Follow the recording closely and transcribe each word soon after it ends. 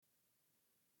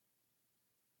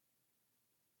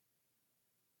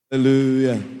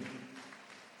Hallelujah.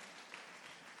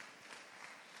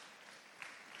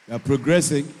 We are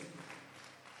progressing.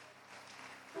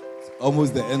 It's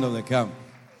almost the end of the camp.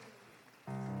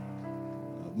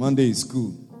 Monday is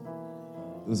school.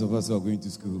 Those of us who are going to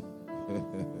school.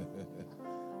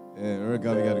 We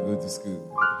got to go to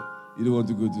school. You don't want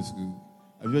to go to school.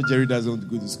 I'm sure Jerry doesn't want to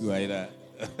go to school either.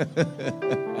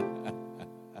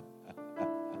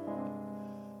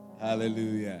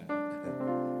 Hallelujah.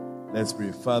 Let's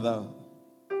pray. Father,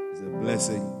 it's a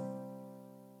blessing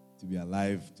to be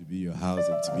alive, to be in your house,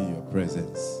 and to be in your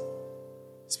presence.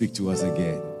 Speak to us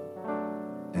again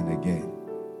and again.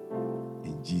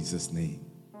 In Jesus' name.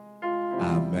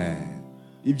 Amen.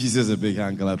 If Jesus is a big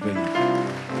hand, clap it.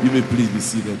 You may please be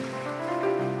seated.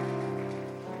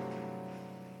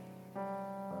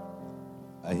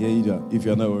 I hear you. If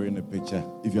you're not wearing a picture,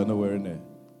 if you're not wearing a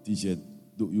t-shirt,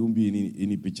 you won't be in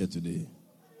any picture today.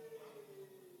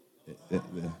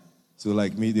 So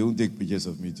like me, they won't take pictures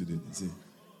of me today. They say,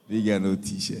 they got no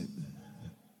t-shirt.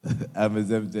 I'm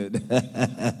exempted.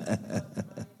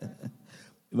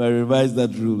 You might revise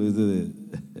that rule, isn't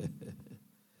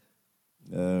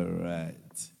it? All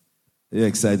right. Are you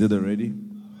excited already?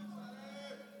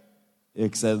 Are you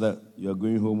excited that you're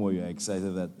going home, or you're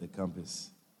excited that the campus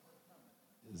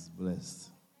is blessed?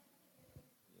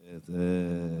 Yes, I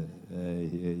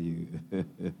hear you.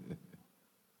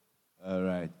 All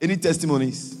right. Any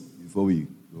testimonies before we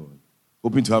go on?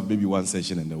 Hoping to have maybe one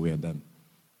session and then we are done.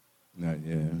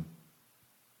 Yeah.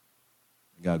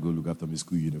 I gotta go look after my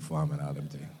school uniform and all them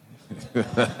things.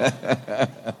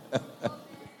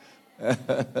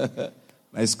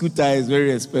 My school tie is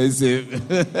very expensive.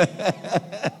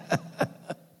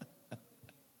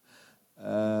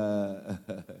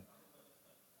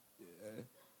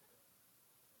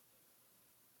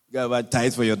 You got about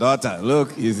ties for your daughter.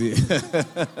 Look, you see. So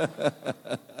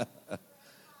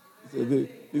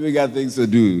people got things to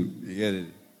do. You get it?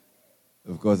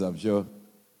 Of course, I'm sure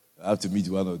I have to meet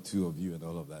one or two of you and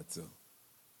all of that. So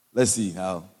let's see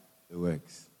how it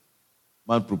works.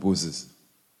 Man proposes.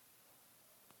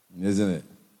 Isn't it?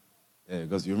 Yeah,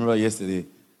 because you remember yesterday,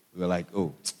 we were like,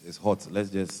 oh, it's hot. Let's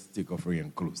just take offering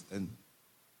and close. And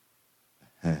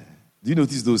do you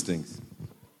notice those things?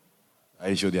 Are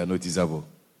you sure they are noticeable?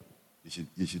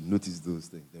 You should notice those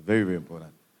things. They're very, very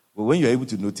important. But when you're able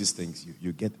to notice things,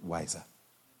 you get wiser.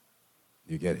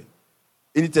 You get it.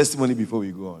 Any testimony before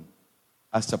we go on?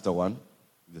 Acts chapter 1.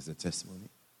 There's a testimony.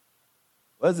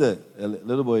 What's the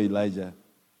little boy Elijah?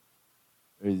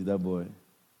 Where is that boy?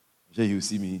 I'm sure he'll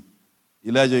see me.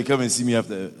 Elijah, you come and see me at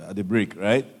the break,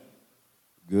 right?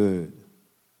 Good.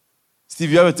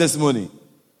 Steve, you have a testimony?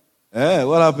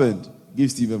 What happened? Give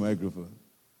Steve a microphone.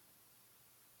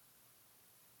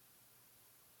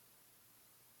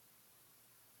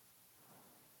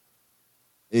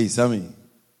 Hey, Sammy.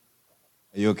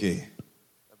 Are you okay?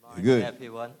 Good morning, good?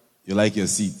 Everyone. You like your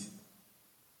seat?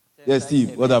 Yes,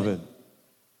 Steve, what happened?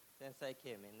 Since I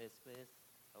came in this place,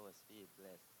 I was feeling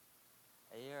blessed.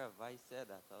 I hear a voice said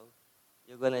that, oh,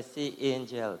 you're going to see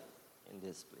angels in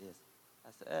this place.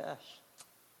 I said,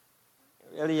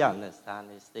 you really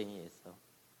understand this thing here, so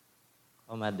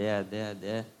come on, there.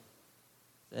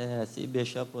 Say, I see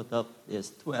Bishop put up, there's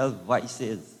 12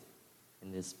 voices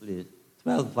in this place.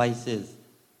 12 voices.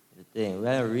 The thing.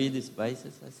 When I read these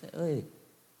voices, I say, hey,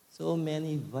 so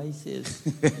many voices.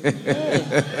 Hey.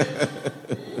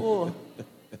 Oh.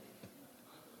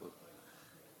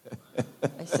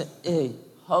 I said, hey,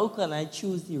 how can I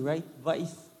choose the right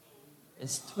voice?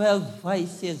 There's 12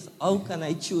 voices. How can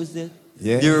I choose the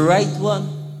right one?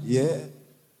 Yeah.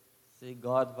 See,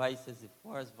 God's voice is the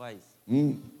first voice.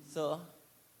 So,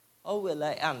 how will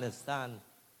I understand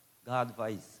God's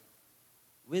voice?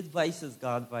 Which voice is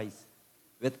God's voice?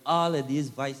 With all of these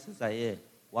voices I hear.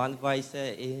 One voice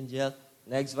says angel,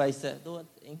 next voice says don't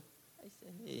think. I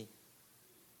say, hey,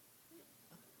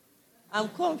 I'm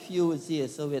confused here.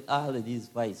 So with all of these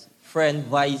voices, friend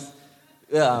voice,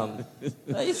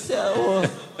 I say, oh,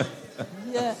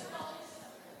 yeah.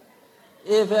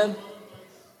 Even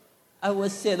I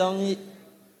was sitting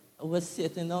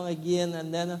down again,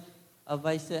 and then a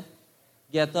voice said,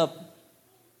 get up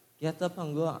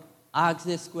and go. Ask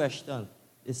this question,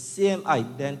 the same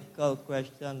identical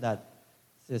question that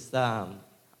Sister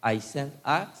Aysen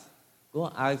asked. Go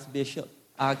and ask Bishop,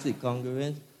 ask the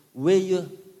congregants, where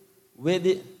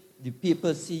the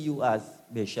people see you as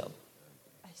Bishop.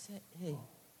 I said, hey,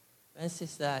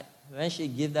 when she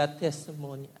gave that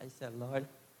testimony, I said, Lord,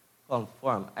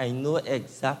 confirm. I know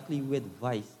exactly what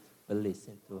voice to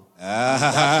listen to. I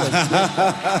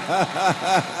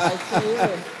tell you.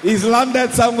 He's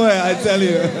landed somewhere, I tell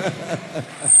you. I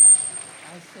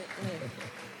said, hey.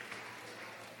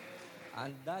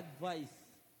 And that voice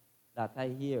that I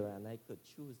hear, and I could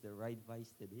choose the right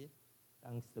voice today,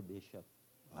 thanks to Bishop.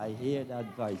 I hear that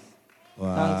voice.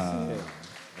 Wow. Thanks to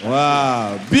him.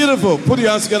 Wow. Beautiful. Put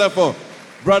your hands together for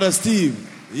Brother Steve.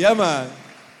 Yeah, man.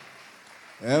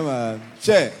 Yeah, man.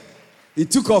 Che, he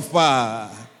took off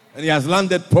and he has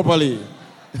landed properly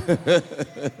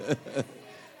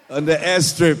on the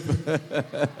airstrip.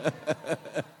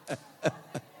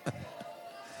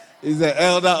 He's the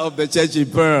elder of the church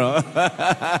in Pearl.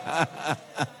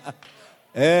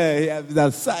 Yeah, he has been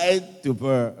assigned to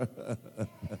Pearl.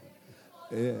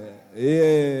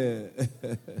 Yeah.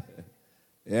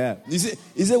 Yeah. You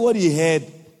see what he heard?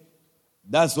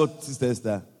 That's what Sister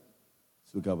Esther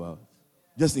spoke about.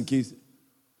 Just in case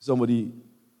somebody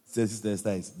says Sister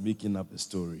Esther is making up a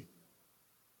story.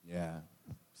 Yeah.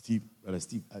 Brother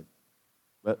Steve.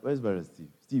 Where's Brother Steve?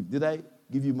 Steve, did I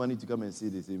give you money to come and say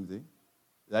the same thing?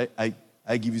 Did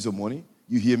I give you some money?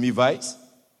 You hear me voice?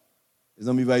 It's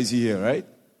not me voice you hear, right?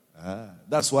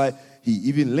 That's why he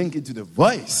even linked it to the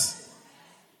voice.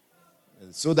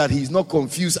 So that he's not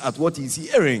confused at what he's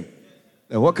hearing.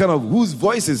 And what kind of, whose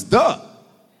voice is that?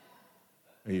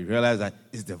 And you realize that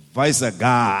it's the voice of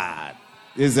God.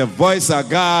 It's the voice of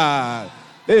God.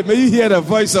 Hey, may you hear the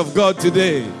voice of God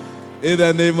today. In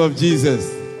the name of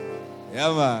Jesus.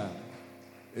 Yeah, man.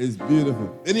 It's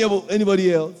beautiful.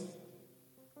 Anybody else?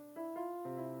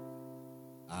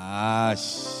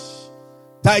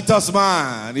 Titus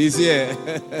man, he's here.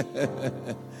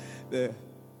 The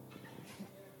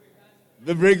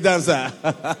break dancer.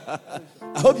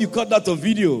 I hope you caught that on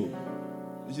video.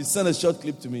 You should send a short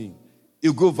clip to me.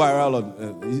 It'll go viral on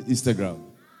Instagram.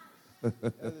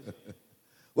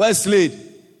 Where's Slade?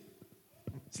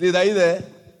 Slade, are you there?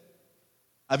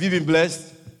 Have you been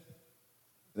blessed?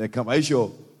 Then come. Are you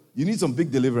sure? You need some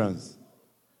big deliverance.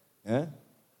 Yeah?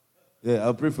 Yeah,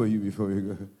 I'll pray for you before you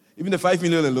go. Even the 5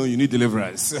 million alone, you need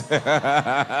deliverance.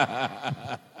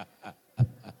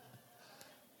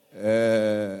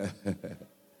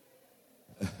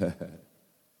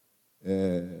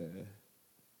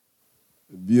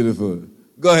 Beautiful.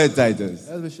 Go ahead, Titus.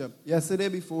 Yes, Bishop. Yesterday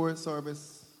before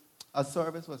service, our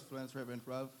service was fluent. Reverend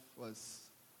Ralph was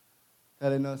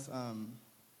telling us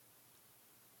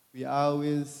we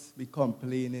always be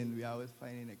complaining, we always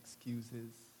finding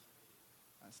excuses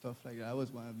and stuff like that. I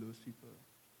was one of those people.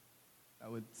 I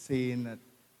was saying that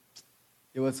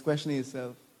it was questioning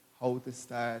yourself how to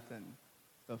start and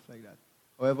stuff like that.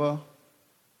 However,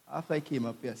 after I came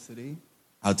up yesterday.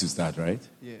 How to start, right?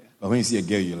 Yeah. But when you see a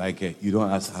girl you like her, you don't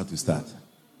ask how to start.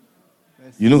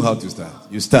 You know how to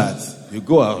start. You start. You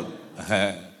go out.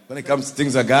 When it comes to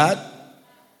things of God,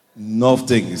 no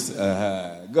things.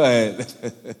 Go ahead.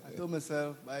 I told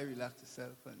myself, I relax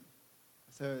yourself. And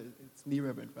I said, it's me,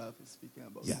 Reverend Ralph, is speaking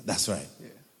about. Yeah, that's right. Yeah.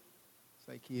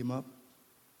 So I came up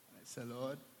and I said,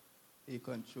 Lord, take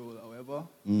control. However,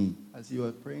 as you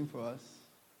were praying for us,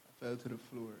 I fell to the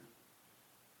floor.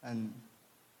 And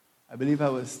I believe I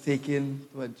was taken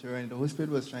to a journey. The Holy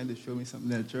Spirit was trying to show me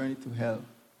something, a journey to hell.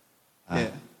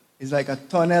 Yeah. It's like a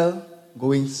tunnel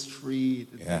going straight.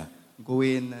 Yeah.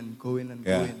 Going and going and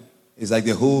going. It's like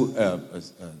the whole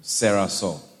Sarah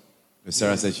saw.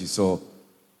 Sarah said she saw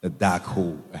a dark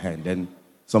hole, and then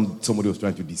somebody was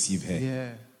trying to deceive her.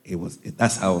 Yeah.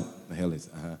 That's how the hell is.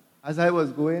 As I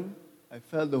was going, I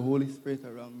felt the Holy Spirit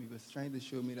around me. He was trying to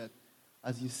show me that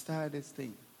as you start this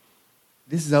thing,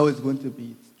 this is how it's going to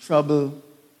be. Trouble.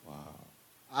 Wow.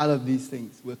 All of these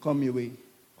things will come your way.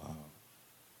 Wow.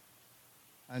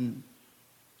 And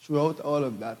throughout all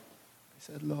of that, I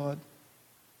said, Lord,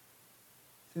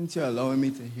 since you're allowing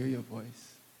me to hear your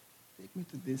voice, take me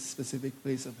to this specific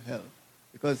place of hell.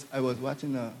 Because I was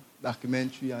watching a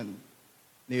documentary on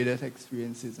near-death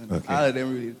experiences, and all of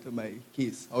them related to my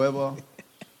case. However,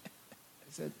 I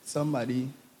said, somebody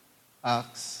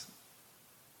asked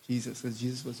Jesus, because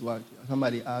Jesus was watching.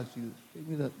 Somebody asked Jesus, take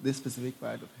me to this specific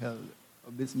part of hell,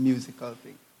 of this musical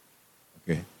thing.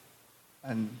 Okay.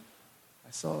 And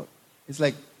I saw, it's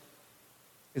like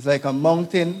a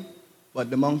mountain, but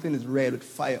the mountain is red with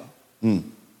fire.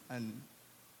 And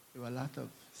there were a lot of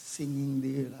singing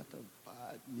there, a lot of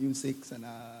bad musics and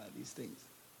these things.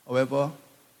 However,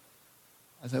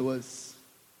 as I was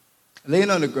laying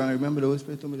on the ground, I remember the Holy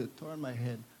Spirit told me to turn my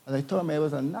head. As I turned my head, it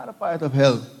was another part of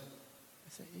hell. I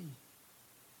said, hey.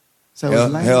 So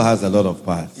hell has a lot of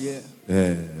parts. Yeah.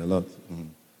 Yeah, a lot. I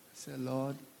said,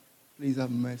 Lord, please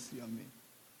have mercy on me.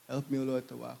 Help me, Lord,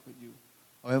 to walk with you.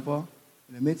 However,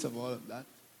 in the midst of all of that,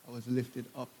 I was lifted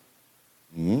up.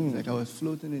 It's like I was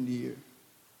floating in the air.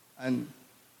 And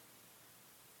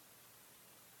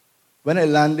when I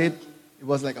landed, it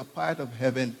was like a part of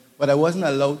heaven, but I wasn't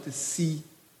allowed to see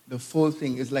the full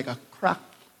thing is like a crack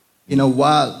in a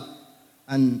wall.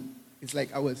 And it's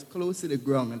like I was close to the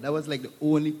ground, and that was like the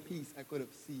only piece I could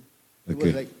have seen. It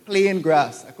was like plain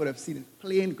grass. I could have seen it,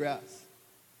 plain grass.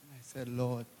 And I said,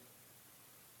 Lord,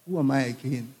 who am I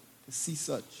again to see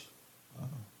such? Wow.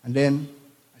 And then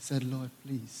I said, Lord,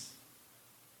 please,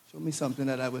 show me something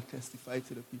that I will testify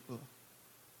to the people.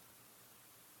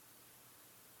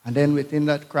 And then within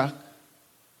that crack,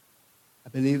 I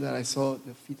believe that I saw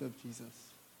the feet of Jesus.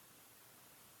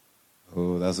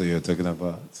 Oh, that's what you're talking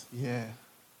about. Yeah.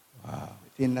 Wow.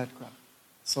 Within that crack.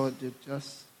 So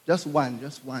just one.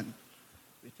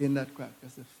 Within that crack,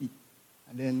 just the feet.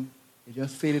 And then it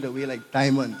just faded away like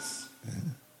diamonds.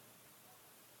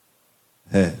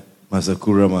 Hey,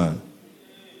 Masakura man.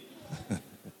 It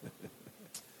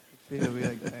faded away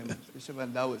like diamonds. Bishop,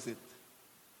 and that was it.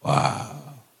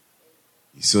 Wow.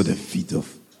 You saw the feet of,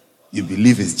 you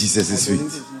believe it's Jesus' feet.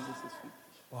 It's Jesus' feet.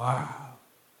 Wow.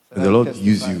 So and the Lord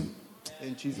use you.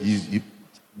 In Jesus. You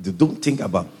don't think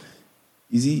about,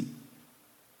 you see,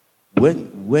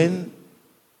 when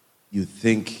you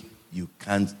think you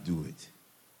can't do it,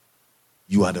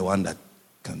 you are the one that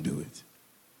can do it.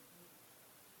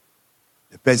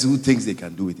 The person who thinks they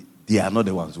can do it, they are not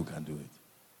the ones who can do it.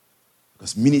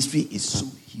 Because ministry is so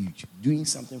huge. Doing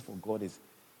something for God is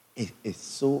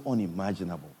so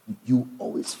unimaginable. You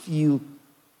always feel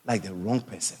like the wrong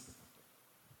person.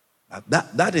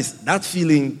 That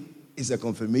feeling is a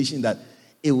confirmation that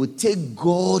it will take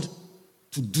God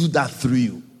to do that through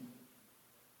you.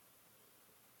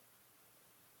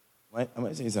 Am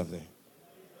I saying something?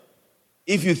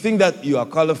 If you think that you are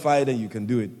qualified and you can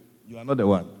do it, you are not the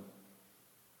one.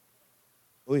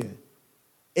 Oh yeah.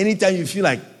 Anytime you feel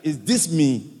like, is this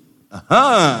me?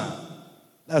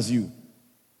 That's you.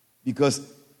 Because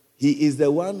he is the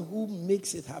one who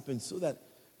makes it happen so that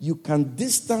you can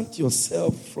distance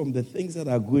yourself from the things that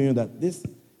are going on, that this,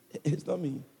 it's not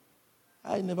me.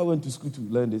 I never went to school to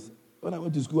learn this. When I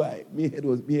went to school, my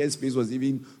head space was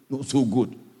even not so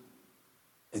good.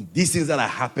 And these things that are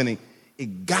happening,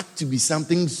 it got to be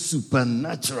something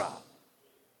supernatural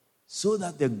so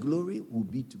that the glory will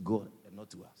be to God and not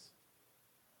to us.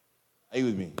 Are you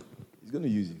with me? He's going to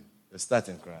use you. Let's start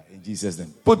and cry in Jesus'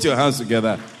 name. Put your hands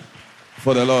together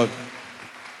for the Lord.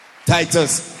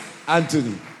 Titus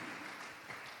Anthony.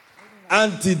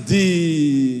 Auntie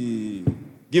D.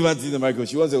 Give Auntie the microphone.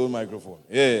 She wants her own microphone.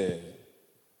 Yeah.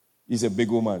 She's a big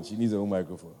woman. She needs her own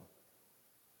microphone.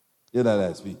 Hear that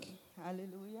I speak.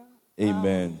 Hallelujah.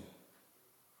 Amen.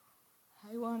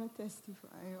 I want to testify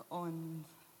on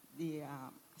the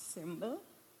symbol.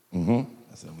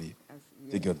 Assembly.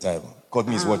 Take your time.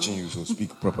 Courtney is watching you, so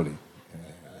speak properly.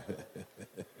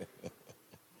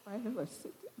 I was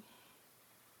sitting.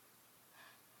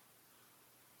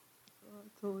 God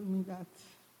told me that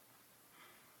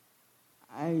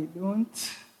I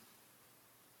don't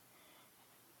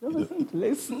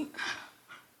listen.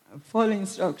 I follow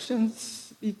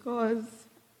instructions because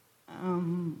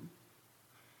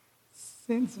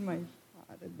since my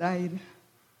father died,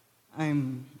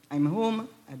 I'm home.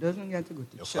 I don't get to go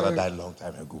to church. Your father died a long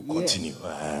time ago. Continue.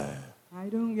 I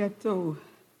don't get to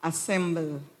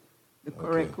assemble the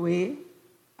correct way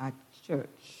at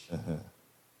church.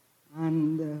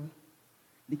 And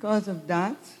because of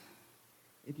that,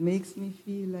 it makes me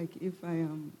feel like if I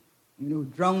am,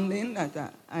 drowning,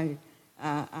 that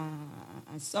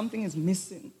something is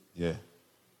missing. Yeah.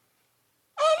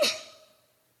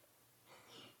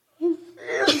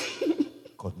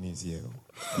 Courtney is here.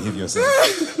 Behave yourself.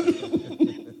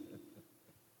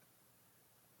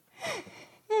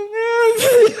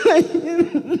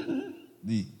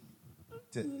 D,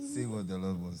 say what the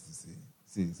Lord wants to say.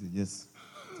 Say, just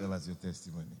tell us your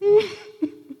testimony.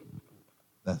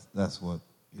 That's what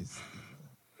is.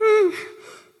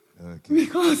 Okay.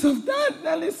 Because of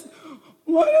that is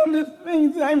one of the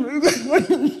things I'm going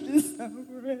to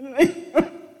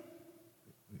suffer.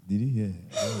 Did you hear?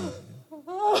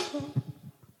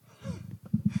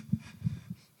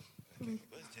 Okay,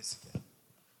 where's Jessica?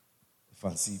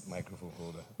 Fancy microphone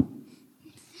holder.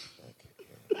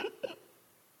 Okay.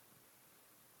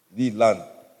 Did land.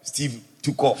 Steve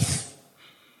took off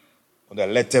on the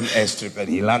Latham airstrip and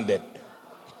he landed.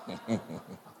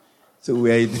 So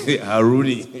we are in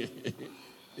Hauraruni.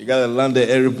 You got to land the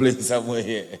airplane somewhere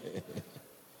here.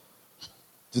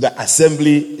 So the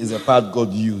assembly is a part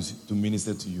God used to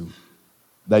minister to you.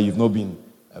 That you've not been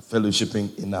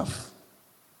fellowshipping enough.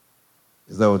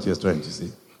 Is that what you're trying to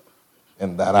say?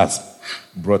 And that has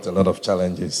brought a lot of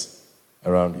challenges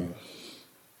around you.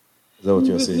 Is that what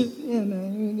you're saying?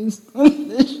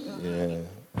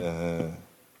 Yeah.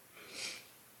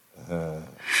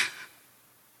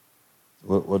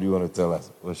 What do you want to tell us?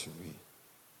 What should we?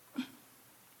 We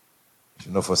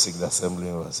should not forsake the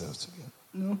assembling of ourselves together.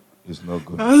 No. It's not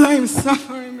good. Because I'm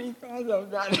suffering because of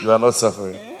that. You are not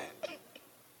suffering.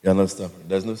 You are not suffering.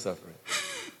 There's no suffering.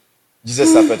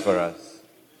 Jesus suffered for us.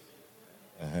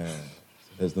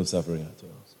 There's no suffering at all.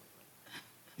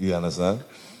 You understand?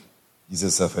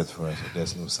 Jesus suffered for us. So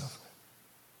there's no suffering.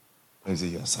 When you say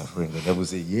you are suffering, the devil will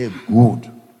say, yeah,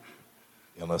 good.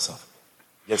 You're not suffering.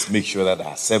 Just make sure that the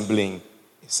assembling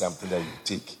is something that you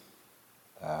take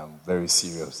very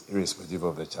serious, irrespective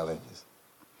of the challenges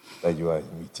that you are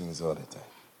in meetings all the time.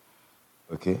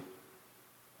 Okay?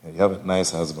 And you have a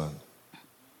nice husband.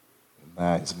 A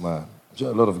nice man. I'm sure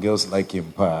a lot of girls like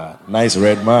him. Nice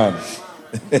red man.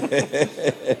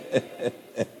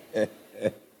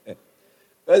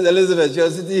 Where's Elizabeth? She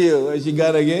was sitting here. Where's she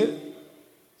gone again?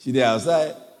 She there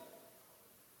outside.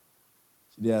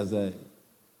 She there outside.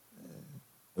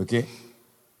 Okay?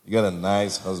 You got a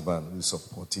nice husband who's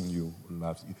supporting you, who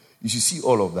loves you. You should see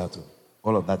all of that.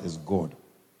 All of that is God.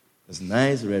 There's a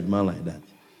nice red man like that.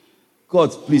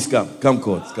 Courts, please come. Come,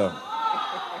 Courts, come.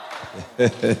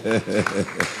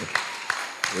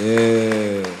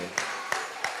 Yeah.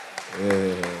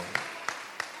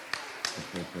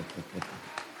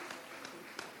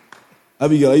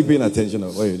 Abigail, are you paying attention?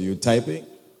 What are you doing? You typing?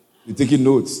 You're taking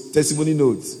notes, testimony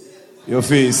notes. Your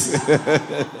face.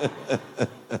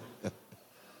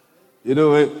 You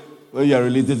know, when you are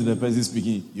related to the person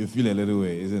speaking, you feel a little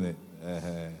way, isn't it?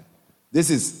 This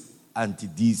is Auntie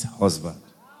D's husband.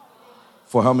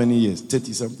 For how many years?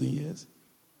 30-something years?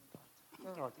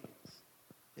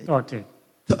 30.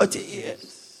 30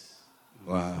 years.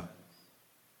 Wow.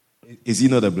 Is he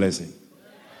not a blessing?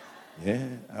 Yeah.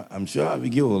 I'm sure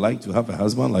Abigail would like to have a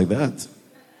husband like that.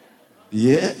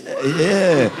 Yeah.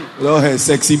 With all her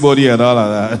sexy body and all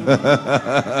of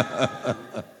that.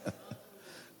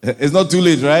 It's not too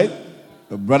late, right?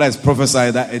 The brother has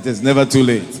prophesied that it is never too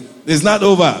late. It's not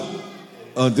over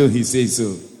until he says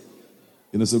so.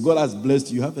 You know, so God has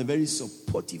blessed you. You have a very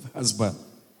supportive husband.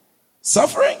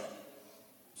 Suffering.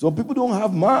 Some people don't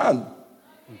have man.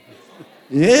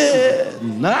 Yeah,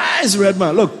 nice red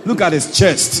man. Look at his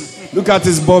chest. Look at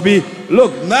his body.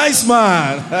 Look, nice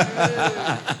man.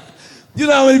 Do you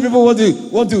know how many people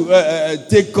want to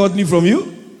take Courtney from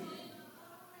you?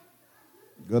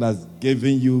 God has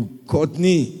given you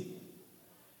Courtney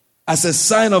as a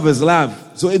sign of his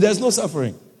love. So there's no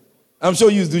suffering. I'm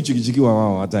sure you do chiki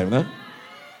one time, no?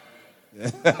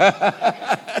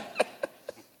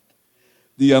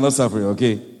 You are not suffering,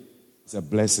 okay? It's a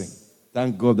blessing.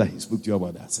 Thank God that he spoke to you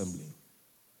about the assembly.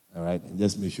 All right? And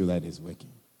just make sure that it's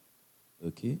working.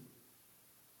 Okay?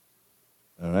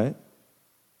 All right?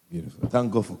 Beautiful.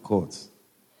 Thank God for courts.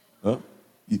 Huh?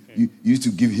 You used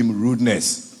to give him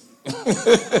rudeness.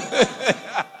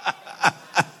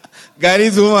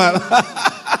 Guys, woman.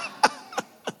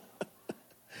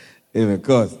 Amen.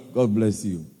 God bless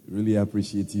you. Really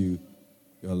appreciate you,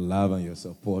 your love and your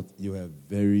support. You are a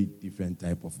very different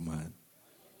type of man.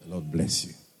 The Lord bless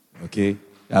you. Okay?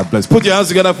 God bless. Put your hands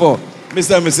together for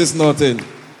Mr. and Mrs. Norton.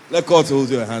 Let God hold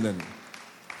your hand. And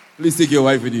please take your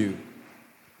wife with you.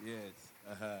 Yes.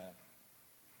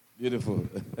 Beautiful.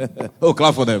 Oh,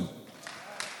 clap for them.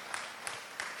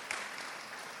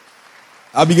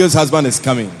 Abigail's husband is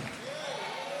coming.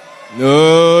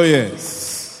 Oh,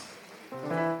 yes.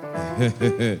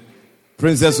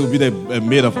 Princess will be the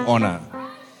maid of honor.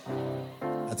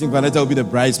 I think Vanetta will be the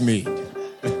bridesmaid.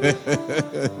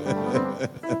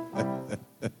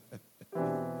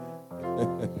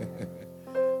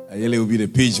 Ayele will be the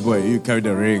page boy. You carry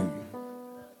the ring.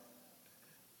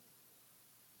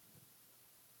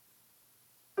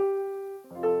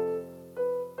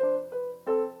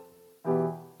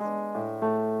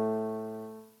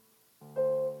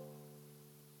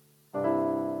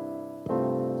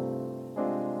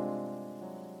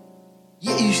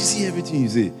 Yeah, you should see everything you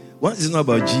say. Once it's not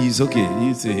about Jesus, okay,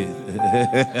 you say it.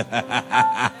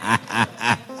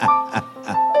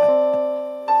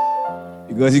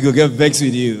 Because he could get vexed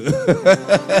with you.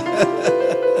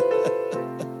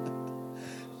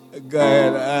 Go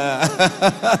ahead.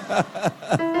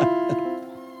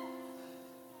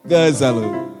 Go ahead,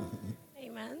 Salo.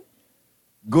 Amen.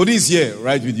 Godi is here,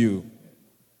 right with you.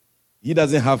 He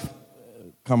doesn't have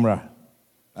camera.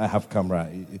 I have camera.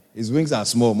 His wings are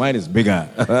small. Mine is bigger.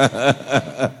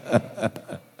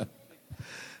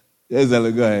 Yes,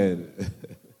 Salo, go ahead.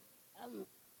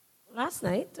 Last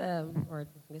night, or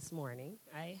this morning,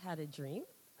 I had a dream.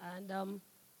 And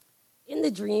in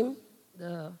the dream,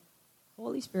 the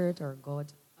Holy Spirit or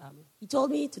God, he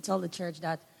told me to tell the church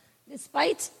that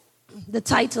despite the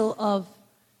title of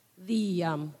the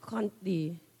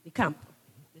camp,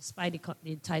 the despite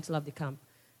the title of the camp,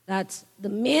 that the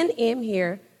main aim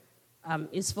here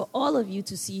is for all of you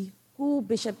to see who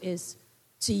Bishop is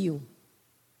to you.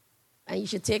 And you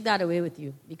should take that away with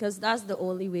you, because that's the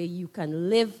only way you can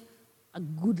live a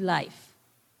good life.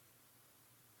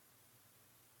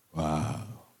 Wow.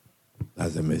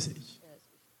 That's the message. Yes.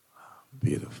 Wow.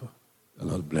 Beautiful. The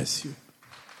Lord bless you.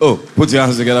 Oh, put your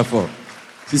hands together for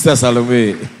Sister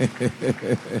Salome.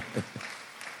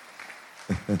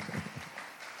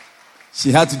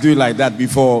 She had to do it like that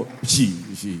before she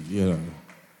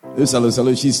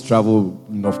Salome, she's traveled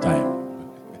enough time.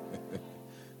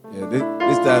 Yeah,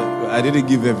 this time I didn't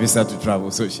give her visa to travel,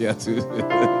 so she had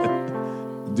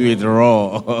to do it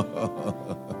raw.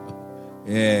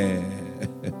 Yeah.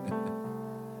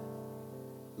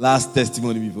 Last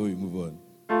testimony before we move on.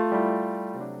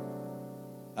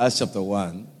 Acts chapter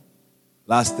 1.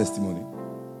 Last testimony.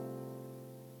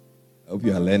 I hope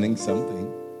you are learning something.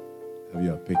 I hope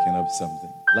you are picking up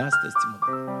something. Last testimony.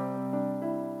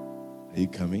 Are you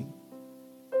coming?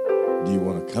 Do you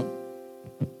want to come?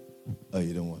 Or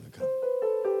you don't want to come?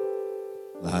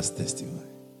 Last testimony.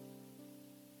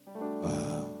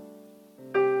 Wow.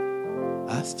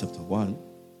 Acts chapter 1.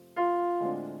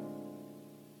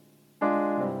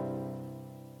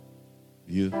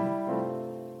 Beautiful.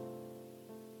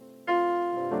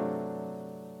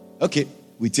 Okay,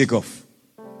 we take off.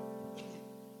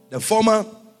 The former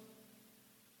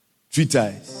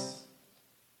treatise,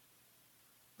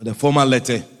 or the former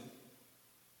letter,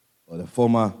 or the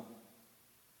former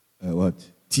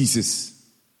thesis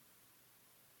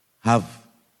have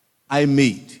I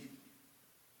made,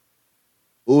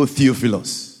 O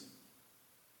Theophilus.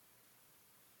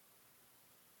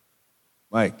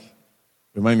 Mike,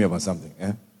 remind me about something,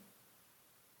 eh?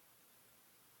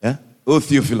 Yeah? O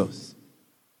Theophilus,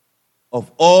 of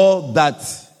all that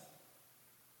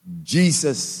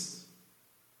Jesus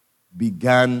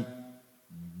began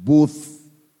both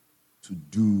to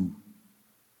do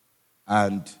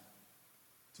and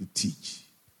to teach.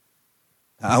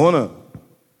 I want to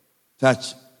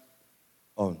touch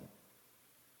on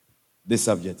this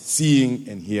subject, seeing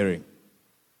and hearing,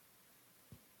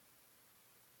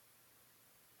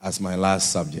 as my last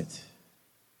subject,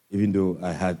 even though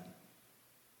I had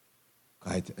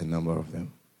quite a number of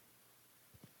them.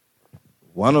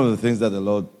 One of the things that the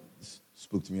Lord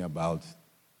spoke to me about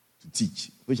to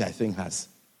teach, which I think has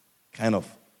kind of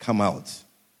come out,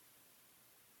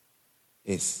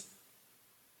 is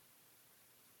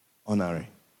honoring.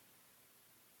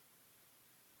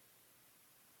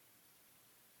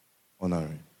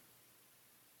 Honoring.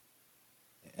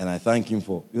 And I thank him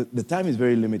for, the time is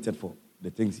very limited for the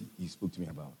things he spoke to me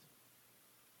about.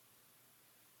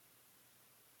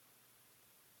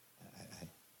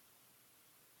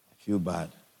 I feel bad,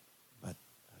 but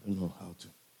I don't know how to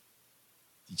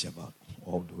teach about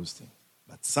all those things.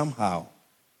 But somehow,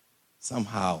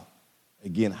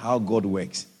 again, how God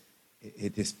works,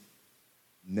 it is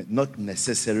not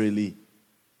necessarily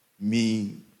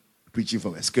me preaching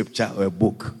from a scripture or a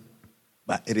book,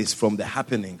 but it is from the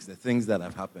happenings, the things that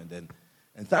have happened.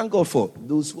 And thank God for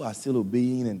those who are still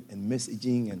obeying and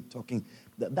messaging and talking.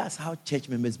 That's how church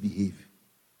members behave.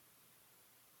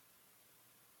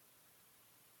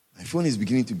 My phone is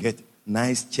beginning to get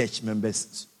nice church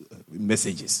members'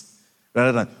 messages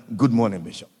rather than good morning,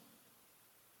 Bishop.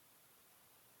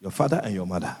 Your father and your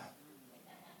mother.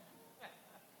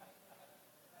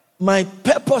 My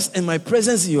purpose and my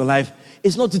presence in your life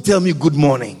is not to tell me good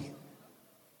morning.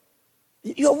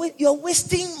 You're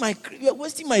wasting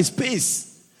my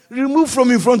space. Remove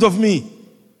from in front of me.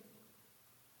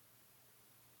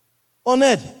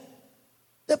 Honored.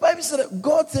 The Bible said that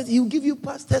God said he will give you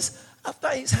pastors after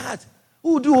his heart.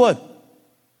 Who will do what?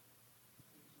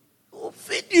 Who will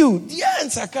feed you? Dia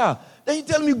and Saka. Then you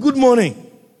tell me good morning.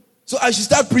 So I should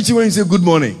start preaching when you say good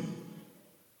morning.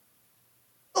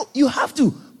 No, you have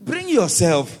to bring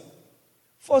yourself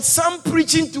for some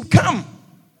preaching to come.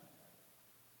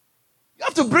 You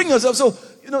have to bring yourself. So,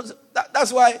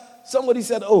 that's why somebody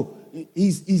said, oh,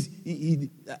 he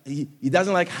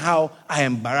doesn't like how I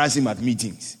embarrass him at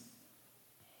meetings.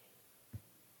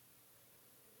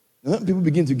 When people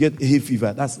begin to get hay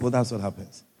fever, that's what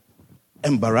happens.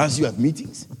 Embarrass you at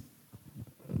meetings.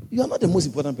 You are not the most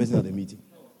important person at the meeting.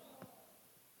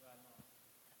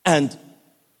 And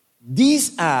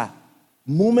these are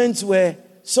moments where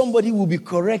somebody will be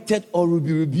corrected or will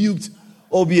be rebuked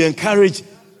or be encouraged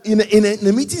in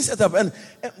a meeting setup. And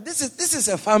this is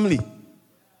a family.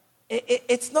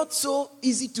 It's not so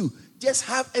easy to just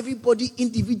have everybody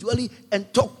individually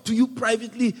and talk to you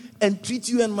privately and treat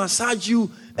you and massage you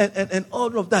and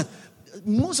all of that.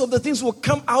 Most of the things will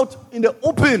come out in the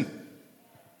open.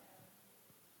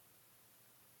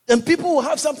 And people will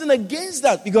have something against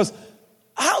that because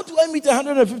how do I meet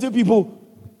 150 people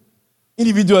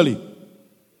individually?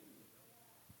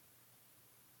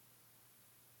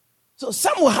 So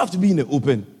some will have to be in the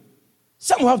open.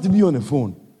 Some will have to be on the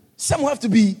phone. Some will have to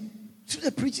be through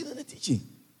the preaching and the teaching.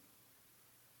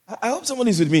 I hope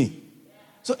somebody is with me.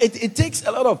 So it takes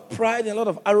a lot of pride and a lot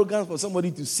of arrogance for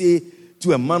somebody to say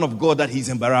to a man of God that he's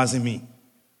embarrassing me.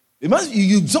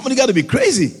 Somebody got to be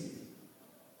crazy.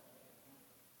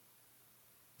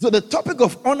 So the topic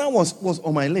of honor was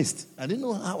on my list. I didn't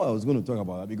know how I was going to talk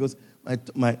about that because my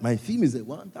theme is the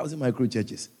 1,000 micro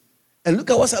churches. And look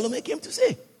at what Salome came to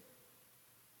say.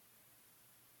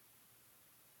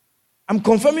 I'm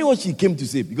confirming what she came to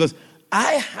say because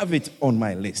I have it on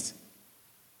my list.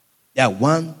 There are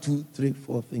 1, 2, 3,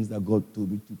 4 things that God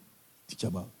told me to teach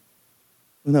about.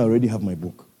 And I already have my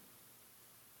book.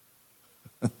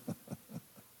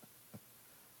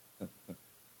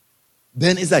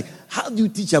 Then it's like, how do you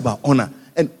teach about honor?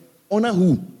 And honor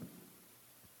who?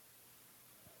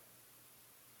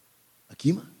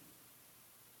 Akima?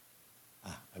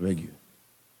 I beg you.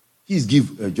 Please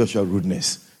give Joshua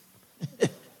rudeness.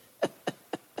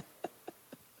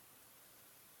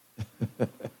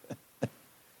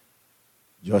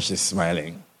 Josh is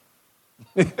smiling.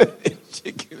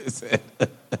 Shaking his head.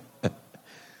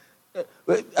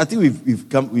 Well, I think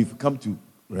we've come to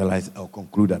realize or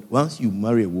conclude that once you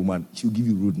marry a woman, she'll give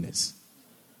you rudeness.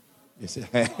 Yes,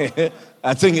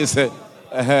 I think it's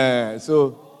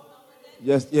so.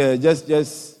 Just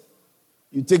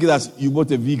you take it as you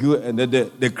bought a vehicle and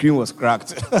then the cream was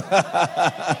cracked.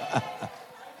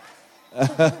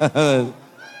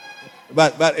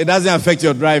 but it doesn't affect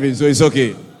your driving, so it's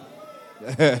okay.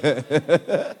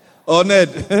 Oh, Ned,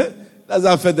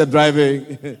 doesn't affect the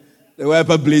driving. The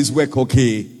wiper blades work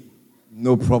okay,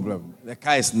 no problem. The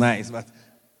car is nice, but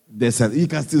you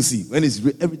can still see when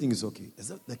everything is okay.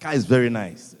 The car is very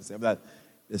nice, except that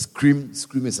the screen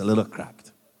is a little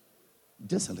cracked,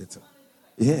 just a little.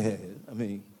 Yeah, I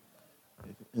mean,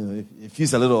 it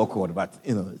feels a little awkward, but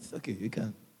it's okay. You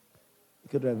can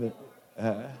drive it.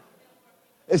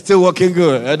 It's still working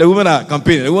good. The women are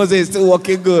campaigning. The women say it's still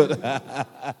working good.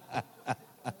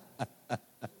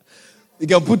 You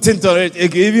can put tint on it.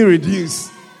 It can even reduce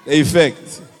the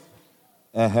effect.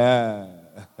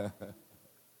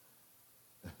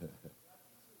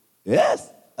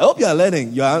 Yes. I hope you are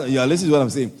learning. You are listening to what I'm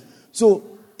saying. So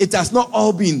it has not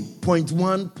all been point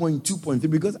 1, point 2, point 3,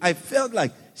 because I felt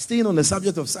like staying on the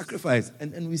subject of sacrifice.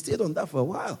 And we stayed on that for a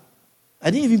while. I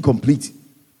didn't even complete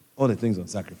all the things on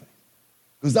sacrifice.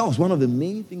 Because that was one of the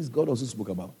main things God also spoke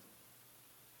about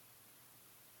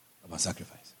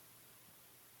sacrifice.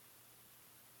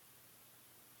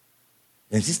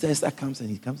 Then Sister Esther comes and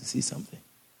he comes to say something.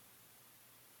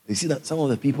 You see that some of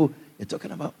the people, they're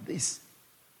talking about this.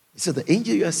 He said, the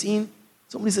angel you are seeing,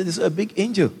 somebody said they saw a big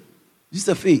angel.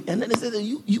 Sister Faye. And then they said,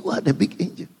 you are the big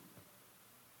angel.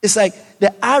 It's like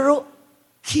the arrow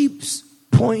keeps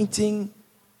pointing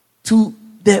to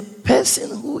the person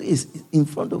who is in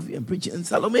front of you and preaching. And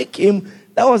Salome came.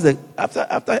 That was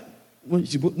after when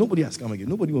nobody has come again.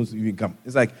 Nobody wants to even come.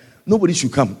 It's like nobody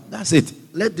should come. That's it.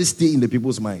 Let this stay in the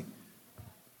people's mind.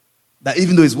 That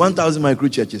even though it's 1,000 micro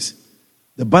churches,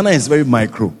 the banner is very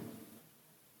micro.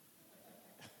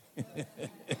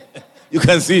 You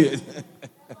can see it.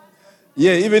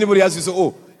 Yeah, if anybody asks you,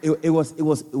 so it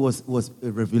was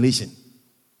a revelation.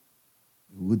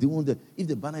 We don't want if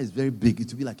the banner is very big,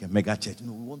 it will be like a mega church.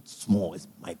 No, we want small, it's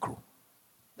micro.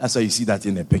 That's why you see that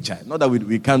in the picture. Not that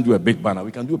we can't do a big banner.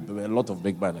 We can do a lot of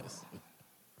big banners.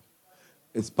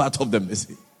 It's part of the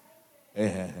message.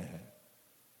 Yeah.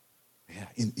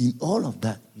 In all of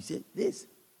that, you say this,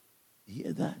 you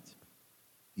hear that,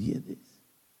 you hear this.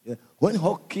 Yeah. When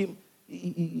Hawk came,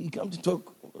 he came to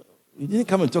talk. He didn't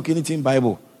come and talk anything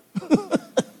Bible.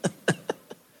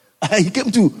 He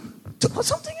came to talk about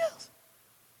something else.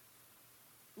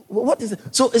 What is it?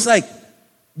 So it's like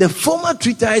the former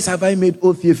treatise have I made,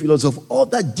 O Theophilus, of all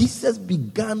that Jesus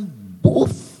began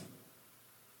both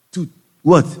to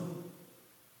what?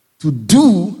 To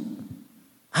do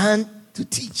and to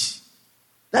teach.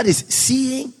 That is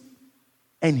seeing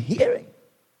and hearing.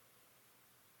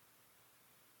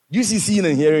 You see seeing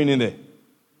and hearing in there?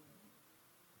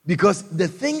 Because the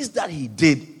things that he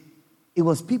did, it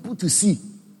was people to see.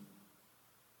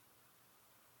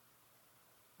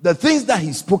 The things that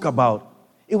he spoke about,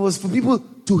 it was for people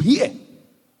to hear.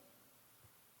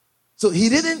 So he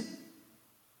didn't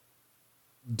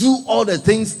do all the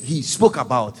things he spoke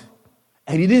about,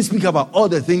 and he didn't speak about all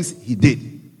the things he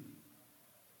did.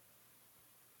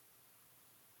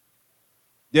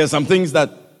 There are some things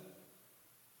that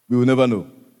we will never know.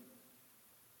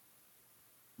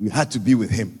 we had to be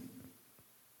with him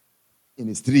in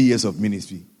his 3 years of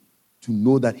ministry to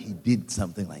know that he did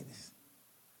something like this.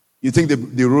 You think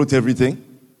they wrote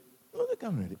everything? No, they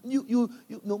can't read it. You,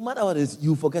 no matter what it is,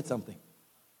 you forget something.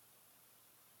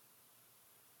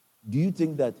 Do you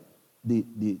think that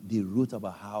they wrote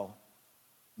about how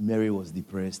Mary was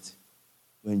depressed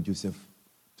when Joseph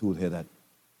told her that,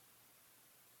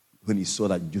 when he saw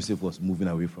that Joseph was moving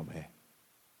away from her,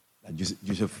 that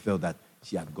Joseph felt that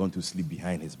she had gone to sleep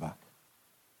behind his back?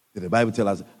 Did the Bible tell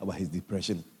us about his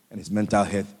depression and his mental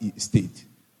health state?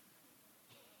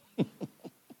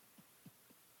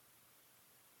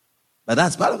 But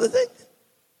that's part of the thing.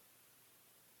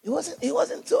 It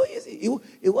wasn't so easy.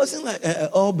 It wasn't like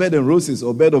all bed and roses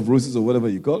or bed of roses or whatever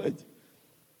you call it.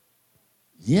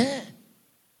 Yeah.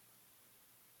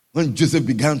 When Joseph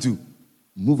began to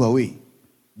move away,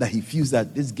 that he feels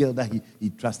that this girl that he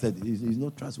trusted is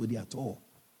not trustworthy at all.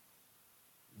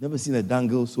 Never seen a damn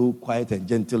girl so quiet and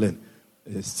gentle and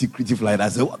secretive like that. I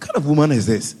said, what kind of woman is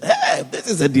this? Hey, this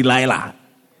is a Delilah.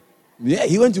 Yeah,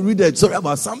 he went to read the story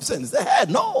about Samson. He said,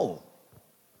 hey, no.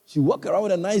 She walked around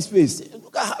with a nice face.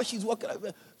 Look at how she's walking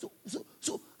around.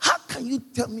 So how can you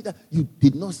tell me that you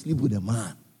did not sleep with a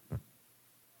man?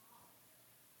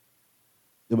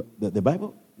 The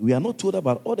Bible, we are not told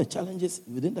about all the challenges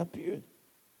within that period.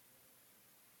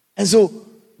 And so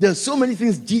there are so many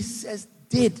things Jesus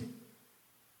did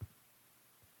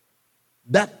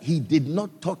that he did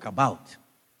not talk about.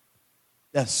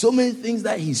 There are so many things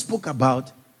that he spoke about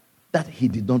that he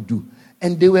did not do.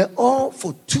 And they were all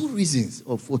for two reasons,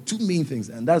 or for two main things.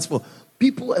 And that's for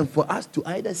people and for us to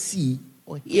either see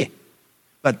or hear.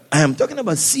 But I am talking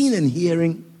about seeing and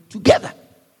hearing together.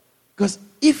 Because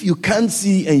if you can't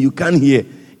see and you can't hear,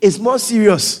 it's more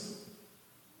serious.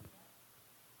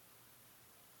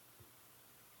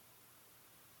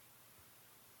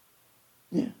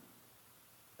 Yeah.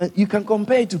 And you can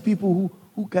compare it to people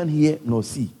who can't hear nor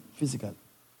see physically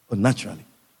or naturally.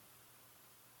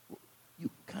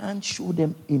 You can't show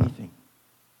them anything.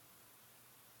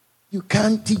 You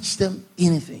can't teach them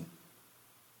anything.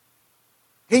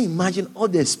 Can you imagine all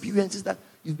the experiences that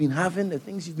you've been having, the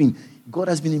things God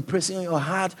has been impressing on your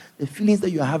heart, the feelings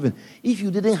that you're having? If you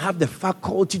didn't have the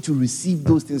faculty to receive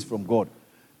those things from God,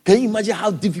 can you imagine how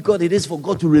difficult it is for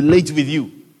God to relate with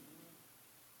you?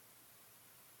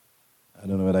 I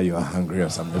don't know whether you are hungry or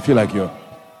something. I feel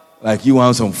like you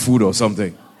want some food or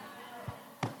something.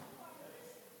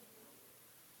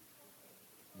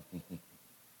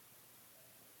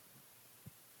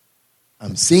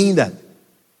 I'm saying that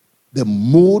the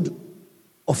mode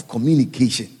of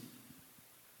communication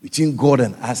between God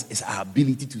and us is our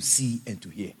ability to see and to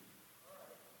hear.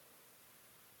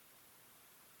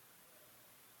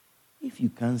 If you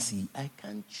can't see, I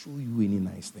can't show you any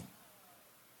nice thing.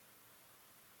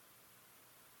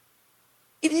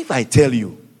 Even if I tell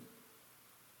you,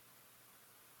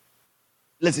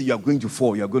 let's say you are going to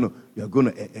fall, you are going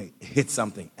to hit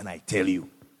something, and I tell you,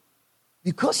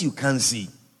 because you can't see,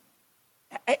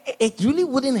 it really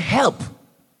wouldn't help.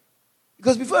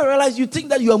 Because before I realize, you think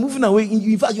that you are moving away.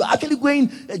 In fact, you're actually going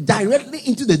directly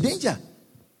into the danger.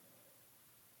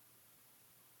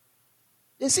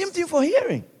 The same thing for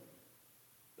hearing.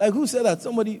 Like who said that?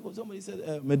 Somebody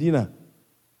said Medina.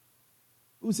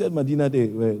 Who said Medina they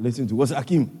were listening to? Was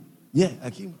Akim? Yeah,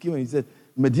 Akim came and he said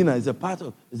Medina is a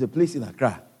place in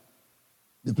Accra.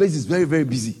 The place is very, very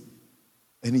busy.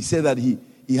 And he said that he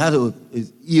had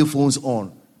his earphones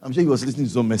on. I'm sure he was listening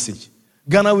to some message.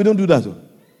 Ghana, we don't do that.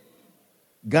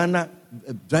 Ghana,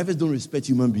 drivers don't respect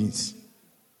human beings.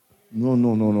 No.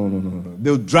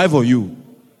 They'll drive on you.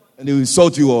 And they will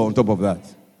insult you on top of that.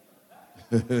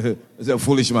 It's a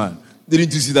foolish man.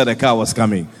 Didn't you see that the car was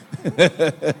coming?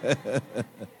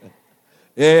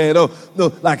 Yeah, no.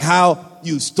 Like how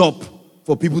you stop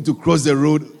for people to cross the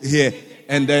road here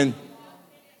and then...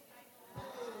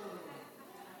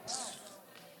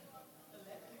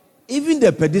 Even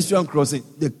the pedestrian crossing,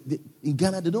 in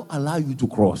Ghana, they don't allow you to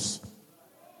cross.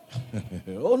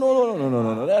 Oh, no.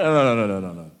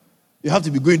 You have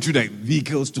to be going through the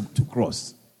vehicles to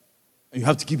cross. And you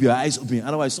have to keep your eyes open.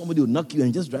 Otherwise, somebody will knock you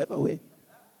and just drive away.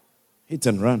 Hit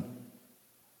and run.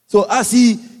 So as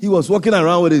he was walking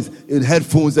around with his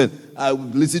headphones and I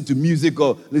would listen to music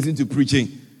or listen to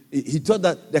preaching, he thought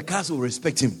that the cars will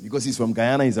respect him because he's from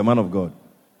Guyana, he's a man of God.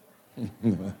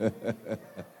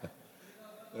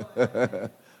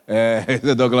 He's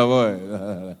a Douglas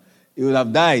boy. He would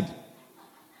have died.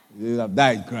 He would have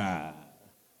died, cry.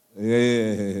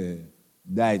 Yeah.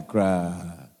 Died,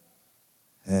 cry.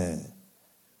 Yeah.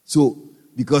 So,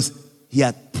 because he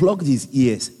had plugged his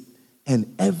ears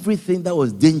and everything that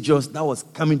was dangerous, that was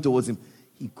coming towards him,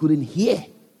 he couldn't hear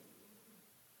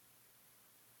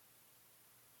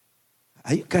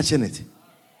Are you catching it?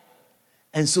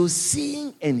 And so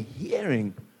seeing and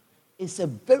hearing is a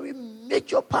very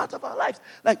major part of our lives.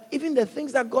 Like even the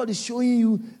things that God is showing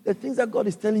you, the things that God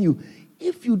is telling you,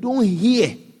 if you don't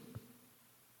hear,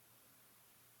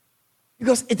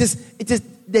 because it is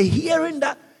the hearing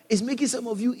that is making some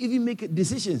of you even make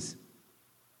decisions.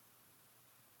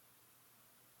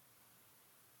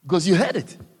 Because you heard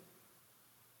it.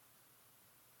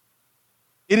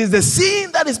 It is the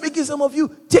seeing that is making some of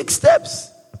you take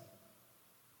steps.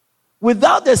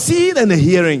 Without the seeing and the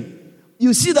hearing,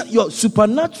 you see that your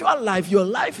supernatural life, your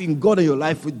life in God and your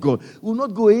life with God will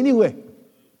not go anywhere.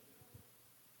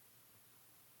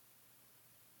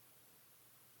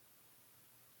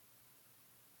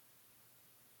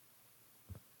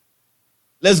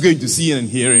 Let's go into seeing and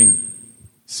hearing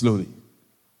slowly.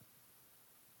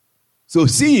 So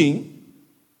seeing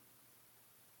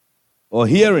or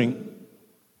hearing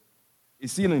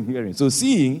is seeing and hearing. So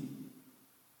seeing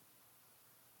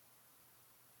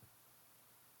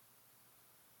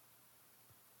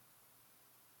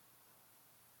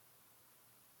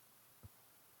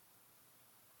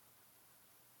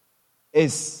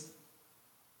is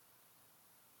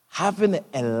having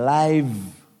a live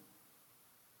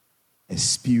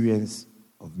experience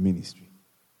of ministry.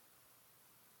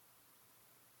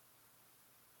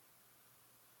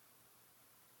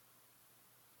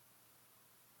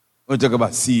 When we talk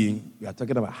about seeing, we are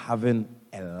talking about having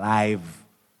a live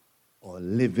or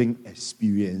living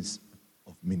experience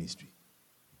of ministry.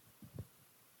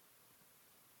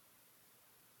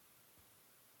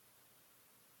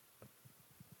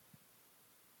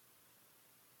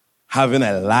 Having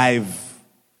a live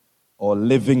or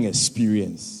living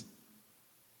experience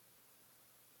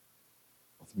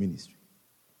of ministry.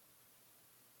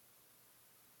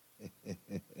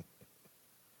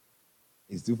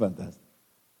 It's too fantastic.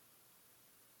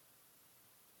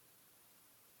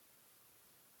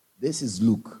 This is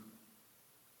Luke.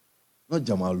 Not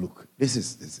Jamal Luke. This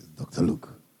is Dr. Luke.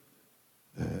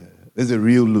 This is a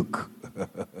real Luke.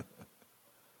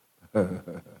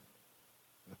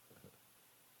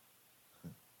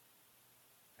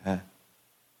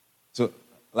 So,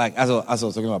 like as I was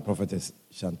talking about Prophetess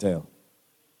Chantel,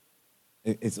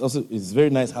 it's very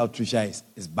nice how Trisha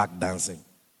is back dancing.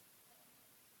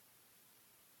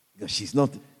 Because she's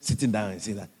not sitting down and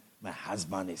saying that my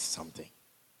husband is something.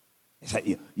 It's like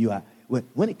you are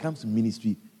when it comes to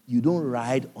ministry, you don't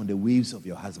ride on the waves of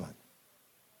your husband.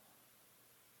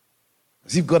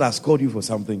 Because if God has called you for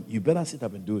something, you better sit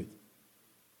up and do it.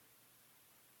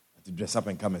 To dress up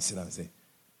and come and sit down and say,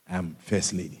 I'm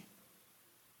first lady.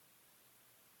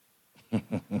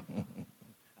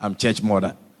 I'm church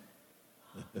mother.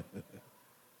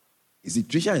 You see,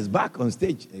 Trisha is back on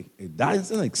stage,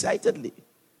 dancing excitedly.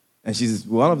 And she's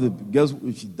one of the girls,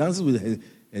 she dances with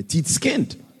her teeth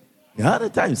skinned. The other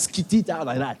time, teeth out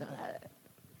like that.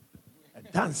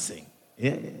 Dancing.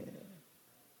 Yeah.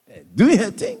 Doing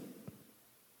her thing.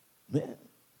 Yeah.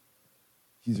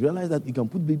 She's realized that you can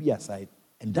put baby aside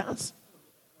and dance.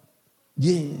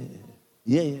 Yeah.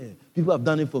 People have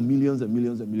done it for millions and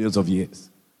millions and millions of years.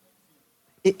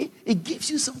 It gives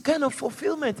you some kind of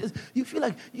fulfillment. You feel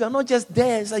like you are not just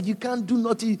there. It's like you can't do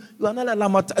nothing. You are not a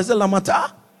lamata. Is it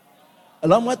lamata? A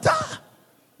lamata.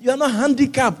 You are not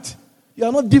handicapped. You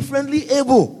are not differently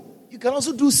able. You can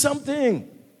also do something.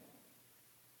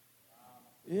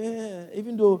 Yeah,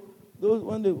 even though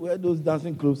when they wear those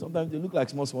dancing clothes, sometimes they look like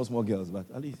small girls, but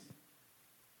at least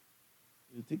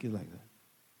you take it like that.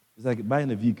 It's like buying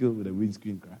a vehicle with a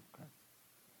windscreen crack.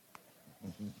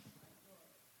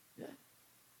 Yeah.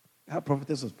 Our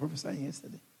prophetess was prophesying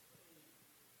yesterday.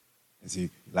 And see,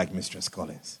 like Mistress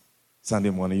Collins. Sunday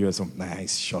morning, you wear some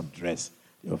nice short dress,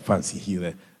 your fancy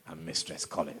heel, and Mistress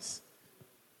Collins.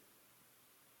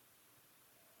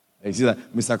 And you see that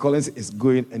Mr. Collins is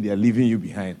going and they are leaving you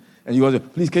behind. And you want to,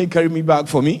 please, can you carry me back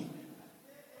for me?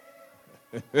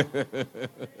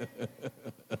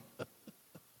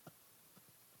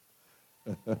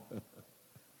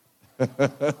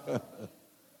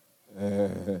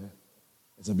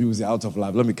 So people say, out of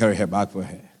love, let me carry her back for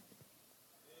her.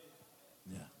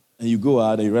 Yeah. And you go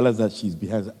out and you realize that she's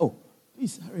behind. Like, oh,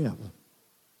 please hurry up.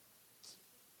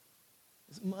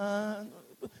 Man,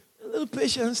 a little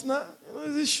patience now.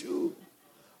 It's a shoe.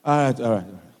 All right. I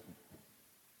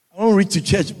don't reach to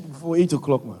church before 8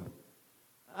 o'clock, man.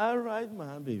 All right,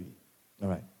 man, baby. All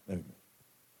right, there we go.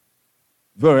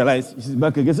 Before I realize, she's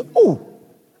back again. Say, oh.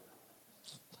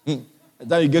 And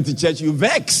then you get to church, you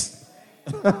vex.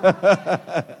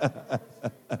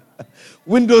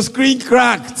 Window screen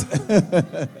cracked.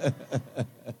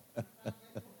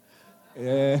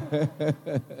 Yeah.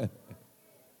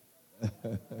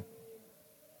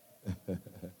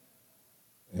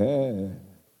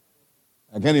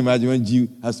 I can't imagine when Jew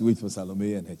has to wait for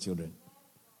Salome and her children.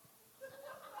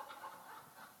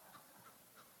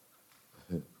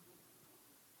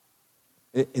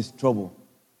 It's trouble.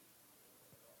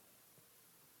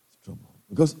 It's trouble.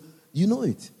 Because you know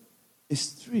it. It's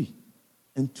 3.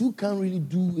 And 2 can't really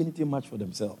do anything much for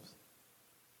themselves.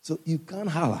 So you can't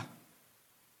holler.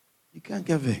 You can't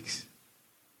get vexed.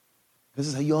 Because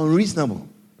it's like you're unreasonable.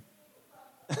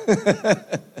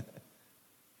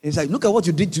 It's like, look at what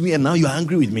you did to me and now you're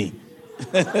angry with me.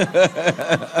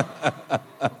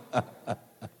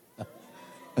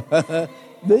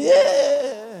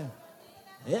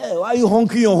 Yeah, why are you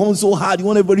honking your horn so hard? You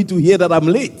want everybody to hear that I'm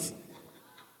late.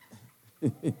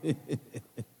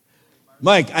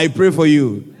 Mike, I pray for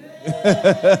you.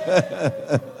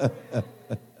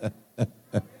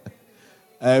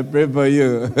 I pray for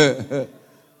you.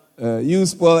 You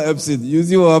spoil absinthe. You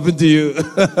see what happened to you.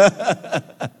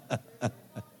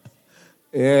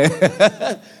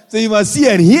 Yeah. So you must see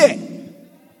and hear.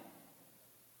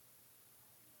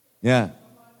 Yeah.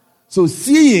 So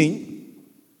seeing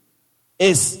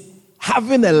is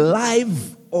having a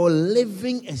live or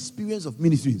living experience of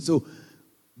ministry. So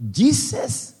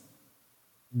Jesus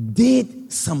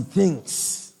did some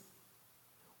things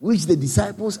which the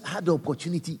disciples had the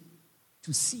opportunity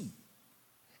to see.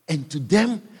 And to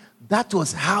them, that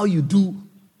was how you do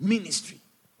ministry.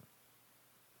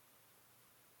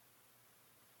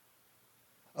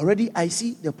 Already, I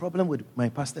see the problem with my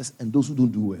pastors and those who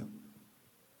don't do well.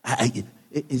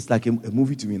 It's like a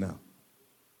movie to me now.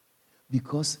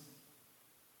 Because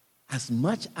as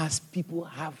much as people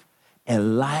have a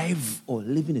live or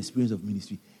living experience of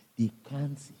ministry, they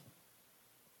can't see.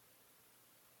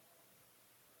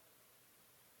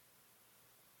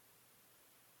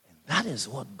 And that is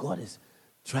what God is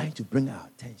trying to bring our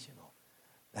attention on.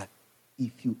 That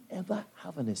if you ever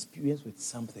have an experience with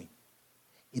something,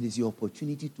 it is your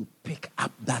opportunity to pick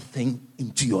up that thing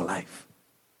into your life.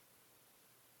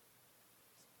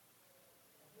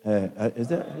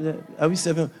 Are we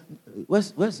 7?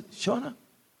 Where's Shauna?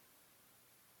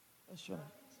 Where's Shauna?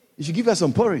 You should give her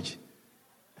some porridge.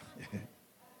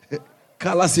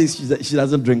 Carla says she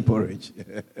doesn't drink porridge.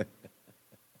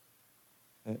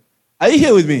 Are you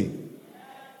here with me?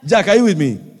 Jack, are you with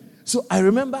me? So I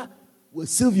remember with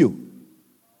Silvio,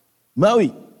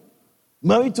 Maui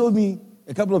told me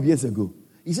a couple of years ago,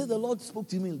 he said the Lord spoke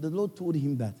to him, the Lord told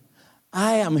him that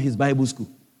I am his Bible school.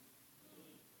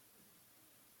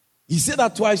 He said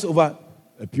that twice over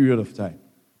a period of time.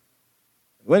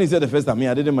 When he said the first time,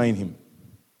 I didn't mind him.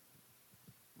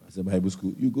 I said, Bible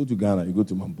school, you go to Ghana, you go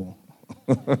to Mampong.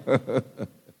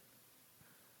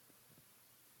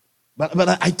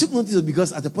 But I took notice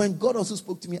because at the point, God also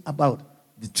spoke to me about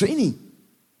the training.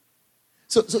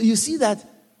 So you see that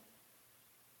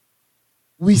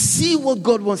we see what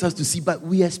God wants us to see, but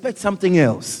we expect something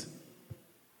else.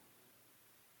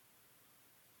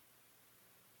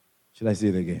 Should I say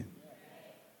it again?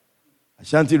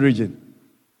 Ashanti region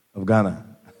of Ghana.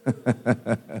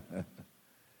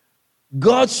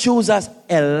 God shows us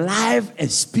a live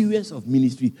experience of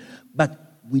ministry, but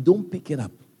we don't pick it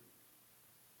up.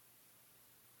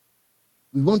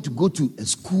 We want to go to a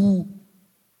school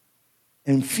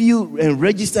and feel and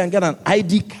register and get an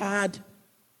ID card,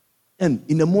 and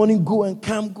in the morning go and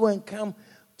come.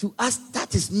 To us,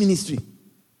 that is ministry.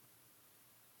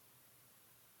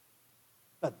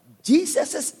 But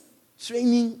Jesus'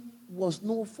 training was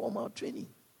no formal training.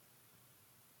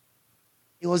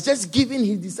 He was just giving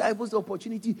his disciples the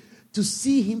opportunity to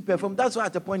see him perform. That's why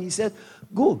at the point he said,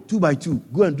 go 2 by 2.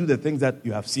 Go and do the things that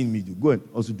you have seen me do. Go and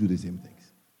also do the same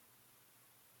things.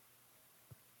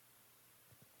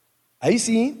 Are you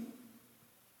seeing?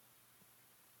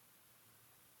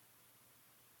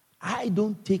 I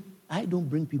don't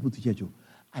bring people to church.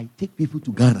 I take people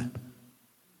to Ghana.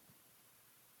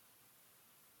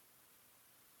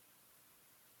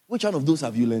 Which one of those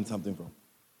have you learned something from?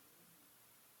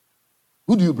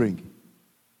 Who do you bring?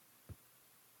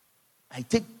 I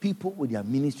take people with their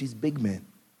ministries, big men.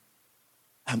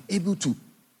 I'm able to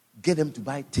get them to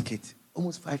buy tickets,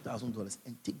 almost $5,000,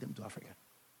 and take them to Africa.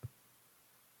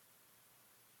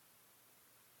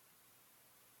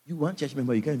 You one church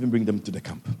member, you can't even bring them to the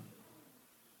camp.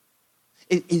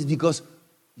 It's because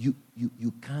you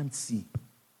can't see.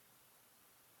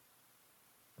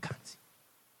 Can't see.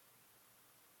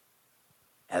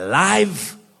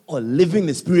 Alive or living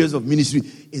the experience of ministry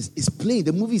is playing.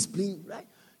 The movie is playing, right?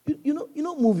 You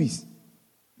know movies.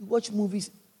 You watch movies,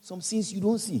 some scenes you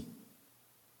don't see.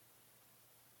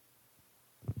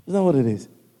 Isn't that what it is?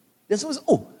 There's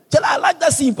always, I like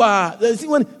that scene, pa. The scene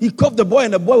when he cuffed the boy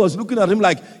and the boy was looking at him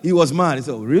like he was mad. He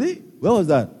said, oh, really? Where was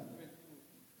that?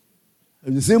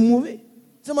 The same movie?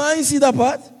 Someone didn't see that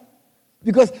part?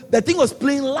 Because the thing was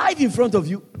playing live in front of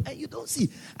you and you don't see.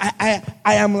 I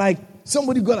am like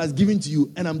somebody God has given to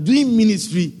you, and I'm doing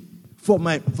ministry for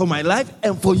my life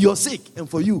and for your sake and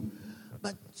for you.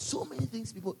 But so many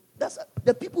things, people,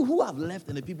 the people who have left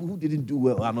and the people who didn't do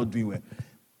well are not doing well.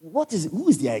 Who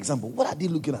is their example? What are they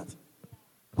looking at?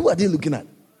 Who are they looking at?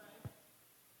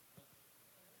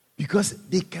 Because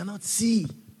they cannot see.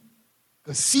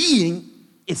 Because seeing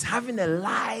is having a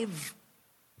live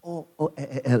or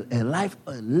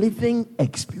a living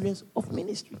experience of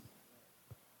ministry.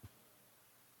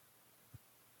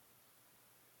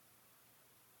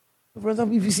 For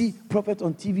example, if you see prophet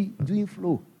on TV doing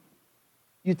flow,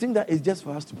 you think that it's just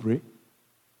for us to pray?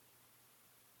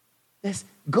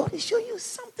 God is showing you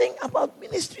something about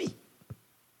ministry.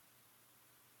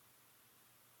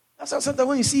 That's why sometimes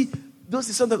when you see those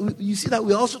is something, you see that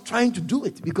we're also trying to do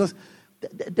it, because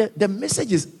the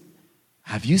message is,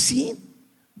 have you seen?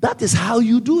 That is how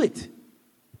you do it.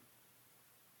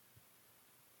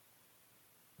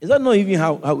 Is that not even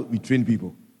how we train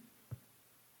people?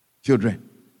 Children.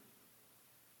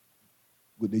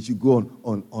 They should go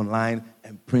online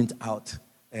and print out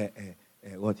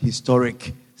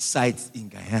historic sites in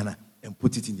Guyana and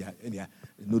put it in their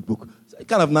notebook. So it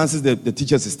kind of nonsense the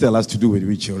teachers tell us to do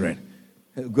with children.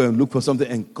 Go and look for something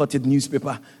and cut it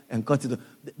newspaper and cut it.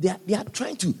 They are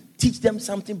trying to teach them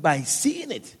something by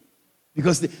seeing it.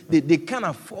 Because they can't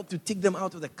afford to take them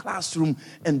out of the classroom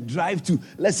and drive to,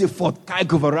 let's say, Fort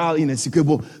Kaikovaral in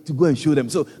Essequibo to go and show them.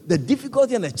 So the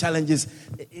difficulty and the challenges,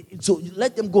 so you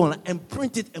let them go on and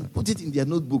print it and put it in their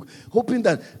notebook, hoping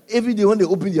that every day when they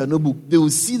open their notebook, they will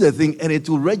see the thing and it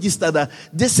will register that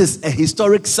this is a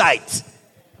historic site.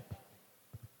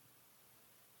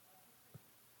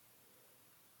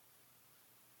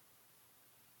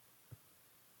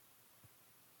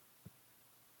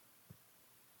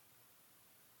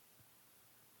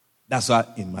 That's why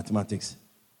in mathematics,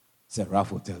 Sir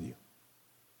Ralph will tell you,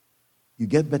 you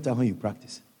get better when you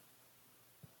practice.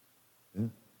 Yeah?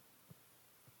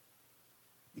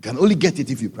 You can only get it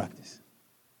if you practice.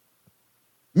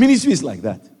 Ministry is like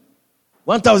that.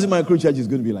 1,000 micro church is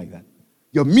going to be like that.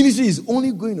 Your ministry is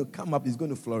only going to come up, is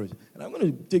going to flourish. And I'm going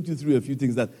to take you through a few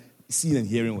things that seeing and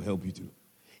hearing will help you to.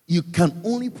 You can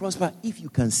only prosper if you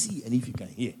can see and if you can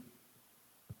hear.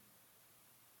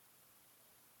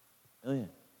 Oh, yeah.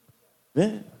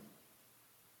 Yeah.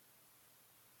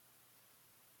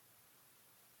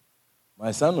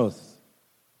 My son was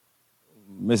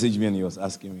messaging me and he was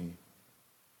asking me,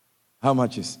 how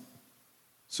much is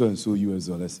so and so US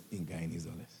dollars in Guyanese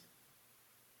dollars?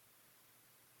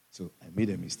 So I made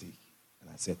a mistake and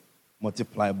I said,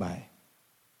 multiply by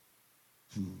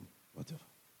 2, whatever.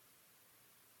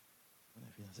 And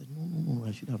I said, no,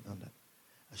 I should have done that.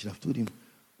 I should have told him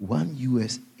 1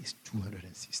 US is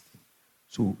 216.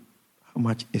 So how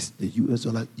much is the US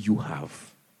dollar you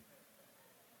have?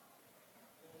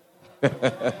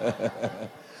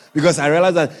 Because I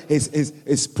realized that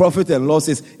his profit and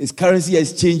losses, his currency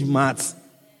exchange maths.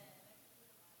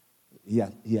 He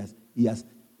has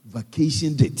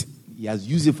vacationed it. He has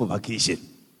used it for vacation.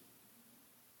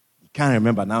 He can't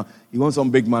remember now. He wants some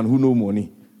big man who know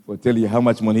money for tell you how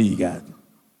much money he got.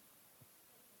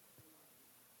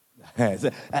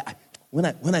 When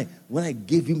I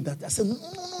gave him that, I said,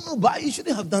 no, but you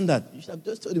shouldn't have done that. You should have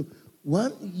just told him,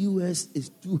 1 US is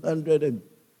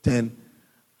 210.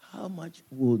 How much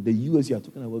will the US you are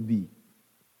talking about be?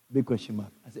 Big question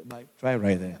mark. I said, bye, try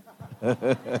right there.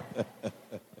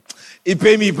 He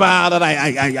paid me part that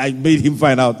I made him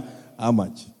find out how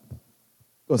much.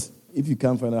 Because if you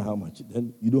can't find out how much,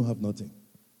 then you don't have nothing.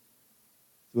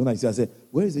 So when I said,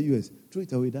 where is the US? Throw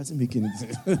it away, it doesn't make any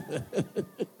sense.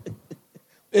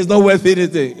 It's not worth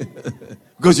anything.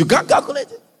 Because you can't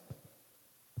calculate it.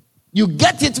 You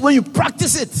get it when you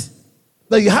practice it.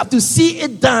 But you have to see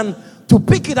it done to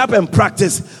pick it up and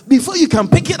practice before you can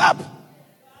pick it up.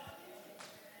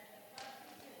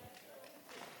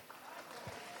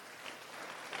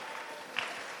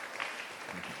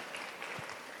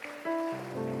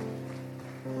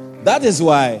 That is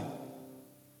why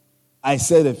I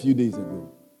said a few days ago,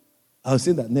 I was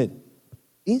saying that, Ned,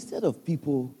 instead of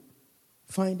people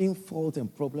finding fault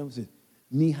and problems with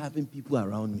me having people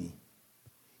around me,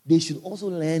 they should also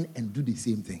learn and do the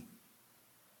same thing.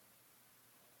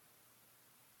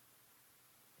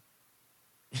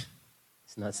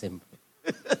 It's not simple.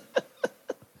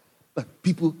 But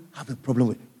people have a problem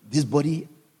with this body.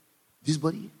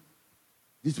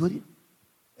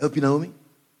 Help you, Naomi.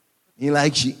 Me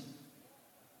like she.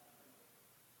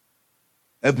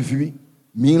 Help you,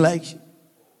 me like she.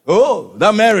 Oh,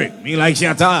 that Mary, me like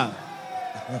Shata.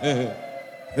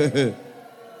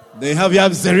 They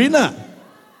have Serena.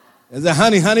 There's a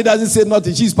honey. Honey doesn't say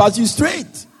nothing. She's passing you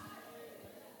straight.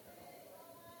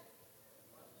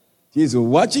 She's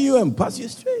watching you and pass you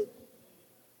straight.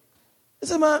 I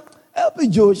said, man, help me,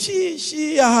 Joe.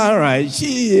 She all right.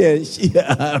 She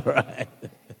all right.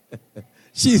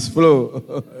 She's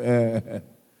flow.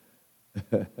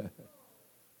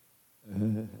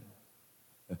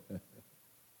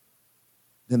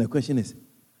 Then the question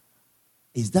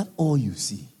is that all you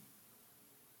see?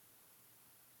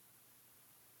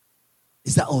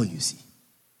 Is that all you see?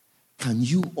 Can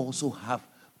you also have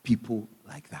people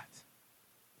like that?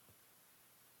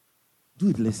 Do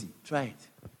it, let's see. Try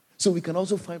it. So we can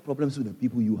also find problems with the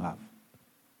people you have.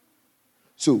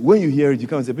 So when you hear it, you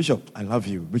come and say, Bishop, I love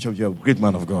you. Bishop, you're a great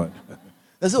man of God.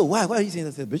 I said, why? Why are you saying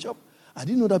that? I said, Bishop, I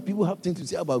didn't know that people have things to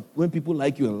say about when people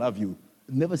like you and love you.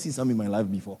 I've never seen some in my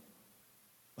life before.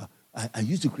 I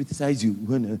used to criticize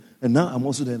you, and now I'm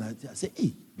also there. And I say,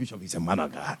 hey, Bishop is a man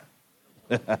of God.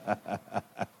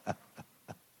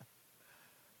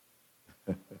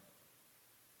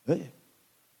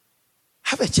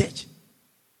 Have a church.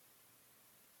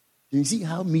 You see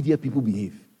how media people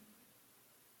behave.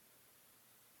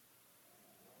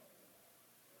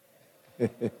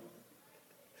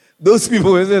 Those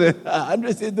people, isn't it?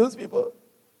 Andre said those people.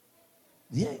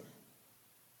 Yeah.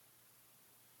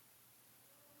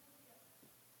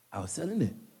 I was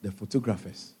telling the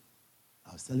photographers,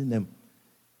 I was telling them,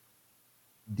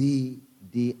 they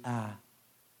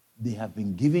have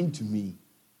been given to me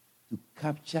to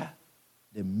capture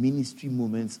the ministry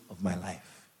moments of my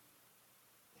life.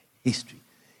 History.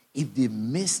 If they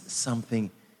miss something,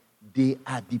 they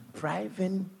are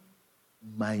depriving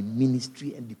my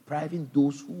ministry and depriving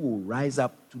those who will rise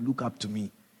up to look up to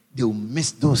me. They will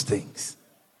miss those things.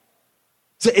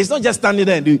 So it's not just standing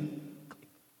there and doing.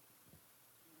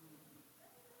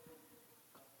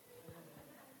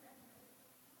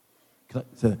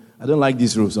 I don't like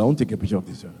this row, so I won't take a picture of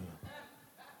this one.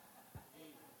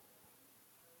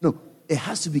 No, it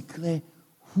has to be clear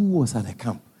who was at the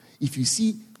camp. If you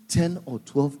see 10 or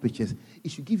 12 pictures,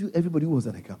 it should give you everybody who was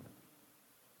at the camp.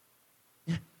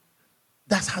 Yeah.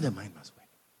 That's how the mind must work.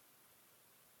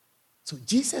 So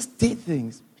Jesus did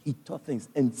things, he taught things,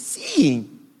 and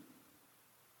seeing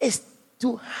is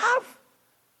to have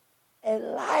a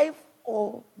life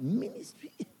or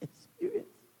ministry experience.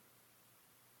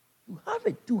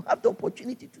 To have the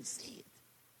opportunity to see it.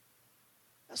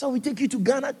 That's why we take you to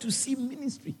Ghana to see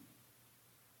ministry.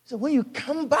 So when you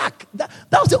come back, that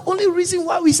was the only reason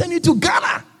why we send you to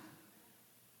Ghana.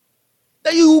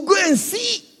 That you will go and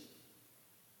see.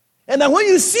 And then when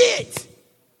you see it,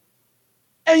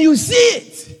 and you see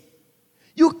it,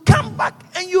 you come back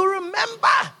and you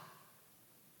remember.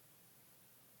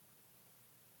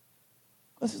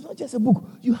 Because it's not just a book.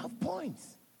 You have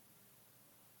points.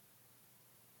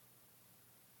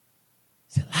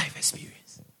 It's a life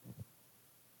experience.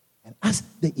 And as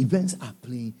the events are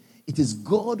playing, it is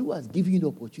God who has given you the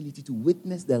opportunity to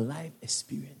witness the life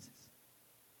experiences.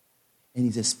 And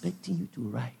he's expecting you to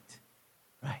write.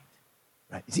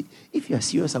 You see, if you are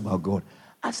serious about God,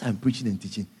 as I'm preaching and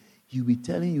teaching, he'll be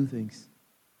telling you things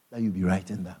that you'll be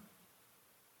writing down.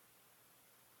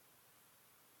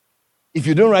 If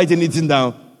you don't write anything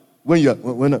down when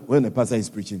the pastor is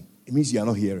preaching, it means you are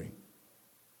not hearing.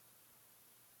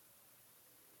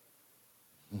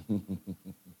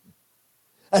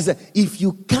 I said, if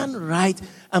you can't write,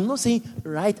 I'm not saying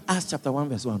write Acts chapter 1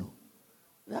 verse 1. No.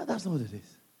 That's not what it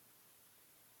is.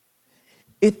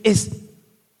 It is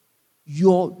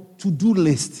your to-do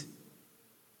list.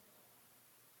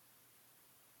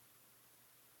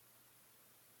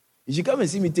 You should come and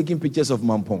see me taking pictures of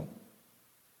Mampong.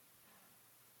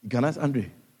 You can ask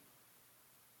Andre.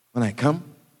 When I come,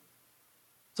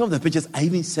 some of the pictures, I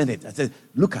even sent it. I said,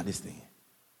 look at this thing.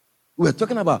 We were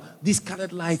talking about this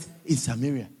colored light in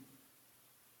Samaria.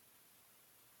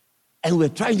 And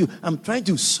I'm trying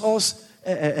to source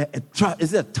a truss.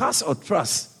 Is it a tuss or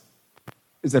truss?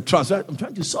 It's a truss, right? I'm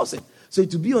trying to source it. So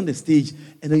to be on the stage,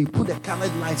 and then you put the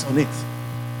colored lights on it.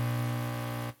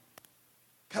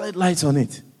 Colored lights on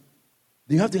it.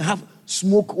 You have to have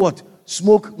smoke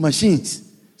machines.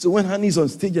 So when Honey's on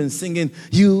stage and singing,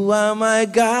 you are my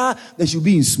God, they should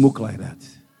be in smoke like that.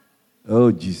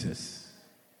 Oh, Jesus.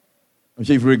 I'm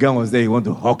sure if Regan was there, he want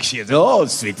to hawk shit. Oh,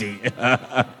 sweetie.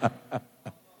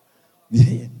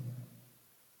 Yeah.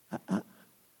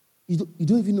 You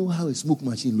don't even know how a smoke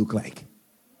machine look like.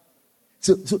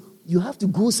 So you have to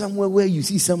go somewhere where you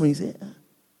see someone and you say,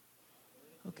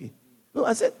 okay. No,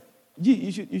 I said,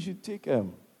 you should take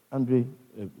Andre,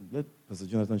 let Pastor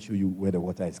Jonathan show you where the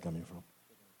water is coming from.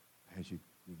 I should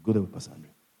go there with Pastor Andre.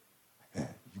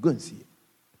 You go and see it.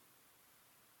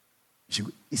 You should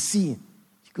go, it's seeing.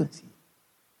 You go and see it.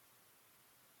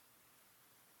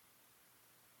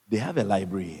 They have a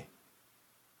library here.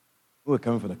 When we were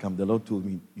coming from the camp, the Lord told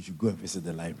me you should go and visit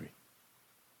the library.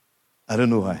 I don't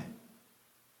know why.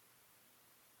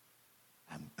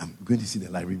 I'm going to see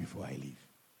the library before I leave.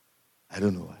 I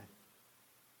don't know why.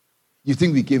 You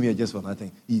think we came here just for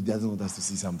nothing? He doesn't want us to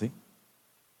see something?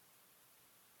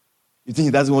 You think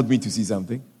he doesn't want me to see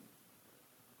something?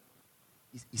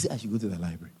 He said I should go to the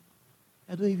library.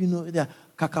 I don't even know. There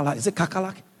are kakalak. Is it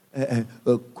kakalak?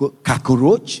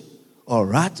 Cockroach or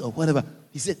rat or whatever.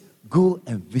 He said, go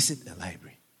and visit the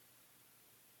library.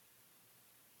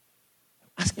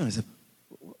 I'm asking myself,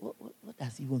 what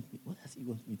does he want me? What does he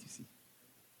want me to see?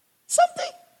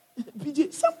 Something.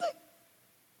 BJ, something.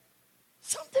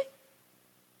 Something.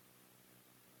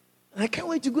 And I can't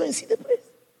wait to go and see the place.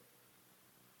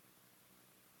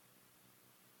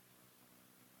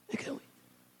 I can't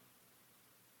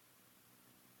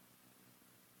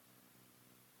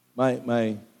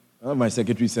wait. My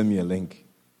secretary sent me a link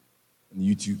on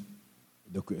YouTube,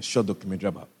 a short documentary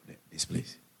about this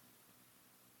place.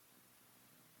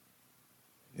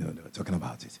 You know, they were talking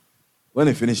about it. When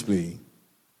they finished playing,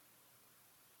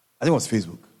 I think it was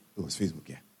Facebook. It was Facebook,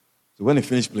 yeah. So when they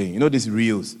finished playing, you know these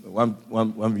reels,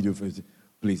 one video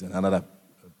plays and another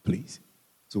plays.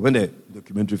 So when the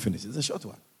documentary finished, it's a short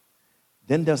one.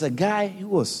 Then there was a guy who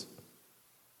was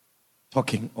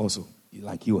talking also,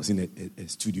 like he was in a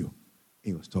studio.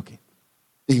 He was talking.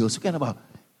 He was talking about,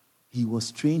 he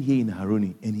was trained here in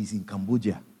Hauraruni and he's in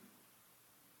Cambodia.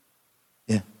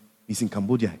 Yeah, he's in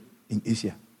Cambodia, in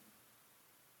Asia.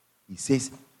 He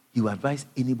says he will advise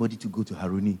anybody to go to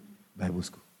Hauraruni Bible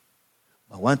School.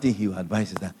 But one thing he will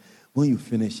advise is that when you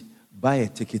finish, buy a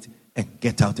ticket and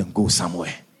get out and go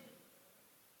somewhere.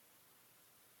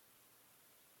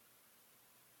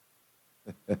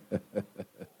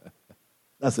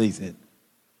 That's what he said.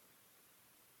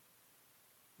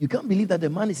 You can't believe that the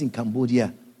man is in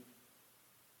Cambodia.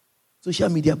 Social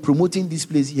media promoting this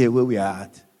place here where we are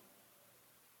at.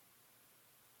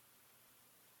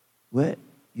 Where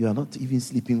you are not even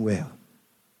sleeping well.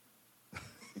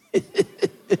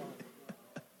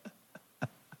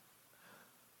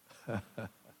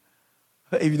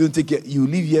 If you don't take care, you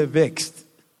leave here vexed.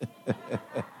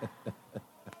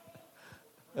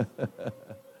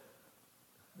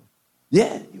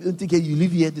 Yeah, if you don't take care, you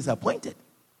leave here disappointed.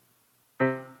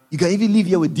 You can even live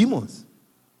here with demons.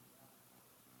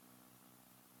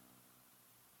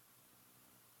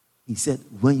 He said,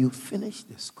 when you finish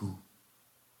the school,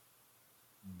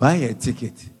 buy a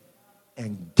ticket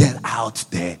and get out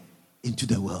there into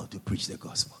the world to preach the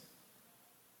gospel.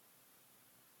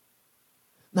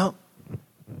 Now,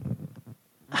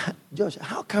 Josh,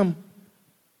 how come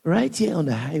right here on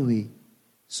the highway,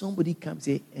 somebody comes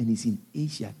here and is in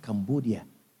Asia, Cambodia?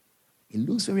 It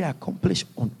looks very accomplished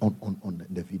on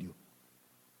the video.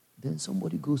 Then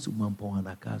somebody goes to Mampo and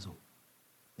Akazo,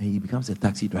 and he becomes a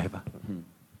taxi driver.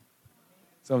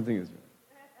 Something is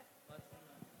right.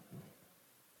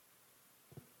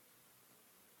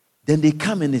 Then they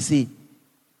come and they say,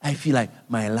 I feel like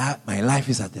my life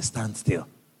is at a standstill.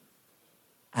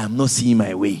 I am not seeing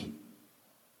my way.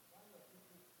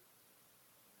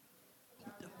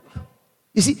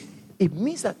 You see, it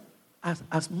means that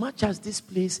as much as this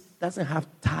place doesn't have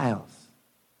tiles,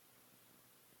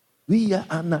 we are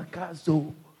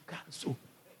anakazo,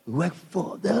 work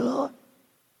for the Lord.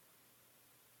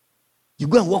 You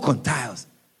go and walk on tiles,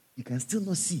 you can still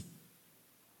not see.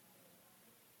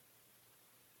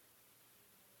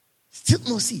 Still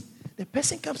not see. The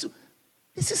person comes to,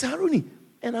 this is Hauraruni.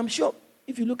 And I'm sure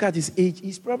if you look at his age,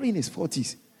 he's probably in his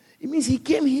 40s. It means he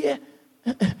came here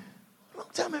a long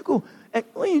time ago. And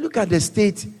when you look at the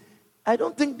state, I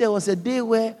don't think there was a day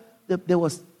where there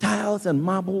was tiles and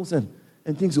marbles and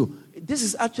things. So this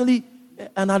is actually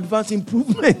an advanced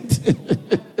improvement.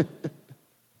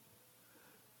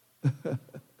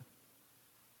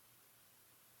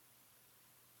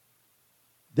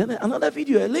 Then another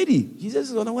video, a lady, Jesus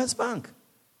is on the West Bank.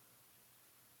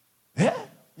 Yeah,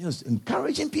 he was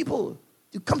encouraging people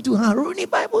to come to Hauraruni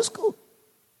Bible School.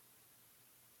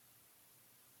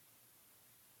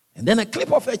 And then a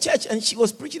clip of her church, and she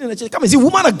was preaching in the church. Come and see,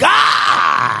 woman of God.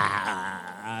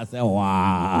 I said,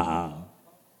 wow.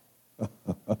 I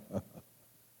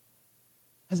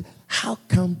said, how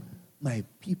come my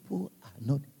people are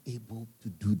not able to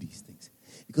do these things?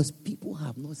 Because people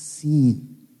have not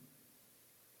seen.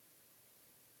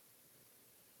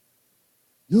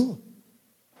 No.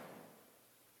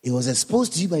 It was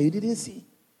exposed to you, but you didn't see.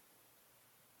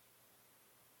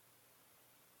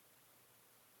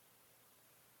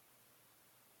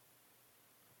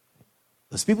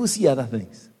 Because people see other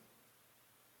things.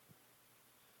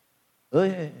 Oh,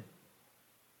 yeah.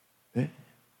 Yeah.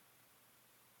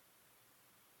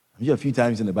 I'm sure a few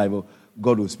times in the Bible,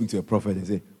 God will speak to a prophet and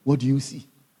say, what do you see?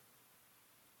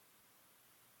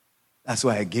 That's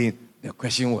why, again, the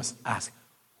question was asked,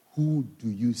 who do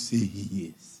you say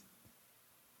he is?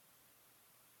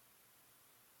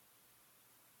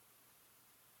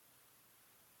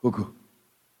 Coco,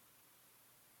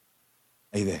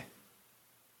 are you there?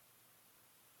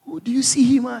 Who do you see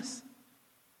him as?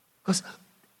 Because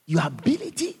your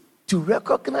ability to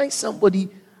recognize somebody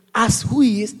as who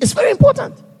he is very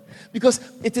important. Because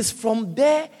it is from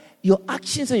there your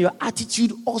actions and your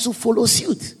attitude also follow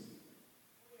suit.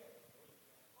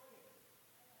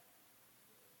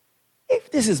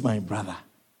 If this is my brother,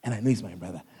 and I know he's my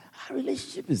brother, our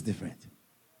relationship is different.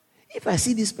 If I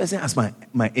see this person as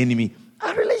my enemy,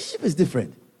 our relationship is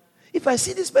different. If I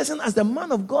see this person as the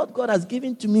man of God God has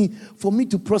given to me for me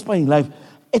to prosper in life,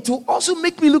 it will also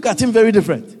make me look at him very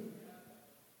different.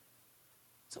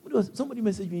 Somebody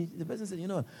messaged me. The person said, you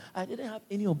know, I didn't have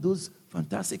any of those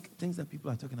fantastic things that people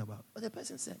are talking about. But the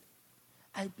person said,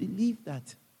 I believe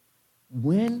that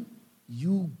when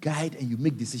you guide and you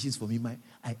make decisions for me,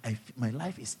 my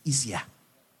life is easier.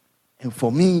 And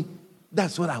for me,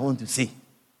 that's what I want to say.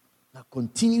 Now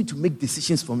continue to make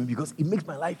decisions for me because it makes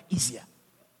my life easier.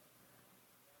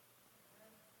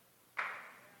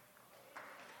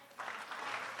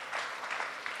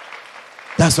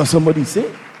 That's what somebody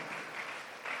said.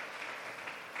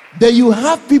 Then you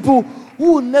have people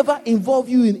who will never involve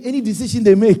you in any decision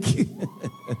they make.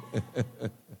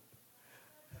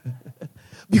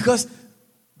 Because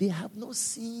they have not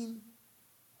seen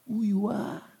who you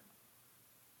are.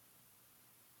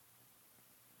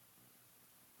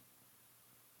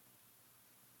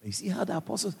 You see how the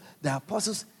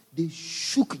apostles, they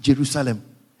shook Jerusalem.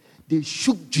 They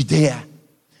shook Judea.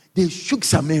 They shook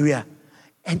Samaria.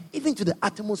 And even to the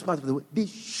uttermost part of the world, they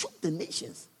shook the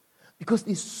nations. Because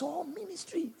they saw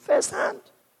ministry firsthand.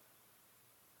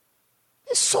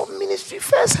 They saw ministry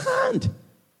firsthand.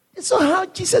 They saw how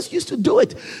Jesus used to do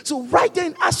it. So right there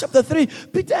in Acts chapter 3,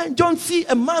 Peter and John see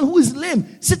a man who is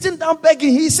lame sitting down begging.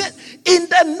 He said, in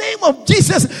the name of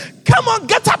Jesus, come on,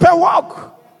 get up and walk.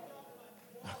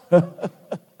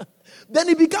 Then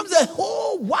it becomes a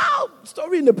whole wild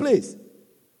story in the place.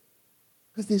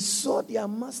 Because they saw their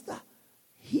master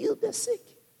heal the sick,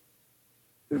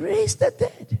 raise the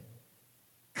dead,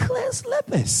 cleanse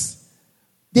lepers.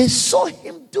 They saw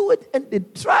him do it and they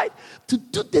tried to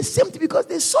do the same thing because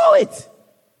they saw it.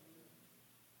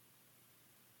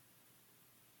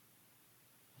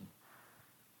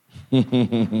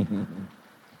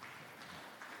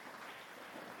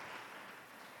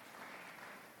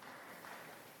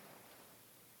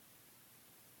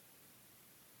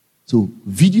 So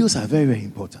videos are very, very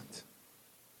important.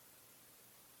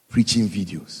 Preaching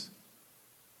videos.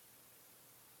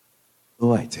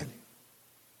 Oh, I tell you.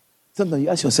 Sometimes you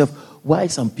ask yourself, why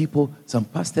some people, some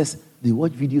pastors, they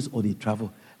watch videos or they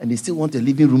travel and they still want a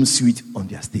living room suite on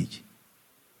their stage.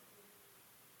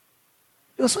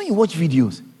 Because when you watch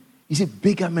videos, you see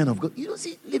bigger men of God. You don't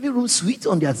see living room suites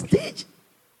on their stage.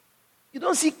 You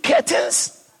don't see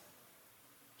curtains.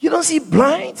 You don't see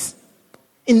blinds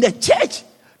in the church.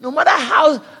 No matter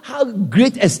how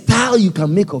great a style you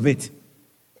can make of it.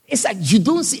 It's like you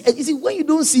don't see. You see, when you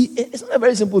don't see, it's not a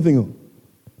very simple thing.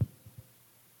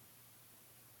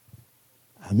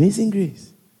 Amazing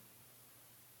grace.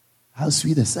 How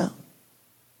sweet the sound.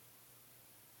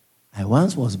 I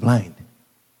once was blind.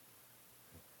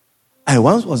 I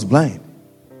once was blind.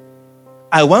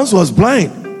 I once was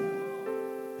blind.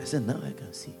 I said, now I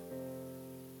can see.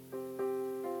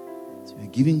 So we're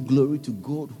giving glory to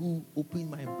God who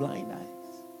opened my blind eyes.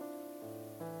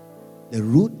 The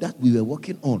road that we were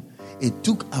walking on, it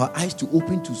took our eyes to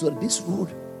open to so this road.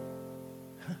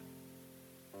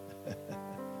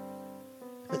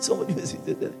 Somebody was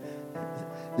the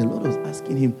Lord was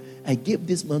asking him, I gave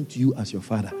this man to you as your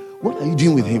father. What are you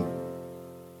doing with him?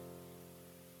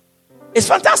 It's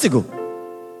fantastical.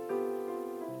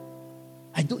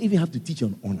 I don't even have to teach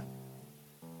on honor.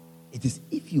 It is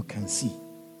if you can see.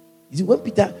 You see, when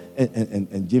Peter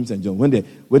and James and John, when they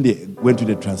went to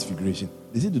the transfiguration,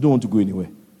 they said they don't want to go anywhere.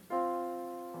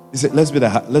 They said, let's be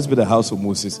the house of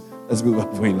Moses. Let's build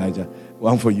one for Elijah,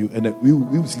 one for you, and then we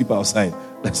will sleep outside.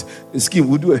 That's a scheme.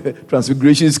 We'll do a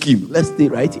transfiguration scheme. Let's stay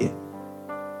right here.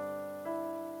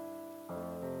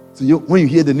 So when you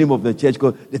hear the name of the church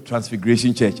called the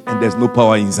Transfiguration Church, and there's no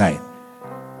power inside,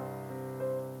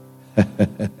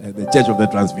 The church of the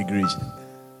transfiguration.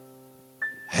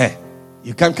 Hey,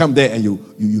 you can't come there and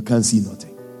you can't see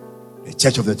nothing. The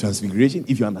church of the transfiguration,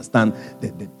 if you understand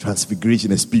the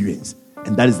transfiguration experience,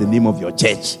 and that is the name of your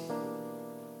church.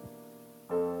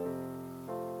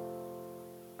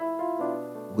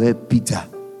 Where Peter,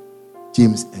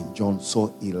 James, and John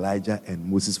saw Elijah and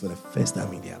Moses for the first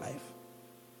time in their life.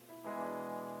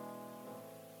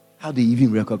 How they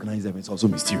even recognize them is also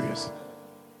mysterious.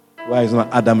 Why is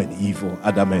not Adam and Eve or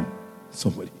Adam and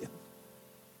somebody else?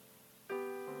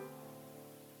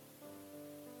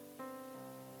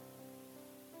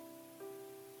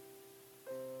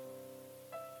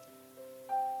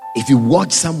 If you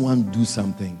watch someone do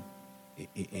something,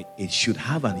 it should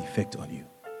have an effect on you.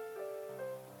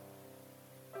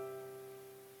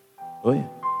 Oh, yeah.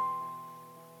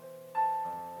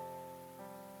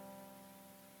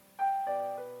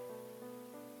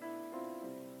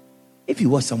 If you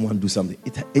watch someone do something,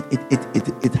 it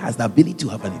has the ability to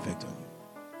have an effect on you.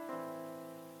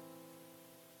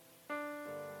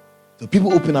 So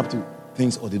people open up to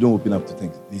things or they don't open up to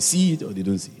things. They see it or they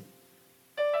don't see it.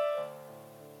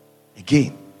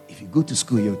 Again, if you go to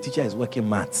school, your teacher is working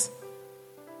maths.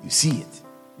 You see it.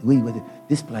 The way you work it,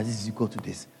 this plus this is equal to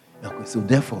this. Okay, so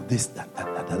therefore, this, that.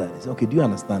 Say, okay, do you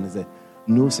understand? They say,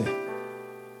 no, sir.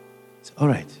 Say, all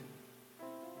right.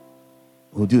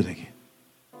 We'll do it again.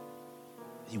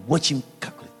 You watch him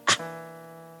calculate.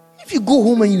 If you go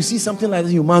home and you see something like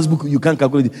this in your maths book, you can't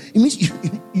calculate it. It means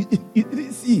you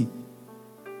didn't see.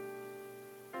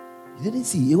 You didn't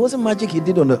see. It wasn't magic he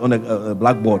did on a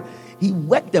blackboard. He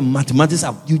worked the mathematics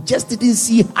out. You just didn't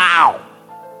see how.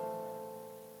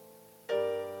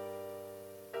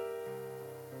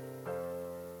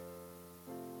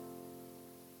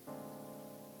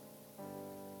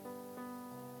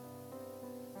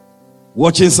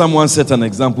 Watching someone set an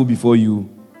example before you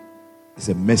is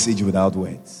a message without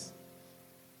words.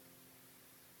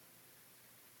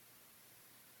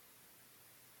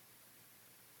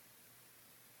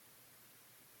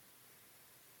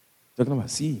 Talking about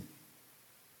seeing.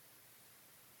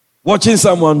 Watching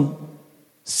someone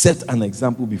set an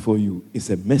example before you is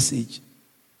a message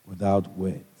without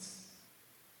words.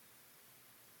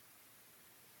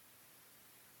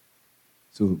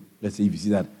 So let's say if you see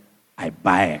that I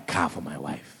buy a car for my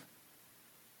wife.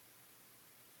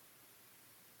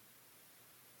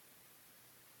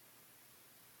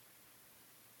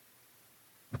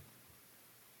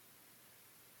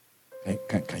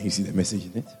 Can you see the message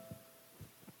in it?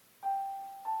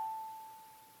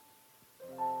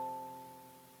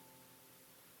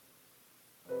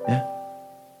 Yeah.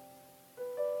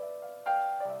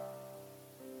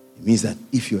 It means that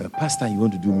if you're a pastor and you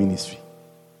want to do ministry,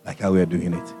 like how we are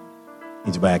doing it, you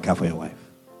need to buy a car for your wife.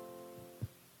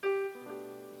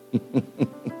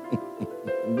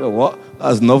 What?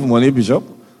 That's enough money, Bishop.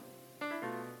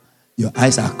 Your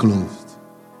eyes are closed.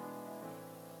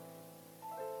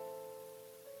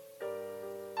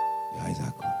 Your eyes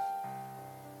are closed.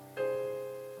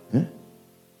 Yeah?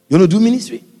 You want to do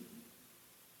ministry?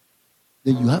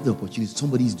 Then you have the opportunity.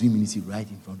 Somebody is doing ministry right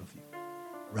in front of you.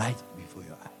 Right before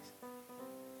your eyes.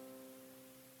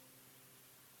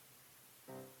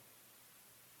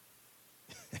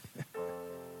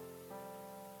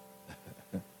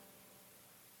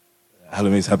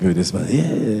 Halome is happy with this one.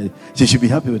 Yeah, she should be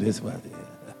happy with this one.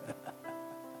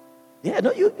 Yeah,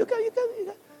 no, you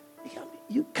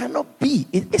cannot be.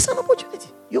 It's an opportunity.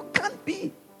 You can't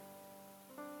be.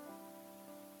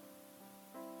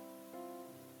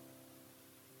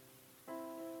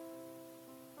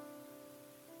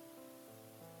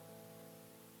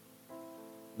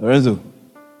 Lorenzo,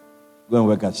 go and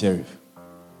work at Sheriff.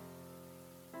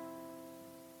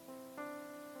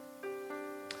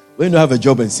 When you have a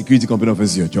job and security company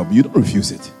offers you a job, you don't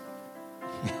refuse it.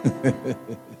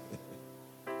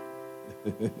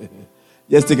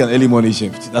 Just take an early morning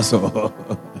shift. That's all.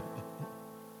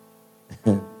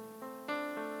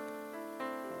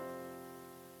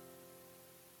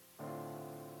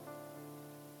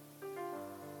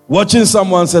 Watching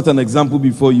someone set an example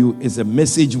before you is a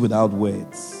message without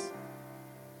words,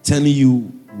 telling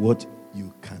you what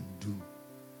you can do.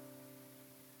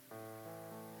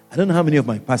 I don't know how many of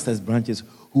my pastors' branches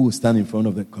who will stand in front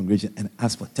of the congregation and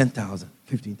ask for 10,000,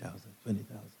 15,000,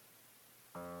 20,000.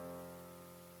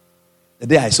 The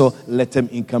day I saw let them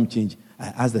income change, I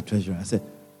asked the treasurer, I said,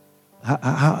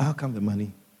 how come the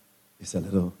money is a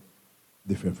little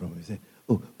different from it? He said,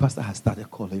 oh, pastor has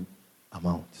started calling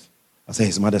amounts. I said,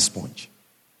 his mother's sponge.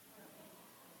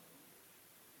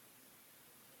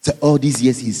 So all these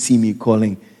years he's seen me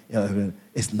calling,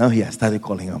 it's now he has started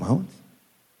calling amounts.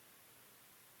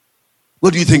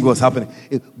 What do you think was happening?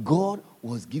 God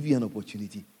was giving you an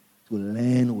opportunity to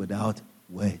learn without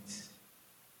words.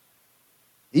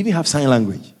 You even have sign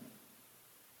language.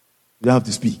 You don't have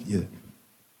to speak either.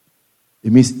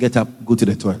 It means get up, go to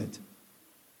the toilet.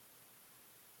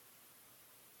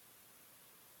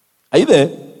 Are you there?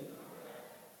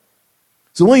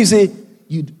 So when you say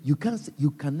you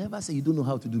can never say you don't know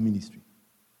how to do ministry.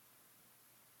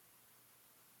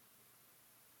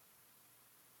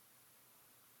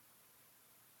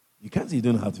 You can't say you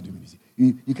don't know how to do ministry.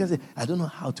 You can't say I don't know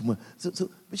how to. So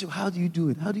Bishop, how do you do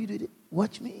it? How do you do it?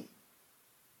 Watch me.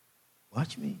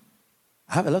 Watch me.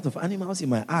 I have a lot of animals in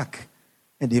my ark,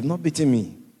 and they've not bitten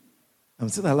me. I'm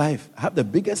still alive. I have the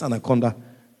biggest anaconda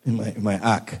in my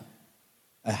ark.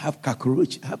 I have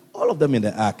cockroach. I have all of them in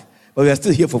the ark. But we are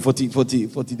still here for 40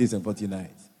 days and 40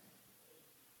 nights.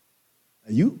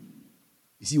 And you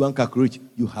see one cockroach,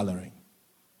 you hollering.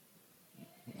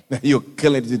 You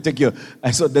kill it. You take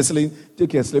I saw Desline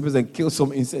take your slippers and kill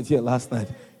some insect here last night.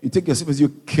 You take your slippers,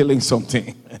 you're killing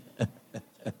something.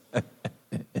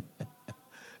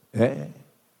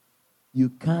 You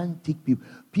can't take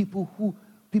people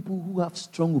who have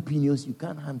strong opinions, you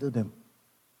can't handle them.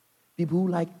 People who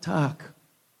like talk.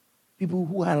 People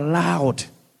who are loud.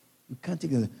 You can't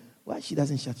take them. Why she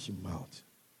doesn't shut your mouth?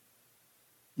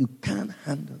 You can't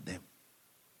handle them.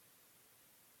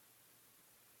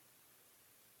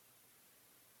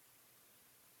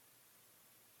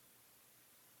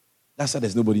 That's why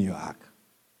there's nobody in your ark.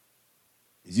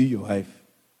 It's you, your wife,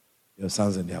 your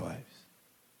sons, and their wives.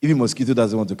 Even mosquito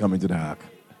doesn't want to come into the ark.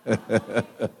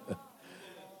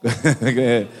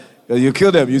 You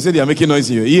kill them. You say they are making noise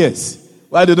in your ears.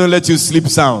 Why they don't let you sleep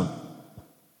sound?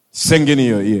 Singing in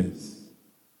your ears.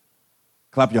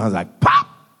 Clap your hands like, pop!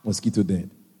 Mosquito dead.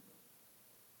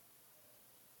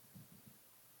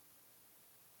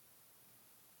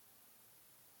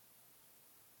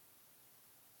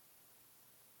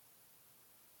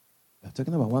 We're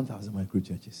talking about 1,000 micro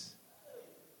churches.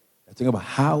 We're talking about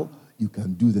how you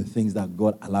can do the things that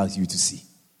God allows you to see.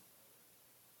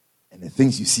 And the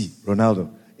things you see, Ronaldo,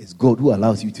 it's God who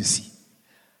allows you to see.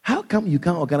 How come you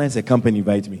can't organize a camp and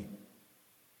invite me?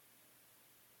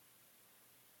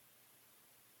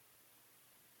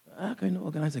 How can you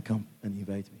organize a camp and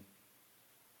invite me?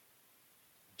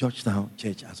 Georgetown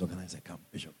Church has organized a camp,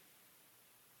 Bishop.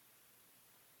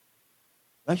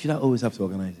 Why should I always have to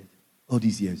organize it? All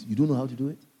these years. You don't know how to do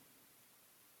it?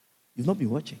 You've not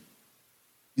been watching.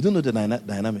 You don't know the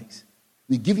dynamics.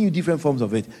 We're giving you different forms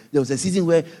of it. There was a season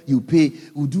where you pay,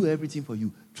 we'll do everything for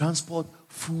you. Transport,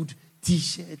 food,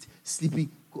 T-shirt,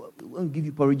 sleeping. When we give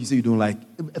you porridge, you say you don't like.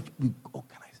 We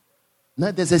organize.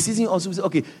 Now there's a season also we say,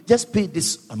 okay, just pay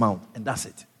this amount and that's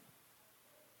it.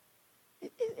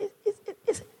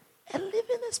 It's a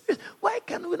living experience. Why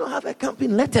can't we not have a camp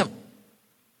in Lethem?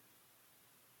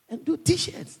 And do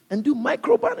T-shirts and do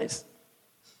micro banners?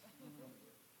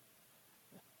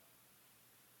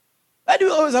 Why do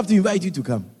we always have to invite you to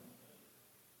come?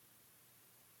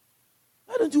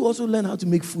 Why don't you also learn how to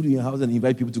make food in your house and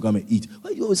invite people to come and eat?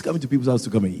 Why are you always coming to people's house to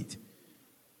come and eat?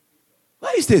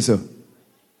 Why you stay so?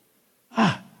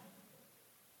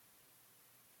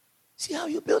 See how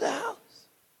you build a house?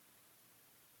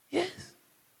 Yes.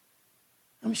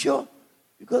 I'm sure.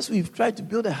 Because we've tried to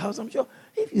build a house, I'm sure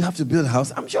if you have to build a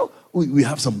house, I'm sure we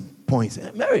have some points.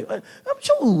 Mary, I'm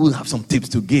sure we will have some tips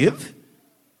to give.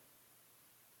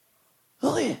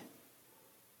 Oh, yeah.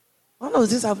 One of the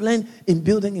things I've learned in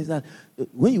building is that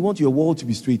when you want your wall to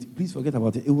be straight, please forget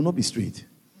about it. It will not be straight.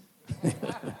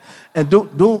 And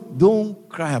don't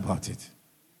cry about it.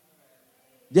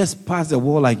 Just pass the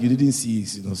wall like you didn't see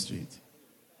it's not straight.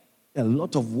 There are a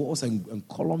lot of walls and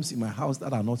columns in my house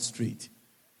that are not straight.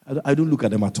 I don't look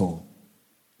at them at all.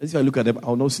 If I look at them,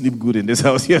 I'll not sleep good in this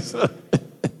house. Yes.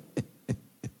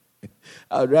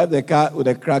 I'll drive the car with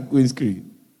a cracked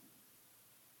windscreen.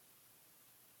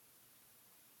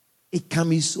 It can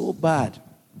be so bad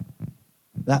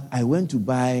that I went to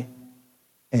buy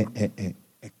a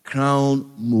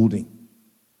crown molding.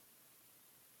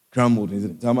 Crown molding,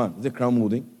 isn't it? Taman, is it crown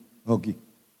molding? Okay.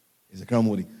 It's a crown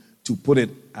molding. To put it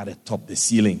at the top, the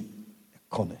ceiling, the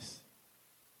corners.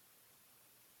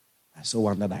 I saw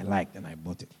one that I liked and I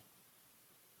bought it.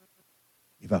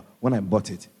 When I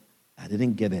bought it, I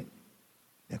didn't get the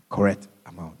correct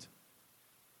amount.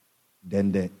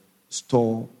 Then the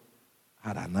store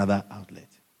had another outlet.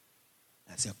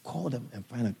 I said, call them and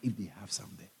find out if they have some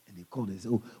there. And they called and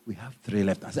said, oh, we have 3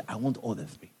 left. I said, I want all the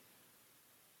 3.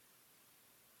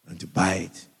 I went to buy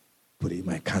it, put it in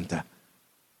my canter,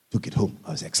 took it home.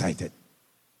 I was excited.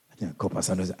 I think I called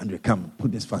Pastor Andrew and said, Andrew, come,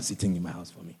 put this fancy thing in my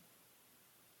house for me.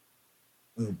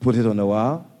 We put it on the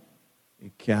wall.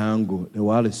 It can't go. The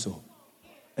wall is so.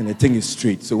 And the thing is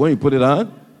straight. So when you put it on,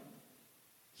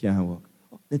 it can't work.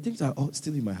 Oh, the things are all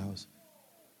still in my house.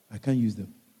 I can't use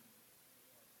them.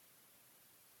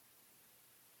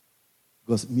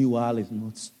 Because my wall is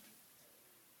not straight.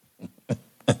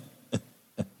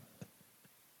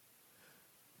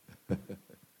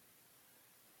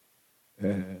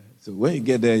 So when you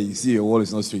get there, you see your wall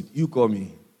is not straight. You call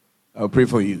me. I'll pray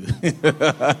for you.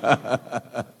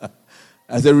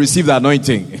 I said, receive the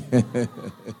anointing.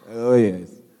 Oh, yes.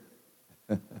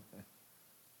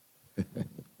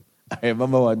 I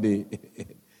remember one day,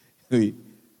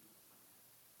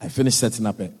 I finished setting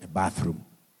up a bathroom.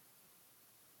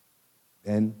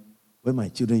 Then, when my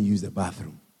children use the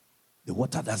bathroom, the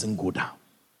water doesn't go down.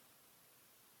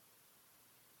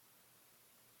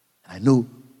 I know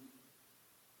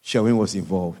Sherwin was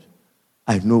involved.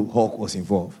 I know Hawk was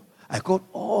involved. I called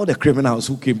all the criminals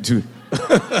who came to.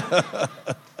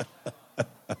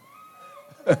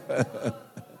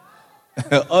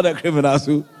 All the criminals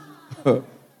who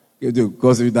came to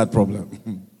cause me that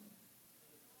problem.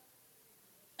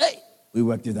 Hey, we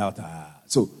worked it out.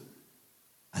 So,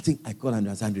 I think I called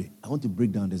Andreas. Andre, I want to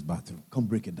break down this bathroom. Come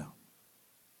break it down.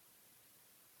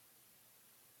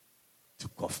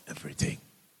 Took off everything.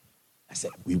 I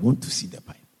said, we want to see the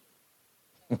pipe.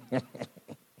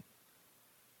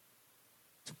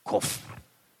 Took off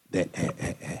the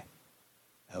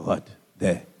what?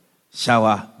 The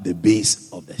shower, the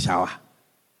base of the shower.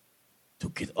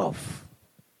 Took it off.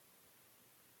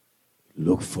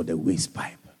 Look for the waste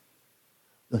pipe.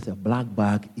 There's a black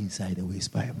bag inside the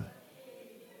waste pipe.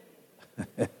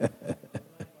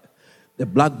 The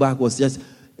black bag was just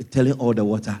telling all the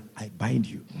water, I bind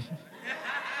you.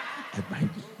 I bind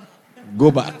you.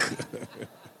 Go back.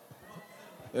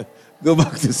 Go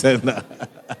back to sender.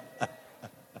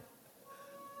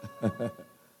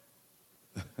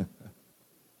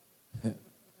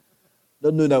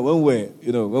 Don't know that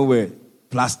when we're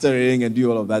plastering and do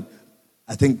all of that,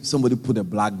 I think somebody put a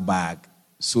black bag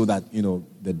so that,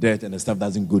 the dirt and the stuff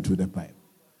doesn't go through the pipe.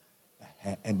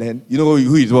 And then, you know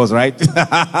who it was, right?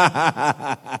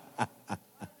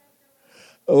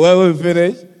 When we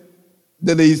finished,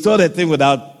 then they installed the thing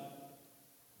without.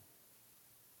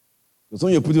 Because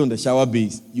when you put it on the shower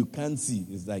base, you can't see.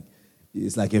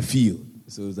 It's like a field.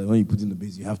 So it's like when you put it in the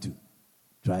base, you have to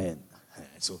try and.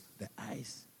 So the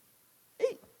ice.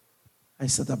 Hey, I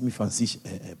set up my fancy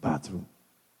bathroom.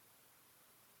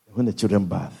 When the children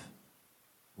bath,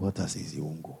 water says it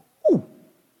won't go. Ooh,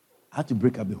 I had to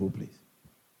break up the whole place.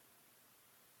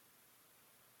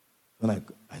 When I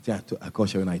called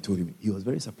Sherwin, I told him, he was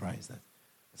very surprised that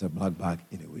there's a black bag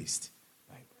in the waste.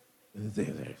 Very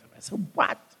surprised. I said,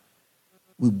 what?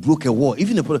 We broke a wall.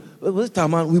 Even this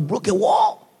time, man, we broke a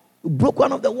wall. We broke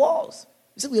one of the walls.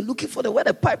 He said, we're looking for where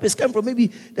the pipe is coming from. Maybe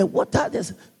the water,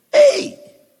 hey!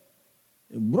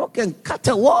 We broke and cut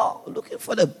a wall looking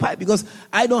for the pipe because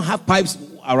I don't have pipes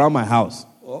around my house.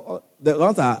 The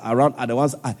ones that are around are the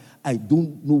ones I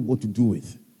don't know what to do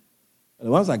with. And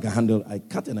the ones I can handle, I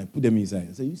cut and I put them inside.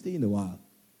 I say, you stay in a while.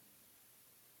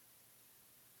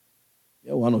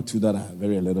 Yeah, one or two that are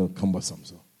very a little cumbersome.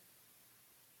 So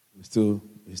we're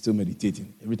still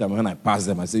meditating. Every time when I pass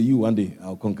them, I say, you, one day,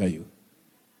 I'll conquer you.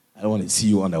 I don't want to see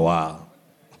you on the wall.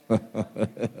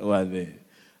 One day,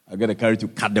 I'll get a carry to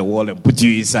cut the wall and put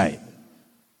you inside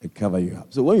and cover you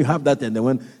up. So when you have that and then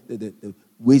when the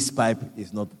waste pipe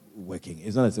is not working,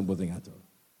 it's not a simple thing at all.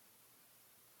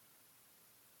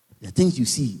 The things you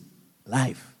see,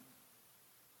 life,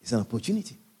 is an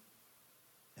opportunity.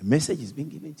 A message is being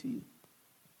given to you.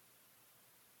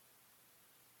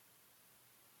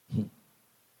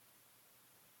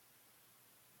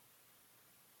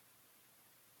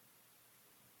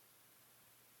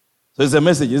 So it's a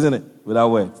message, isn't it? Without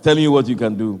words. Telling you what you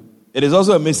can do. It is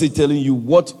also a message telling you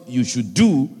what you should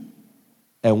do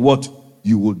and what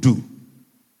you will do.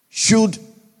 Should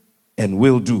and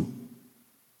will do.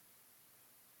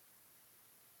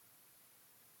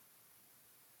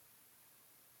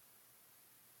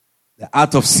 The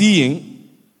art of seeing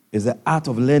is the art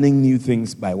of learning new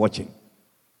things by watching.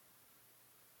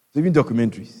 So even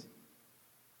documentaries.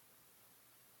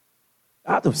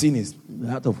 The art of seeing is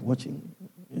the art of watching.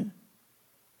 Yeah.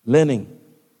 Learning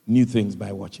new things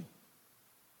by watching.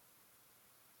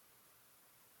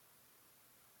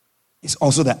 It's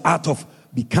also the art of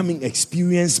becoming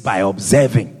experienced by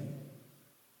observing.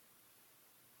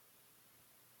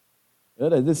 You know,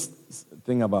 there's this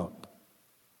thing about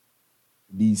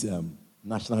these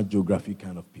National Geographic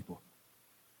kind of people.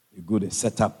 They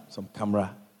set up some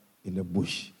camera in the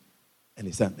bush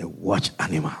and they watch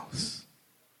animals.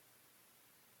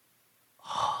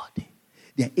 Oh,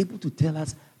 they are able to tell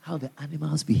us how the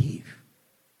animals behave.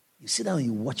 You sit down and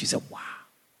you watch, you say, wow.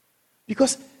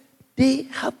 Because they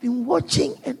have been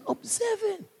watching and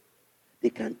observing.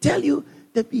 They can tell you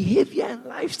the behavior and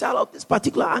lifestyle of this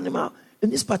particular animal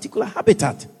in this particular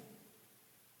habitat.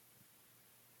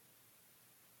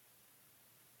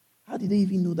 How did they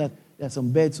even know that there are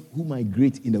some birds who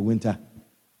migrate in the winter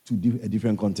to a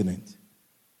different continent?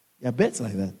 There are birds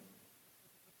like that.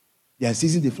 There are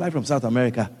seasons they fly from South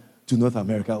America to North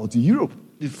America or to Europe.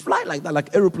 They fly like that,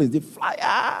 like aeroplanes. They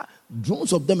fly,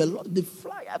 drones of them a lot. They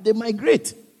fly, they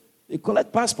migrate. They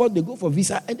collect passport, they go for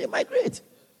visa, and they migrate.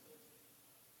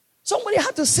 Somebody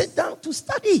had to sit down to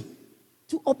study,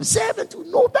 to observe, and to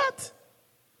know that.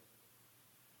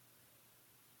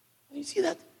 And you see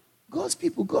that God's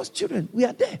people, God's children, we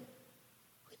are there.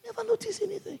 We never notice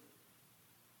anything.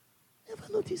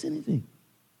 Never notice anything.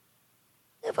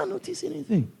 Never notice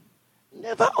anything.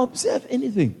 Never observe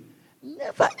anything.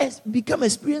 Never become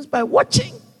experienced by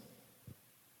watching.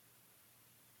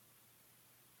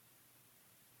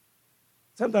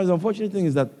 Sometimes the unfortunate thing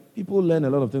is that people learn a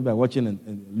lot of things by watching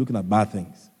and looking at bad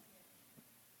things.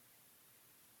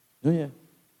 Oh, yeah.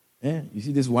 Yeah. You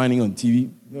see this whining on TV,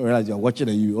 you don't realize you're watching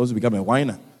and you also become a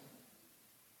whiner.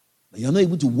 But you're not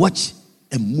able to watch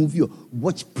a movie or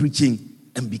watch preaching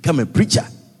and become a preacher.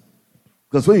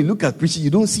 Because when you look at preaching,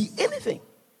 you don't see anything.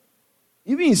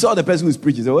 Even you saw the person who's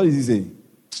preaching, so what is he saying?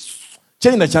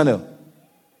 Change the channel.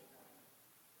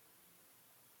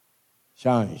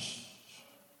 Change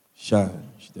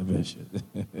the version.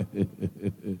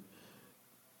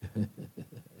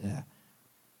 Yeah.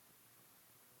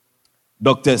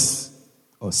 Doctors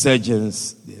or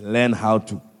surgeons, they learn how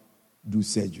to do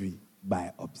surgery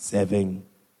by observing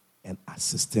and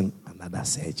assisting another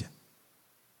surgeon.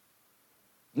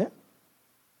 Yeah?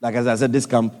 Like as I said, this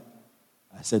camp,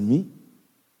 I said me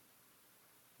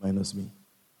minus me.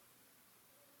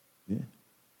 Yeah.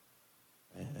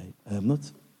 I am not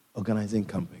organizing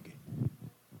camp again.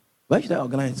 Why should I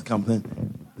organize camp then?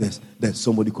 There's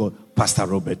somebody called Pastor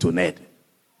Roberto Ned.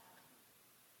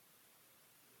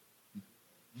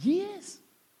 Yes.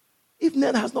 If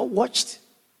Ned has not watched,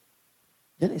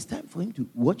 then it's time for him to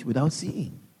watch without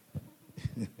seeing.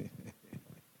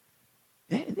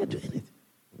 Yeah, they're doing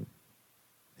it.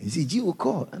 You see, G will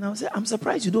call, and I'll say, I'm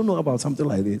surprised you don't know about something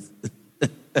like this.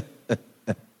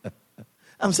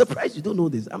 I'm surprised you don't know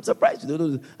this. I'm surprised you don't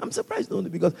know this. I'm surprised you don't know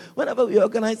this. Because whenever we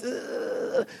organize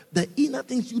the inner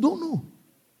things, you don't know.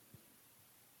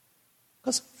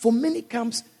 Because for many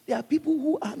camps, there are people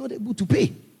who are not able to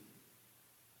pay.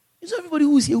 It's not everybody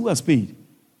who is here who has paid.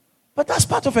 But that's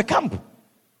part of a camp.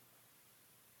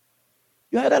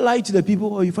 You either lie to the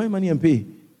people or you find money and pay.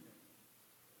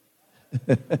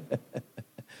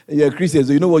 You're a Christian,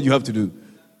 so you know what you have to do.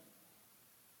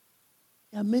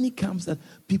 There are many camps that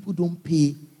people don't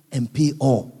pay and pay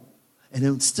all. And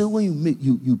then still when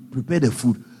you prepare the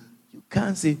food, you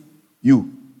can't say,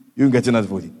 you ain't getting us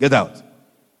for it. Get out.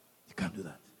 You can't do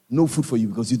that. No food for you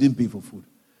because you didn't pay for food.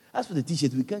 As for the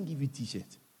t-shirt, we can't give you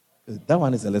t-shirt. That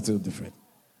one is a little different.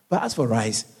 But as for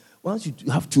rice, once you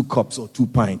have 2 cups or 2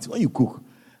 pints, when you cook,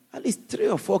 at least 3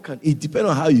 or 4 can, it depends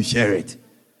on how you share it.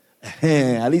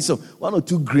 At least 1 or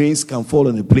 2 grains can fall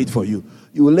on the plate for you.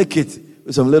 You will lick it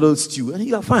with some little stew and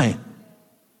you are fine.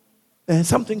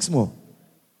 Something small.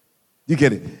 You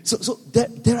get it? So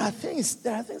there are things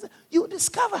that you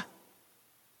discover.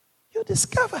 You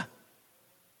discover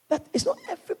that it's not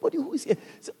everybody who is here.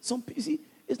 You see,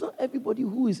 it's not everybody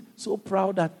who is so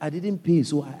proud that I didn't pay,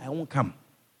 so I won't come.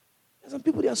 There's some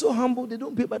people, they are so humble, they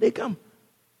don't pay, but they come.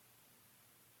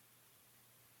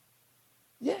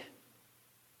 Yeah.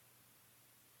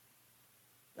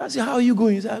 I say, how are you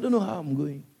going? You say, I don't know how I'm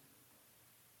going.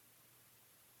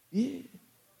 Yeah.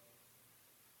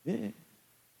 Yeah.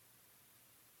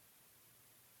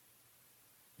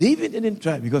 They even didn't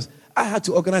try because I had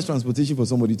to organize transportation for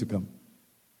somebody to come.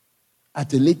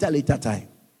 At a later time.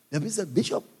 The person said,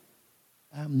 Bishop,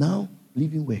 I am now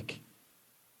leaving work.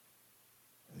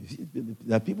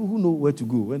 There are people who know where to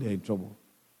go when they're in trouble.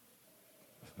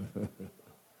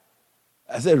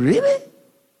 I said, really?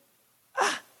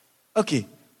 Okay.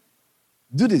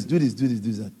 Do this, do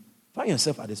that. Find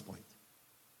yourself at this point.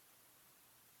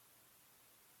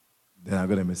 Then I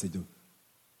got a message,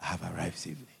 I have arrived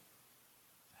safely.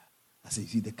 I said, you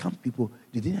see, the camp people,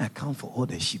 they didn't account for all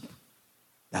the sheep.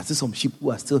 There are still some sheep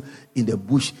who are still in the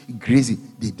bush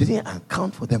grazing. They didn't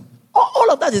account for them.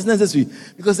 All of that is necessary.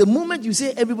 Because the moment you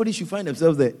say everybody should find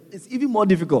themselves there, it's even more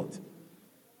difficult.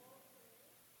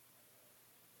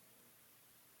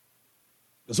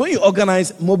 Because when you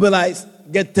organize, mobilize,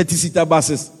 get 30-seater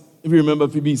buses, if you remember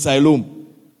Phoebe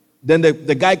Siloam, Then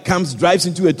the guy comes, drives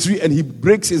into a tree, and he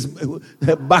breaks his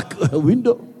back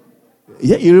window.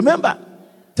 Yeah, you remember?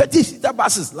 30-seater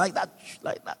buses like that.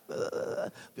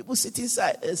 People sit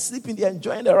inside, sleeping there,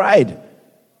 enjoying the ride.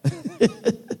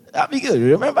 Abigail,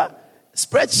 you remember?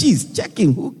 Spreadsheets,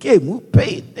 checking who came, who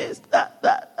paid, this,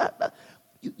 that.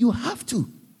 You have to.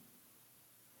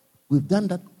 We've done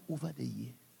that over the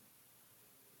years.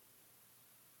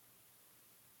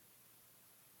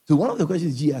 So one of the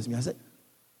questions G asked me, I said,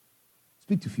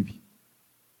 speak to Phoebe.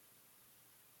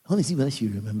 I want to see whether she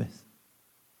remembers.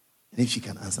 And if she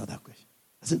can answer that question.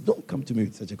 I said, don't come to me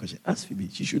with such a question. Ask Phoebe.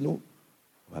 She should know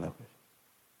about that question.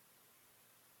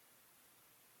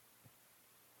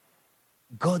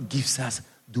 God gives us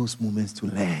those moments to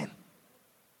learn.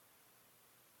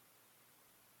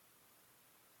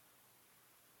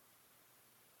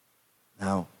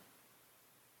 Now,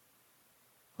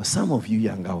 for some of you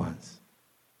younger ones,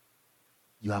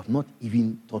 you have not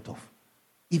even thought of,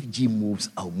 if Jim moves,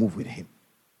 I'll move with him.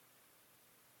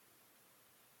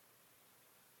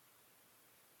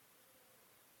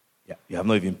 Yeah, you have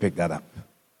not even picked that up.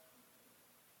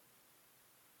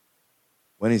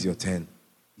 When is your turn?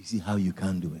 You see how you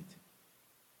can't do it.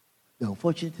 The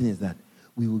unfortunate thing is that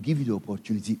we will give you the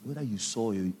opportunity, whether you saw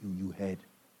or you heard.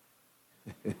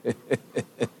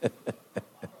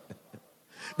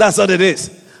 That's what it is.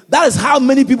 That is how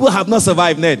many people have not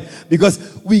survived, Ned. Because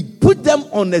we put them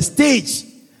on the stage,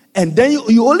 and then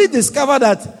you only discover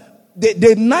that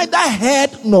they neither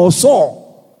heard nor saw.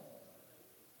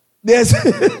 There's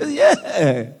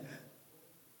yeah.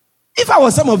 If I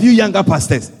was some of you younger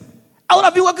pastors, I would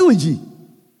have been working with G.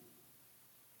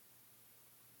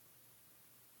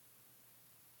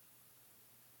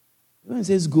 When he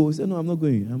says go, he says, no, I'm not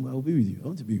going. I'll be with you. I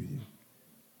want to be with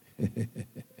you.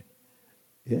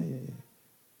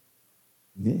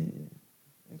 Yeah.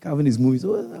 Calvin is moving.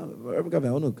 So, Calvin,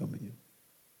 I want to come with you.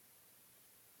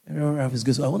 Ralph is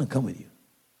good, so I want to come with you.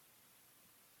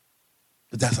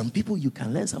 But there are some people you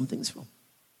can learn some things from.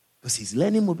 Because he's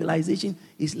learning mobilization,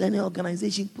 he's learning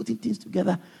organization, putting things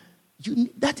together.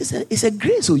 It's a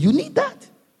grace, so you need that.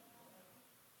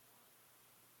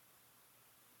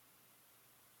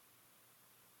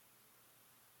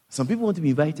 Some people want to be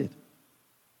invited.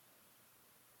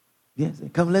 Yes,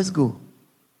 come, let's go.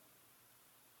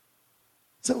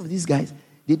 Some of these guys,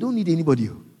 they don't need anybody.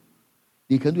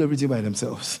 They can do everything by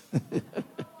themselves.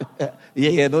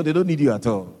 No, they don't need you at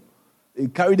all. They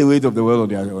carry the weight of the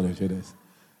world on their shoulders.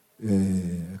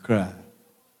 Cry.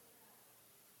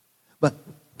 But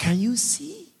can you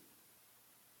see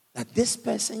that this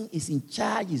person is in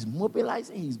charge, he's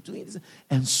mobilizing, he's doing this,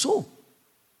 and so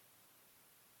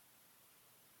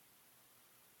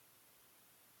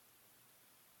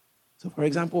for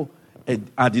example,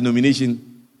 our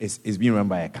denomination is being run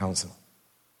by a council,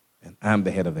 and I'm the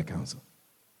head of the council.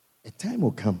 A time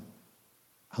will come,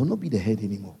 I will not be the head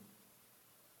anymore.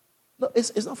 No,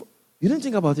 it's not. You don't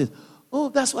think about it. Oh,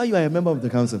 that's why you are a member of the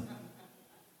council.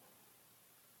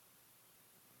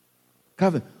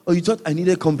 Calvin, oh, you thought I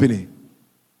needed company.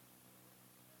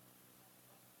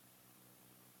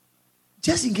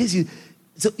 Just in case you.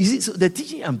 So you see, so the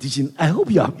teaching I'm teaching, I hope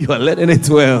you are learning it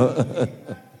well.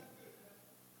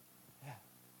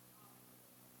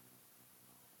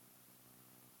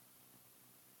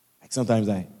 Sometimes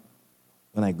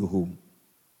when I go home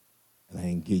and I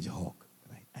engage Hawk,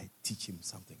 and I teach him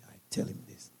something, I tell him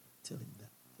this, tell him that.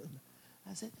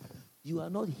 I said, you are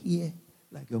not here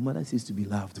like your mother says to be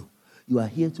loved. You are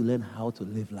here to learn how to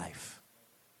live life.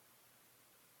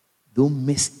 Don't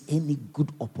miss any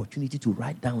good opportunity to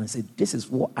write down and say, this is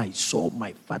what I saw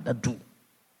my father do.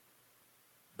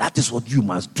 That is what you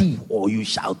must do, or you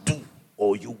shall do,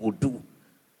 or you will do.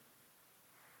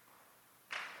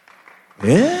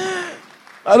 Yeah.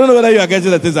 I don't know whether you are getting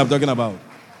the things I'm talking about.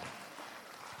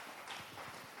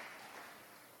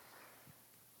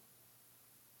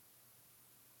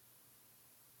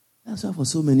 That's why for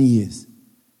so many years,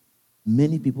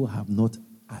 many people have not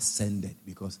ascended,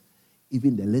 because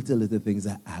even the little things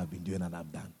that I have been doing and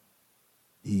I've done,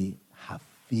 they have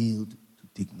failed to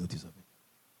take notice of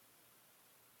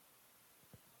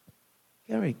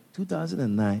it. Eric,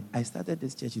 2009, I started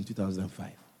this church in 2005.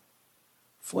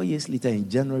 4 years later, in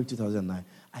January 2009,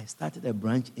 I started a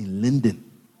branch in Linden.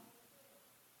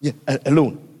 Yeah,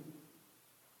 alone.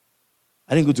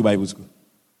 I didn't go to Bible school.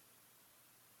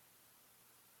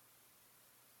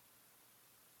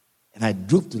 And I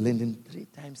drove to Linden 3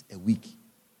 times a week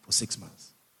for 6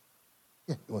 months.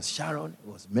 Yeah, it was Sharon, it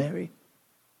was Mary,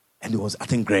 and it was, I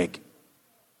think, Greg.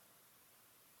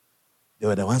 They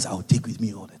were the ones I would take with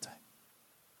me all the time.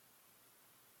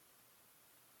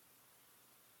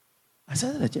 I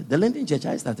started the church. The London church,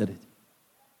 I started it.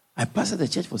 I pastored the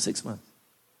church for 6 months.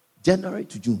 January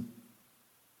to June.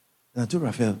 And I told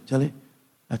Raphael, Charlie,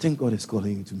 I think God is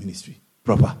calling you to ministry.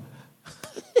 Proper.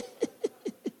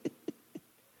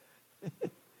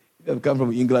 If you have come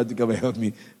from England to come and help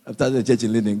me, I've started the church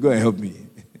in London. Go and help me.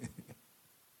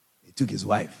 He took his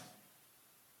wife.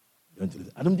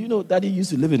 Adam, do you know Daddy used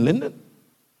to live in London?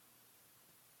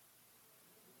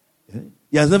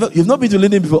 Yeah? You've not been to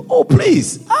London before? Oh,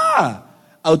 please.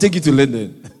 I'll take you to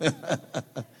London.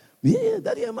 Yeah,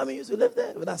 Daddy and Mommy used to live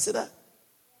there when I said that.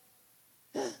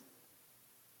 Yeah.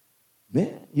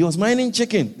 Man, he was mining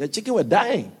chicken. The chicken were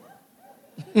dying.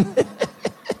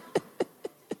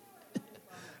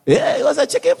 Yeah, he was a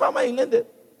chicken farmer in London.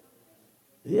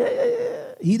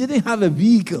 Yeah. He didn't have a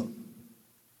vehicle.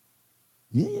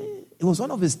 Yeah. It was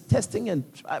one of his testing and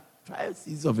trial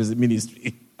seasons of his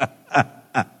ministry.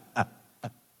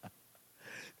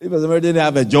 He didn't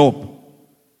have a job.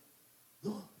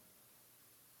 No.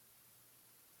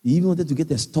 He even wanted to get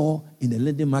a store in the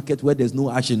London market where there's no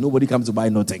action. Nobody comes to buy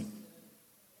nothing.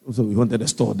 So he wanted a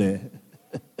store there.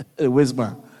 Where's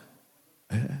my?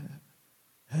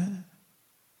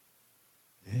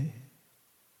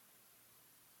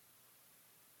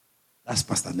 That's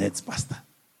Pastor Ned's pastor.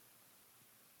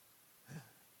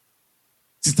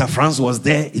 Sister France was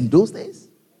there in those days.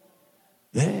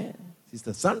 Yeah.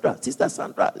 Sister Sandra,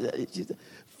 she's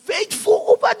faithful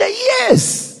over the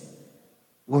years.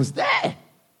 Was there.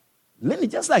 Lenny,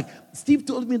 just like Steve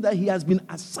told me that he has been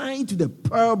assigned to the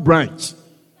Pearl branch.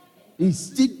 He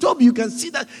told me, you can see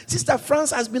that Sister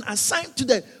France has been assigned to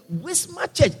the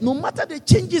Wisma Church. No matter the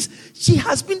changes, she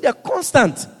has been the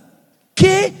constant.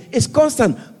 K is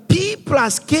constant. P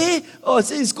plus K, or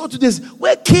say it's go to this,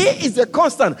 where K is the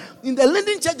constant. In the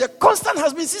Linden Church, the constant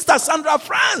has been Sister Sandra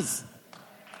France.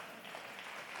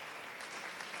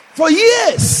 For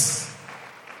years.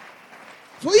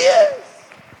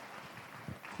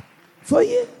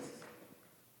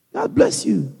 God bless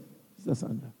you, Sister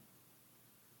Sandra.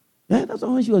 Yeah, that's why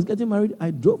when she was getting married,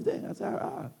 I drove there. I said,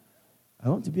 I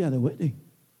want to be at the wedding.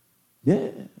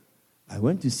 Yeah. I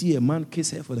went to see a man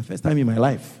kiss her for the first time in my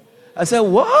life. I said,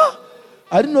 what?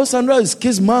 I didn't know Sandra is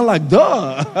kiss man like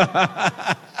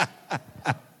that.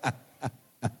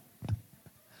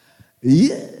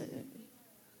 Yeah.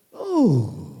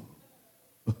 Oh.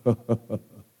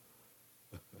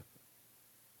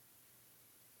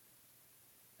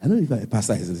 I don't know if a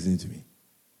pastor is listening to me.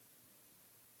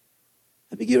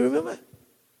 I begin, remember?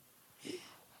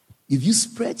 If you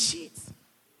spreadsheets,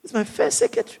 it's my first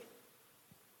secretary.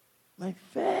 My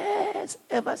first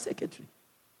ever secretary.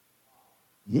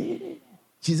 Yeah.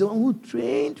 She's the one who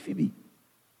trained Phoebe.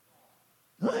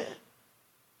 Oh, yeah.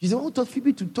 She's the one who taught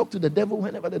Phoebe to talk to the devil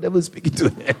whenever the devil is speaking to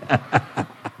her.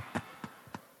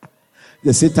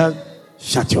 The Satan,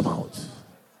 shut your mouth.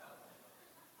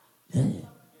 Yeah.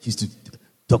 She used to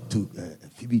talk to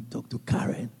Phoebe, talk to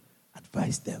Karen,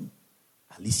 advise them.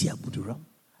 Alicia Buduram.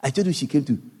 I told you she came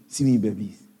to see me in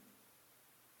babies.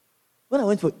 When I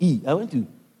went for I went to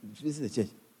visit the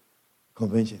church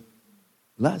convention.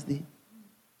 Last day,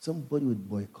 somebody with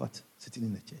boycott sitting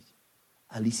in the church.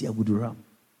 Alicia Buduram.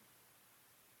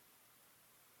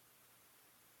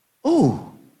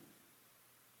 Oh,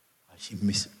 how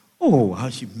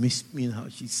she missed me and how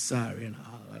she's sorry and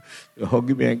how she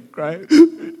hugging me and crying.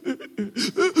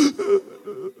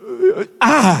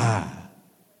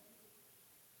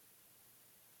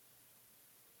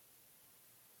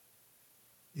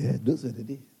 Yeah, those were the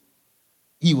days.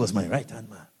 He was my right-hand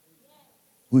man,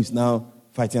 who is now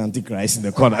fighting Antichrist in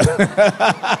the corner.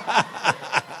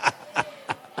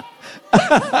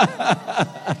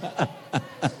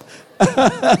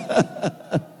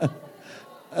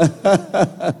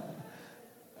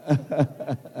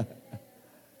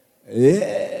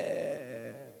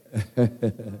 Yeah.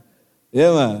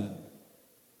 Yeah, man.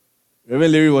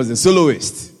 Reverend Larry was a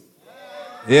soloist.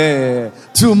 Yeah.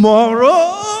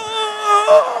 Tomorrow.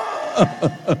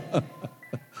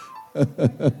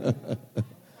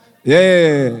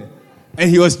 Yeah. And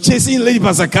he was chasing Lady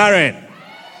Pastor Karen.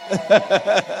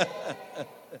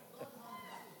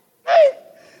 Hey,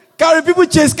 Karen, people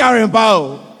chase Karen,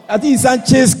 pal. I think his son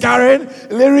chased Karen.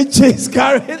 Larry chased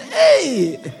Karen.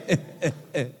 Hey.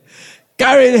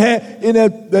 Karen in her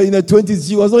 20s,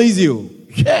 she was not easy.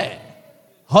 Yeah.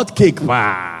 Hot cake,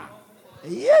 pa.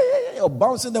 Yeah. You're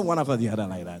bouncing them one after the other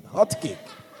like that. Hot cake.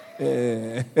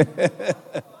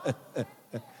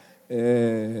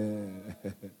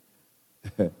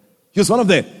 She was one of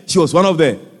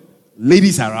the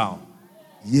ladies around.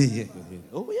 Yeah.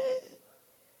 Oh, yeah.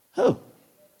 Oh.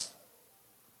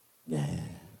 Yeah.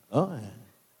 Oh, yeah.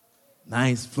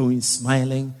 Nice, flowing,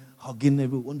 smiling, hugging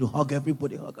everyone, want to hug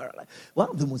everybody, hug her. Like one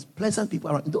of the most pleasant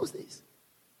people around in those days.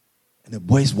 And the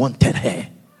boys wanted her.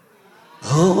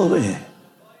 Oh, yeah.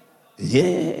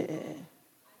 Yeah.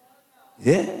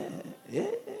 Yeah.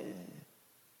 Yeah.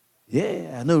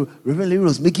 Yeah. I know Reverend Larry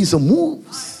was making some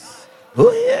moves.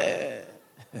 Oh,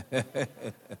 yeah.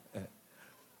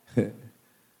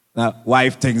 Now,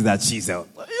 wife thinks that she's a...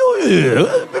 People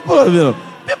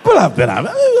have been...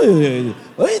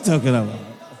 What are you talking about?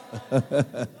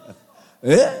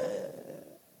 Yeah.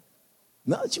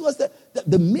 No, she was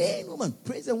the main woman.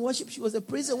 Praise and worship. She was a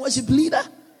praise and worship leader.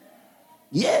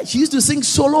 Yeah, she used to sing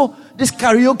solo, this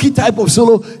karaoke type of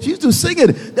solo. She used to sing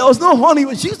it. There was no honey,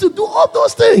 but she used to do all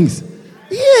those things.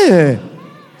 Yeah.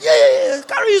 Yeah.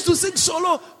 Carrie used to sing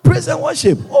solo, praise and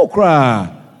worship. Oh,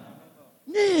 cry.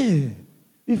 Yeah.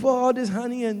 Before all this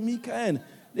honey and Mika and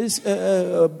this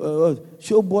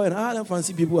showboy and all the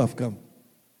fancy people have come.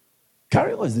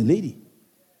 Carrie was the lady.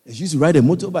 She used to ride a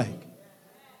motorbike.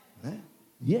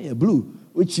 Yeah, blue.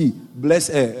 Which she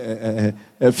blessed a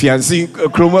fiancé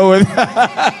chroma with.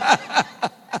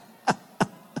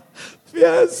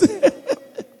 Fiancé.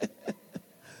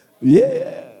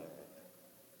 Yeah.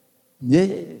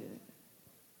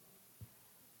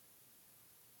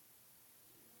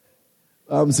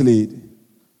 I'm Slade.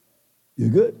 You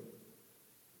good?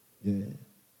 Yeah.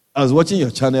 I was watching your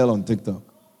channel on TikTok.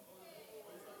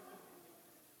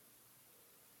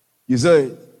 You saw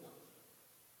it?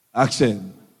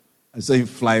 Action. I saw you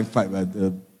flying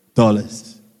 $5.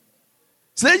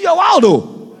 Slade, you're wild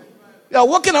though. You're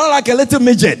walking around like a little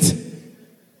midget.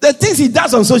 The things he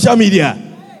does on social media.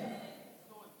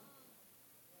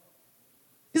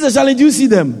 It's a challenge. Do you see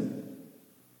them?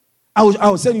 I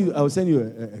will send you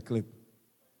a clip.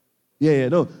 Yeah,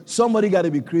 no. Somebody got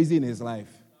to be crazy in his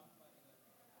life.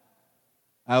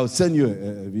 I'll send you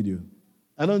a video.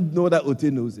 I don't know that Ote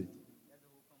knows it.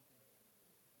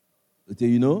 Ote,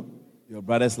 you know your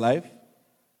brother's life?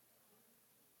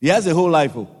 He has a whole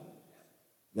life. Oh.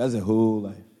 He has a whole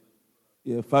life.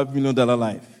 Yeah, $5 million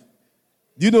life.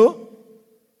 Do you know?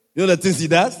 You know the things he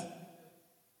does?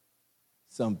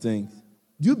 Some things.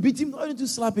 Do you beat him? Or you need to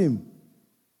slap him?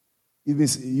 You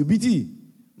beat him?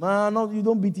 Man, no, you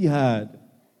don't beat him hard.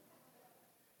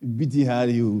 You beat him hard,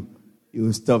 you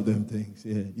will stop them things.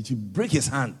 Yeah. You should break his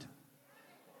hand.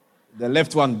 The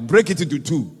left one, break it into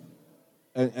two.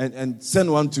 And send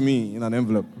one to me in an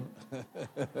envelope.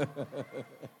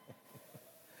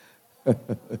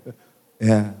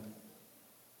 Yeah.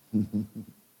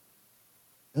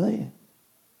 Oh, yeah.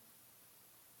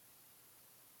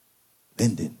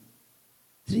 Lending.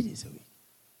 3 days a week.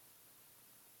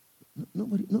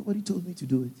 Nobody told me to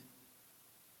do it.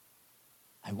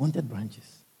 I wanted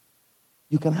branches.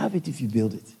 You can have it if you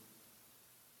build it.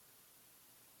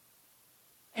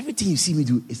 Everything you see me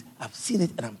do is I've seen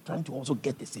it and I'm trying to also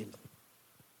get the same.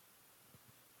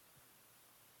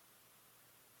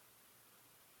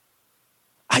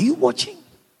 Are you watching?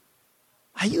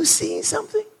 Are you seeing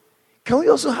something? Can we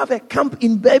also have a camp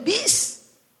in Babies?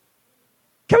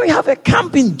 Can we have a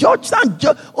camp in Georgetown?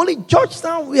 Only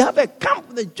Georgetown, we have a camp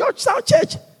in the Georgetown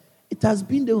church. It has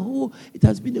been the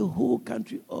whole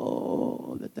country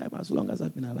all the time as long as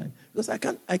I've been alive. Because I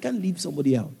can't leave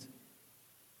somebody out.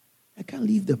 I can't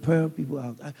leave the Pearl people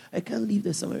out. I can't leave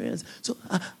the Samaritans. So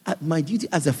my duty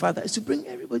as a father is to bring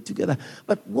everybody together.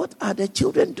 But what are the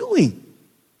children doing?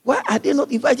 Why are they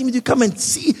not inviting me to come and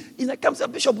see? In the camp,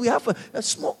 Bishop, we have a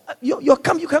small, your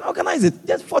camp, you can organize it.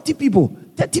 There's 40 people,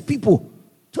 30 people,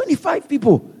 25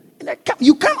 people. In a camp,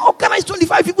 you can't organize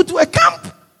 25 people to a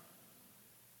camp.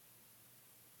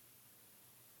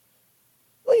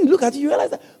 When you look at it, you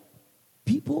realize that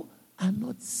people are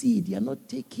not seeing, they are not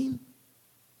taking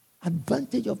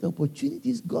advantage of the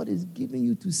opportunities God is giving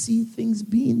you to see things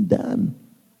being done.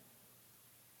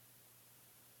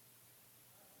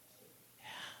 Yeah.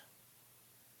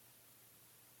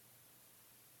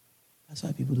 That's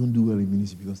why people don't do well in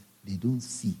ministry, because they don't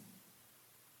see.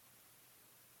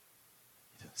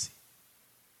 They don't see.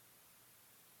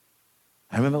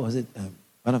 I remember, was it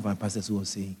one of my pastors who was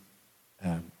saying,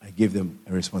 I gave them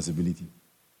a responsibility.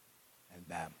 And,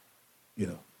 we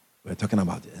were talking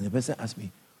about it. And the person asked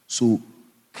me, so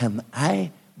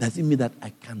does it mean that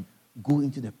I can go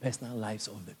into the personal lives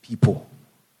of the people?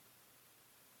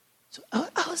 So I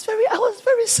was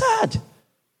very sad.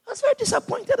 I was very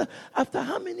disappointed. After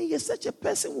how many years such a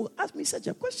person will ask me such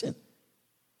a question?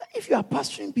 If you are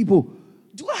pastoring people,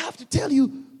 do I have to tell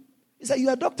you? It's like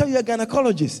you're a doctor, you're a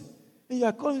gynecologist. And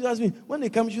your gynecologist asks me, when they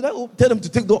come, should I tell them to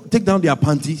take down their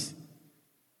panties?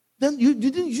 Then you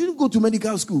didn't go to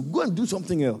medical school. Go and do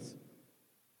something else.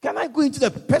 Can I go into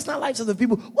the personal lives of the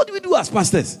people? What do we do as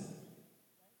pastors?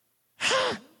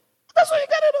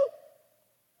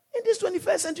 this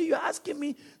 21st century, you're asking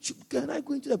me, can I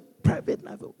go into the private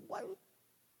life? Why?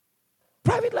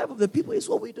 Private life of the people is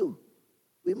what we do.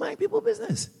 We mind people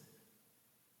business.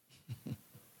 We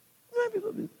mind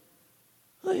people business.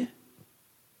 Oh, yeah.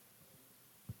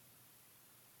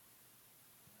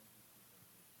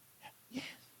 Yes.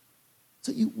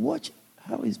 So you watch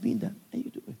how it's being done and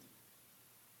you do it.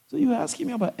 So you were asking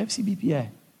me about FCBPI.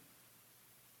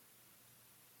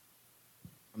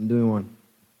 I'm doing one.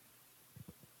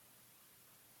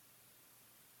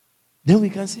 Then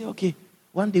we can say, okay,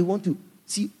 one day want to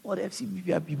see all the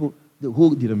FCBPI people, the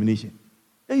whole denomination.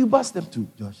 Then you bust them to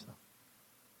Georgetown.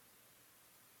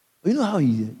 You know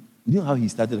how he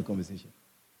started the conversation?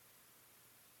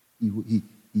 He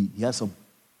has some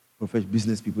professional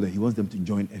business people that he wants them to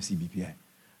join FCBPI.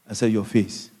 I said, your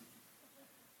face.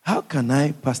 How can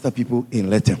I pastor people in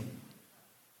Latham?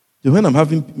 So when I'm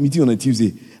having meeting on a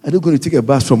Tuesday, I'm not going to take a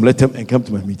bus from Latham and come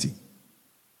to my meeting.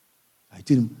 I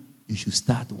told him, you should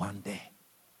start one day.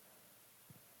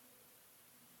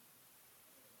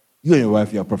 You and your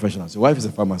wife, you are professionals. Your wife is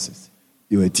a pharmacist.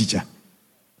 You're a teacher.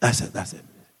 That's it.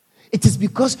 It is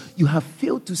because you have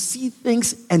failed to see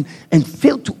things and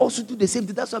failed to also do the same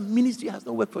thing. That's why ministry has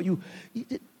not worked for you.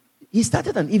 He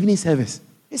started an evening service.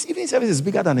 His evening service is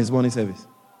bigger than his morning service.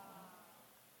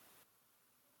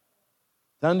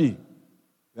 Sandy,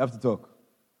 we have to talk.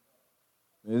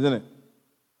 Isn't it?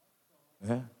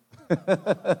 Yeah.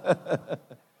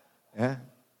 Yeah.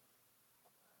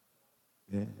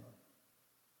 Yeah.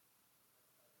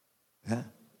 Yeah.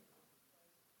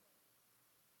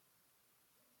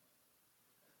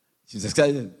 She's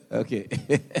excited. Okay.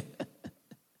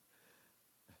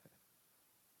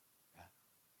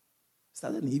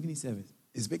 Started an evening service.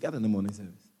 It's bigger than the morning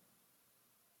service.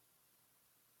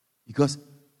 Because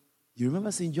you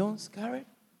remember St. John's, Karen?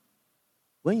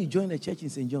 When you joined the church in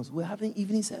St. John's, we're having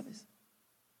evening service.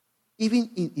 Even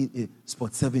in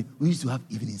Sport 7, we used to have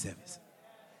evening service.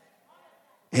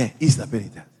 Yeah, Easter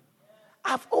penitence.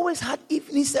 I've always had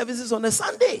evening services on a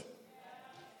Sunday.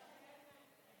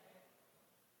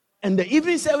 And the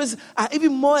evening services are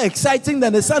even more exciting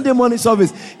than the Sunday morning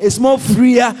service. It's more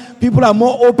freer. People are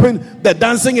more open. The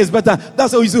dancing is better.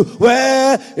 That's what we do.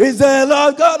 Where is the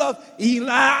Lord God of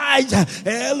Elijah?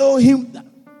 Elohim.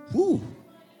 Ooh.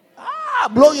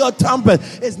 Blow your trumpet.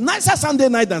 It's nicer Sunday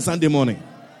night than Sunday morning.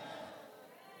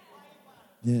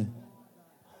 Yeah.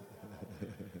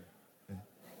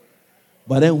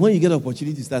 But then when you get an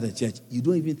opportunity to start a church, you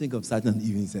don't even think of starting an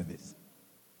evening service.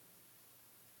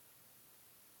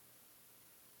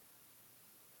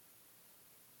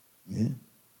 Yeah.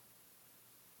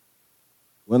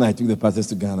 When I took the pastors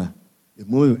to Ghana, the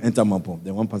moment we enter Mampong,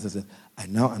 then one pastor said, I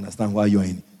now understand why you're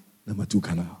in number 2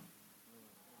 canal.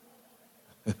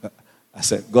 I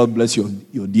said, God bless your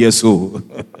dear soul.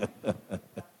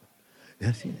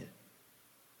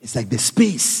 It's like the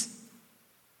space.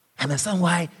 I understand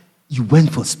why you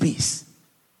went for space.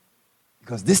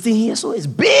 Because this thing here so is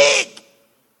big.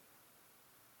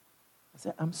 I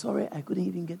said, I'm sorry, I couldn't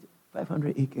even get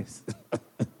 500 acres.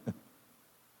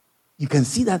 You can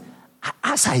see that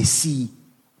as I see,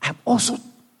 I'm also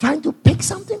trying to pick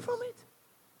something from it.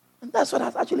 And that's what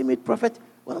has actually made Prophet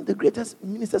one of the greatest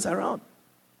ministers around.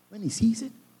 When he sees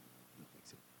it, he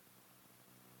picks it.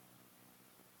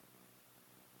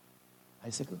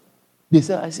 Icicle? They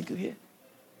sell icicle here.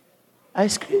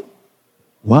 Ice cream?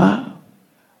 Wow.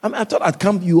 I thought at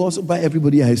camp you also buy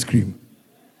everybody ice cream.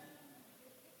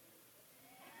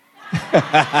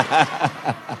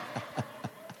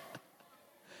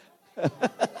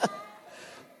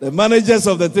 The managers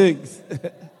of the things.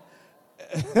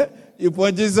 You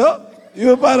purchase up,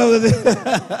 you're part of the thing.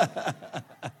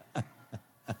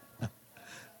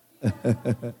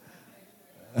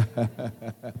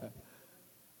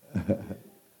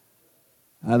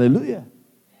 Hallelujah.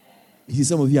 You see,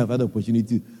 some of you have had the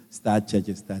opportunity to start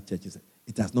churches.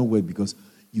 It has not worked because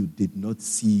you did not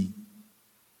see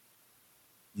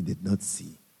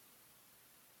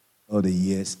all the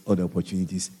years, all the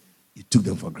opportunities. You took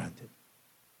them for granted.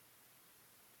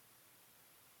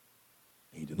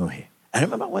 And you do not hear. I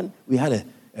remember when we had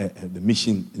the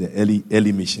mission, the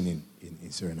early mission in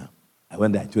Suriname. I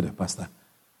went there, I told the pastor,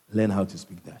 learn how to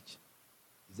speak Dutch.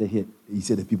 He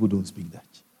said the people don't speak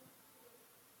Dutch.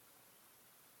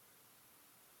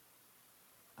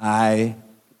 I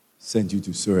sent you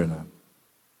to Suriname.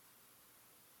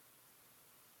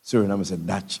 Suriname is a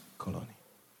Dutch colony.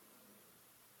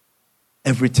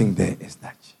 Everything there is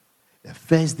Dutch. The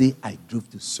first day I drove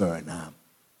to Suriname,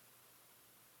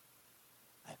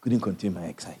 I couldn't contain my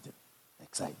excitement.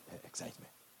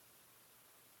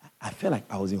 I felt like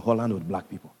I was in Holland with black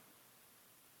people.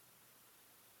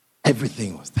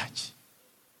 Everything was touch.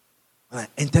 When I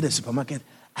entered the supermarket,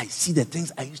 I see the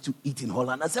things I used to eat in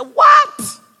Holland. I said,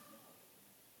 what?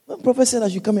 When Prophet said I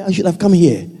should come here, I should have come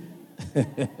here.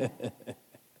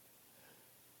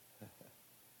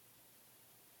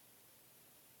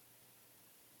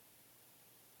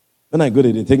 When I go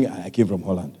to the thing, I came from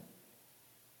Holland.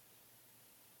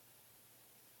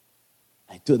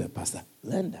 I told the pastor,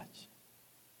 learn Dutch.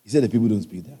 He said the people don't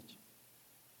speak Dutch.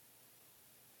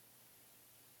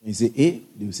 When you say A,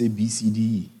 they will say B, C, D,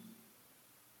 E.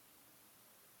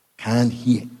 Can't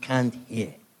hear.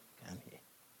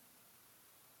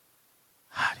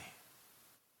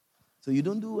 So you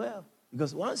don't do well.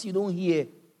 Because once you don't hear,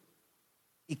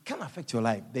 it can affect your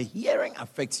life. The hearing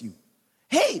affects you.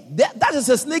 Hey, that is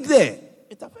a snake there.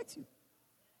 It affects you.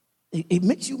 It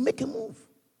makes you make a move.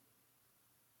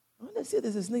 When they say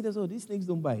there's a snake, they say, oh, these snakes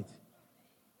don't bite.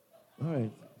 All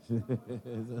right.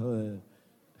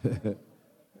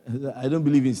 I don't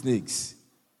believe in snakes.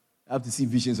 I have to see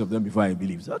visions of them before I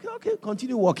believe. So, okay,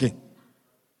 continue walking.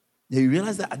 Then you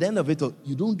realize that at the end of it all,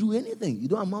 you don't do anything. You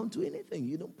don't amount to anything.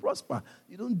 You don't prosper.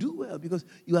 You don't do well because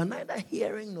you are neither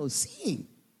hearing nor seeing.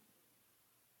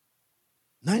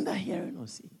 Neither hearing nor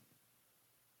seeing.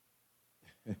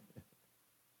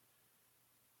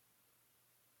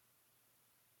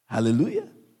 Hallelujah.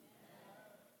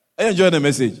 Are you enjoying the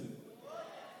message?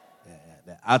 Yeah,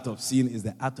 the art of seeing is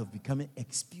the art of becoming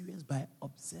experienced by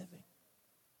observing.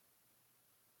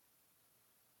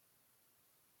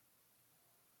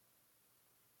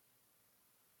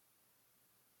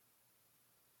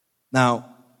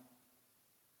 Now,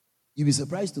 you'll be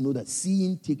surprised to know that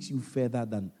seeing takes you further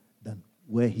than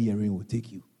where hearing will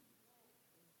take you.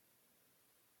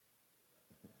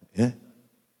 Yeah?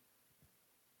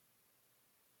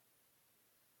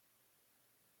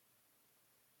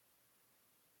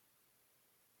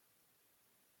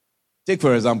 Take,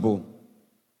 for example,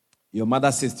 your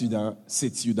mother sits you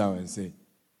down and say,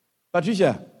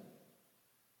 Patricia,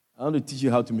 I want to teach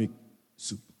you how to make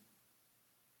soup.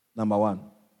 Number 1,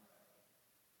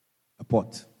 a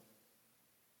pot.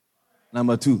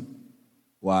 Number 2,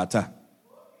 water.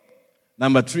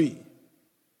 Number 3,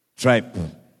 tripe.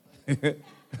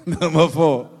 Number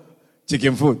 4,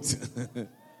 chicken foot.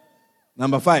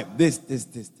 Number 5, this.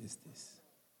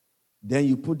 Then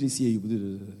you put this here, you put it,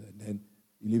 and then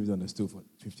you leave it on the stove for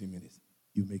 15 minutes.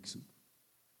 You make soup.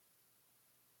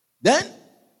 Then,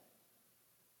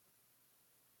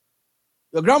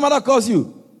 your grandmother calls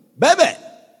you, baby,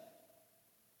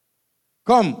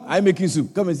 come, I'm making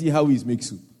soup. Come and see how we make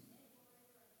soup.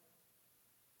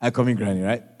 I come in, Granny,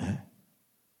 right?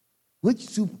 Which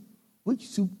soup,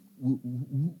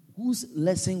 whose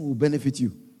lesson will benefit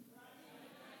you?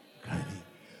 Granny.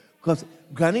 Because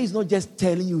Granny is not just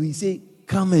telling you, he say,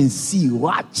 come and see,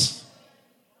 watch.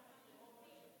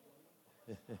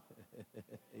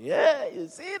 Yeah, you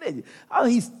see it. How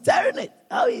he's stirring it.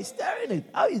 How he's doing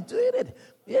it.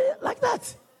 Yeah, like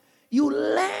that. You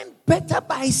learn better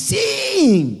by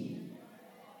seeing.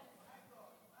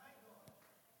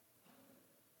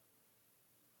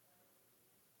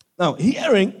 Now,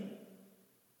 hearing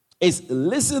is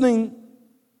listening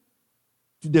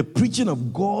to the preaching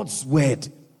of God's word.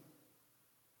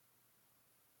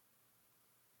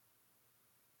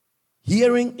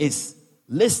 Hearing is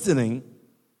listening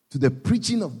to the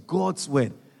preaching of God's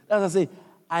word. As I say,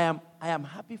 I am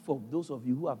happy for those of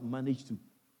you who have managed to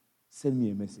send me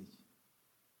a message.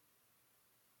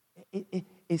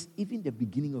 It's even the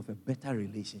beginning of a better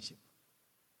relationship.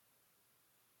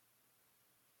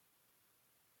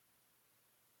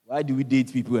 Why do we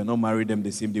date people and not marry them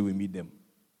the same day we meet them?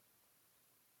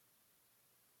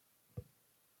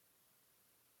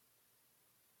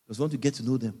 Because we want to get to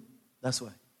know them. That's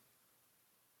why.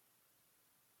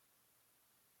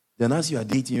 Then as you are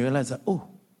dating, you realize that, oh,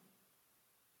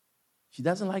 she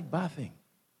doesn't like bathing.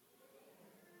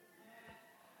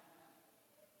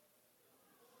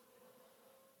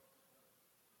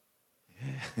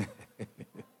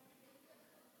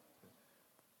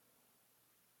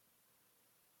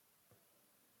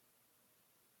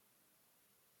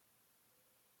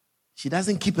 She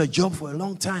doesn't keep a job for a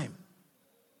long time.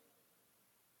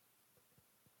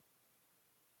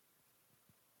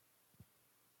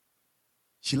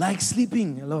 She likes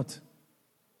sleeping a lot.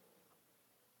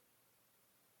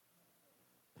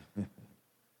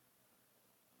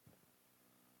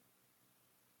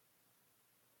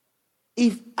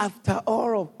 If after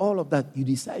all of that you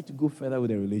decide to go further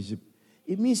with a relationship,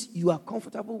 it means you are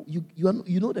comfortable, you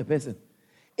know the person.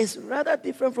 It's rather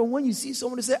different from when you see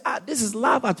someone and say, this is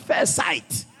love at first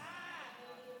sight.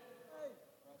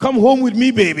 Come home with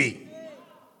me, baby.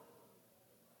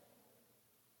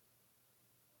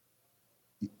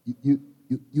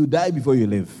 You die before you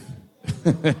live.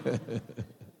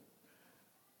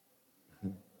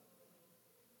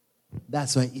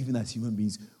 That's why even as human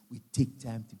beings, we take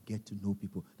time to get to know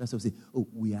people. That's why we say, oh,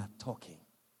 we are talking.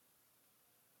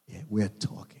 Yeah, we're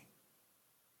talking.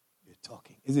 We're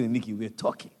talking. Isn't it, Nikki? We're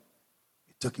talking.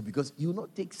 We're talking because you will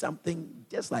not take something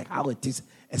just like how it is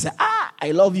and say,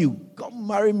 I love you. Come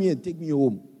marry me and take me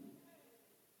home.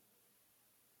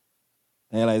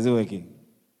 And is it working?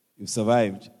 You've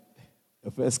survived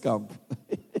the first camp.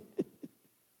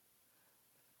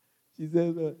 She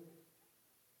says,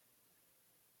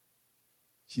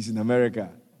 she's in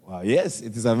America. Wow, yes,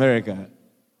 it is America.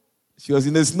 She was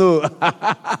in the snow.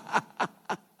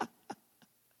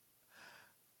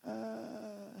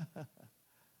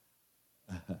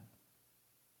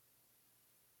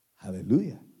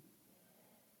 Hallelujah.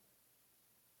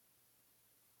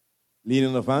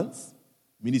 Leaning on hands,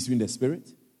 ministry in the spirit.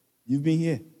 You've been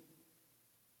here.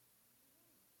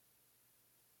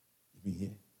 You've been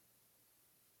here.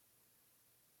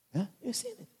 Huh? You've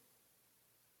seen it.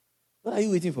 What are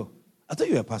you waiting for? I thought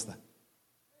you were a pastor.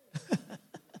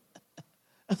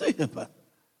 I thought you were a pastor.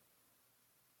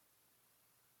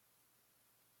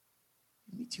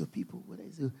 You meet your people, whether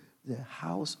it's a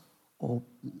house or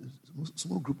a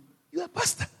small group, you're a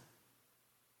pastor.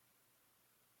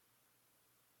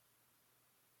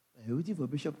 You're waiting for a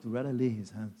bishop to rather lay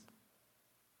his hands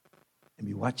and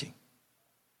be watching.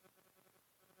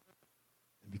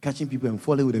 And be catching people and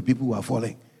falling with the people who are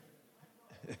falling.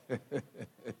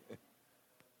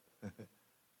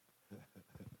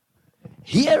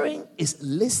 Hearing is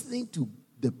listening to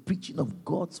the preaching of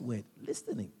God's word.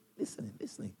 Listening.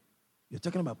 You're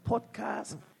talking about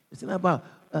podcasts. You're talking about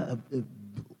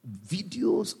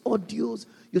videos, audios.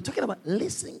 You're talking about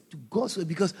listening to God's word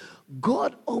because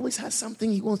God always has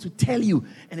something He wants to tell you,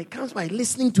 and it comes by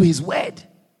listening to His word.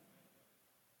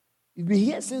 You've been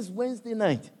here since Wednesday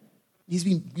night. He's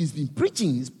been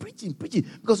preaching. He's preaching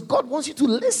because God wants you to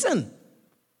listen.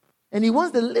 And He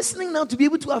wants the listening now to be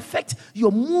able to affect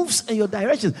your moves and your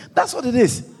directions. That's what it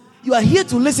is. You are here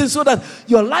to listen so that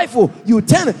your life will,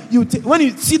 when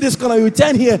you see this corner, you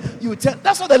turn here, you turn.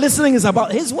 That's what the listening is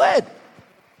about, His word.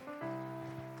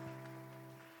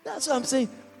 That's what I'm saying.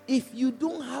 If you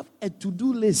don't have a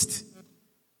to-do list,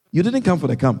 you didn't come for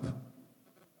the camp.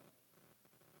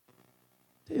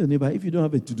 Tell your neighbor, if you don't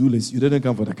have a to-do list, you didn't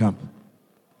come for the camp.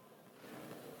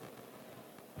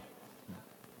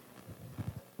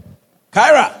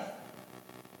 Kyra,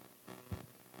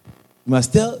 you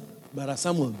must tell Brother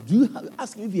Samuel,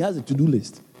 ask him if he has a to-do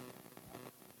list.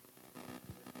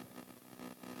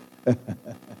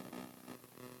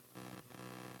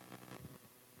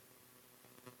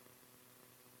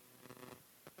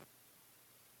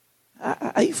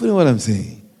 Are you following what I'm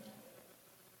saying?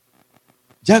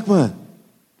 Jackman,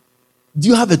 do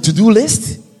you have a to-do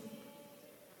list?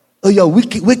 Or you're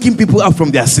waking people up from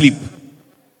their sleep?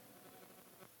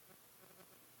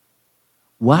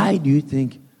 Why do you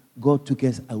think God took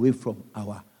us away from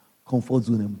our comfort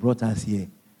zone and brought us here?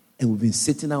 And we've been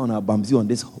sitting down on our bamsi on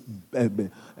this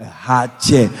hard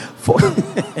chair for...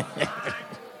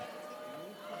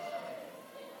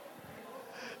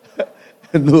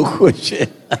 No question.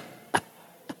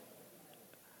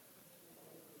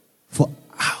 For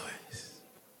hours.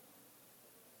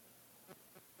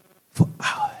 For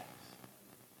hours.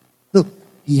 Look,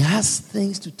 He has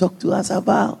things to talk to us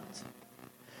about.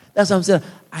 That's what I'm saying.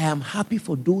 I am happy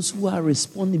for those who are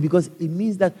responding because it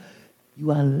means that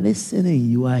you are listening,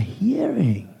 you are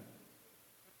hearing.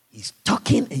 He's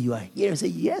talking and you are hearing. Say,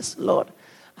 yes, Lord,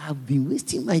 I've been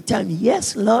wasting my time.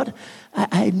 Yes, Lord,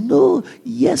 I know.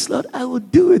 Yes, Lord, I will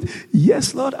do it.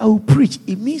 Yes, Lord, I will preach.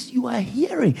 It means you are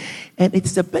hearing. And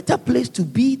it's a better place to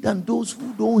be than those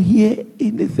who don't hear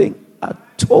anything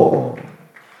at all.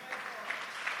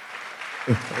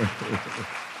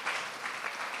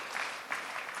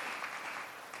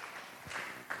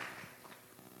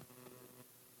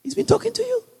 He's been talking to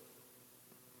you.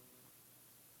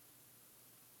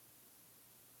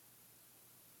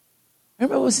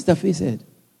 Remember what Sister Faye said?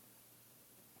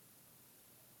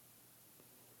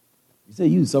 He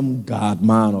said, you some God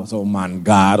man or some man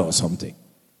God or something.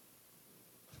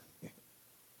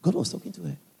 God was talking to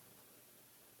her.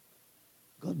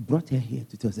 God brought her here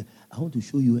to tell her, I want to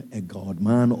show you a God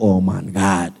man or man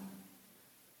God.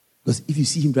 Because if you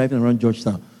see him driving around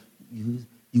Georgetown, you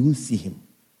won't see him.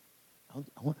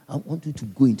 I want you to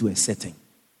go into a setting.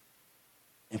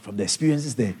 And from the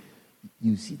experiences there,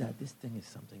 you see that this thing is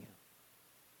something else.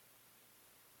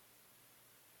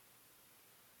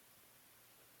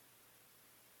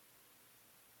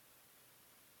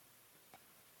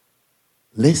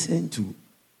 Listen to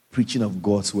preaching of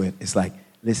God's word is like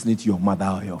listening to your mother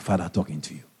or your father talking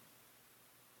to you.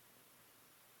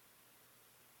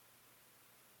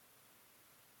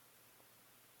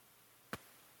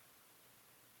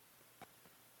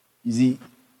 You see,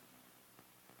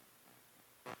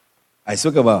 I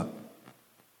spoke about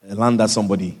a land that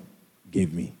somebody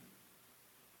gave me.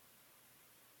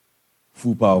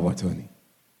 Full power of attorney.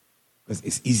 Because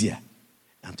it's easier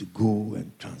than to go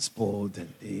and transport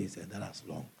and this and that as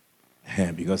long.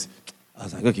 Because I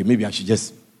was like, okay, maybe I should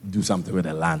just do something with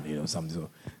the land, something. So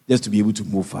just to be able to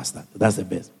move faster. That's the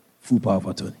best. Full power of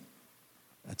attorney.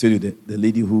 I tell you, the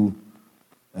lady who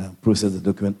processed the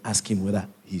document asked him whether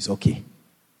he's okay.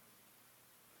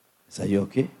 I said, are you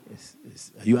okay?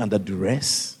 Are you under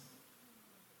duress?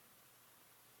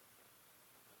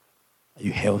 Are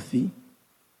you healthy?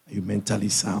 Are you mentally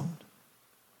sound?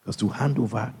 Because to hand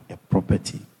over a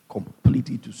property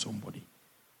completely to somebody,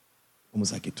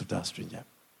 almost like a total stranger,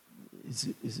 is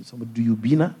it somebody? Do you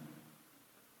bina?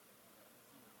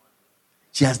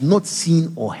 She has not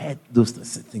seen or heard those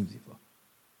things before.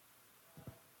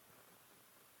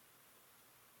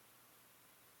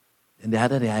 And the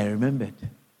other day I remembered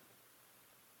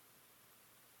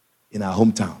in our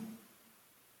hometown,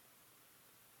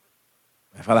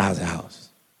 my father has a house.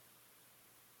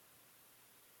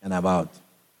 And about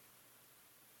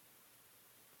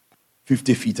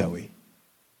 50 feet away,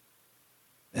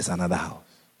 there's another house.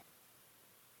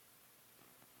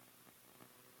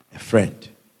 A friend.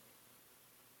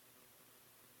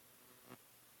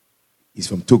 He's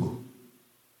from Togo.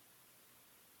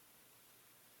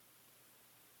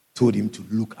 Told him to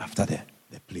look after the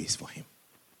place for him.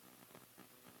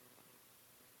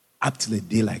 Up till a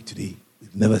day like today,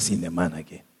 we've never seen the man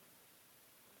again.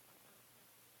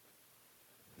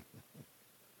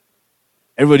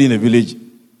 Everybody in the village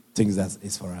thinks that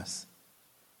it's for us.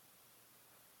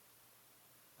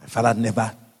 My father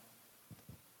never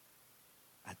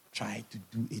had tried to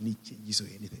do any changes or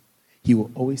anything. He will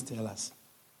always tell us,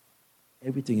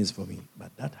 everything is for me,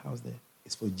 but that house there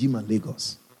is for Jima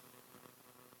Lagos.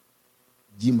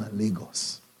 Jima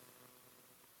Lagos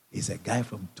is a guy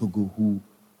from Togo who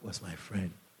was my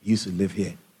friend. He used to live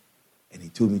here, and he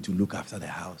told me to look after the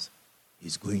house.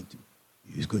 He's going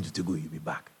to Togo, he'll be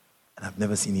back. And I've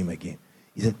never seen him again.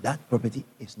 He said, that property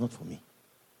is not for me.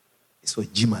 It's for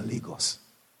Jima Lagos.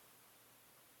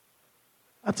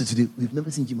 Up to today, we've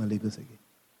never seen Jima Lagos again.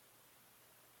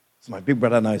 So my big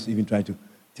brother now is even trying to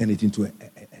turn it into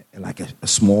a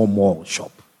small mall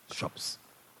shops.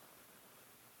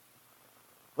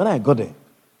 When I got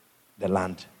the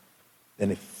land,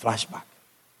 then a flashback.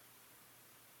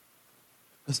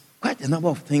 Because quite a number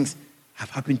of things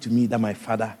have happened to me that my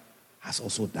father has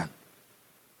also done.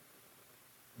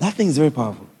 That thing is very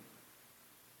powerful.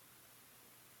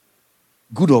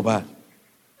 Good or bad.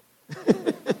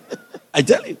 I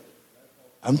tell you.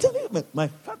 I'm telling you, my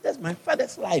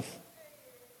father's life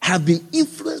have been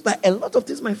influenced by a lot of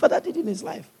things my father did in his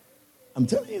life. I'm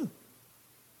telling you.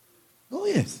 Oh,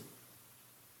 yes.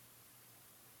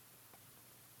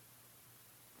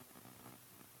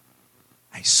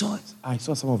 I saw it. I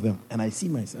saw some of them, and I see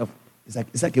myself.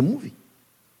 It's like a movie.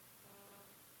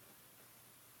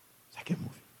 It's like a movie.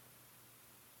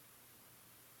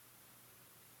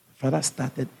 Father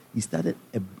started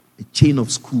a chain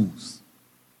of schools.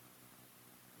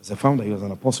 As a founder, he was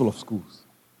an apostle of schools.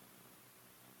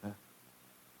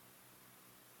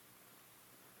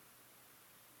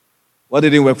 What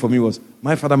didn't work for me was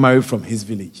my father married from his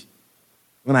village.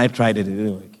 When I tried it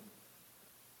didn't work.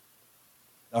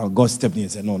 God stepped in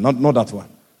and said, no, not that one.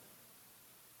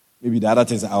 Maybe the other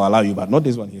things I'll allow you, but not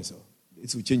this one here. So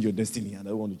it will change your destiny, and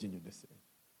I don't want to change your destiny.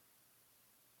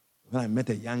 When I met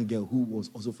a young girl who was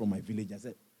also from my village, I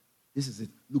said, this is it.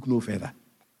 Look no further.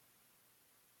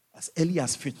 As early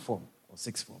as 5th form or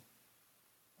 6th form,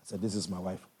 I said, this is my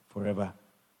wife forever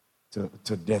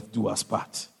to death do us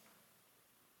part.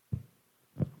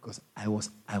 Because I was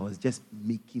just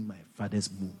making my father's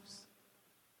moves.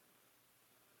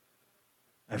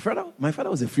 My father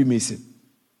was a Freemason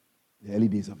in the early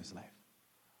days of his life.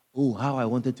 Oh, how I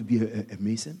wanted to be a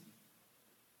Mason.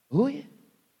 Oh, yeah.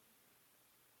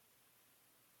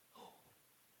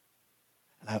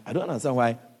 And I don't understand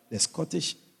why the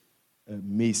Scottish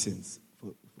Masons,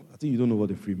 I think you don't know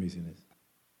what a Freemason is.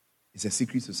 It's a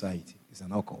secret society. It's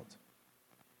an occult.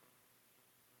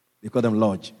 They call them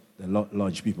lodge. The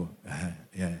lodge people.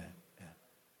 Yeah.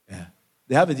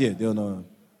 They have it here. They're on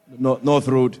North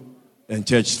Road and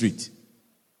Church Street.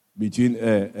 Between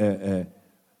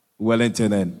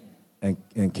Wellington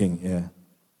and King. Yeah.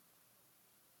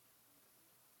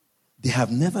 They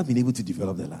have never been able to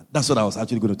develop the land. That's what I was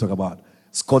actually going to talk about.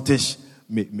 Scottish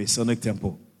Masonic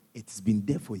temple. It's been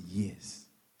there for years.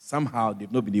 Somehow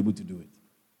they've not been able to do it.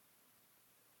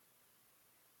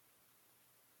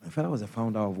 My father was a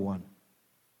founder of one.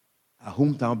 A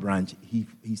hometown branch, he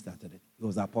started it. He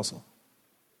was the apostle.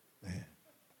 Yeah.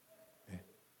 Yeah.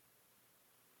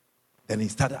 Then he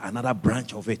started another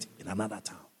branch of it in another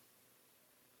town.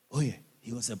 Oh yeah,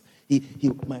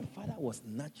 my father was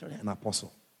naturally an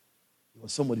apostle. He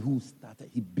was somebody who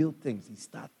he built things, he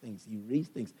started things, he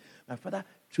raised things. My father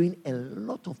trained a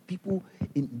lot of people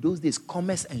in those days,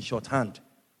 commerce and shorthand.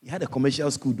 He had a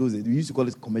commercial school those days. We used to call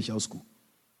it commercial school.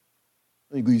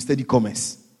 When you go, you study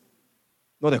commerce.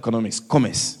 Not economics,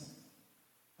 commerce.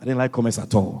 I didn't like commerce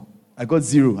at all. I got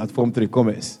 0 at Form 3,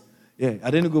 commerce. Yeah,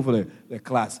 I didn't go for the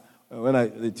class. When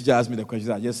the teacher asked me the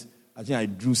questions, I think I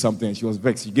drew something and she was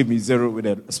vexed. She gave me 0 with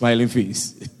a smiling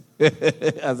face. I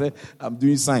said, I'm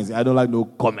doing science. I don't like no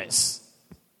commerce.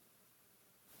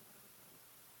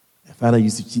 My father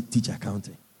used to teach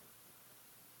accounting.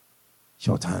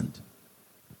 Shorthand.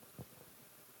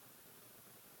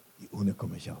 He owned a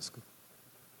commercial school.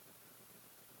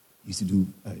 He used to do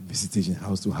visitation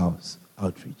house to house,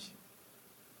 outreach,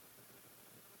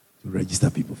 to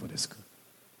register people for the school.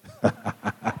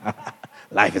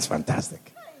 Life is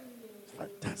fantastic. It's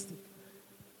fantastic.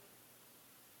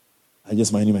 I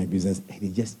just minding my business, and he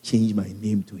just changed my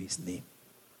name to his name.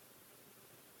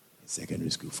 In secondary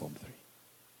school, Form 3.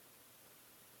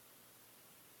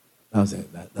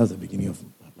 That was the beginning of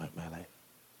my life.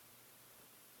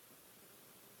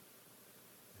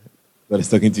 God is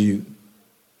talking to you.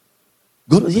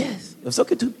 God, yes, I was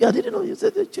talking to me. I didn't know. You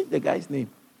said they changed the guy's name.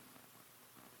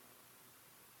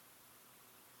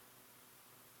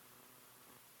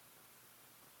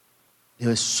 There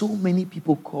were so many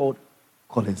people called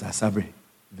Collins Asabre,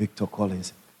 Victor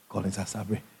Collins, Collins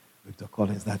Asabre, Victor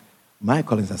Collins, that my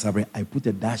Collins Asabre, I put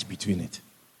a dash between it.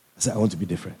 I said, I want to be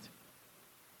different.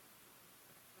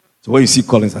 So when you see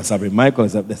Collins Asabre, my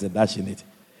Collins Asabre, there's a dash in it.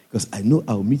 Because I know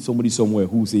I'll meet somebody somewhere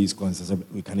who says Collins Asabre,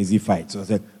 we can easily fight. So I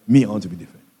said, me, I want to be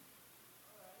different.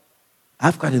 I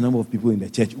have quite a number of people in the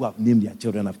church who have named their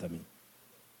children after me.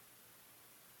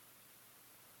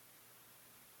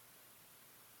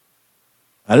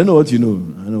 I don't know what you know.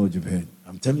 I don't know what you've heard.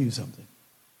 I'm telling you something.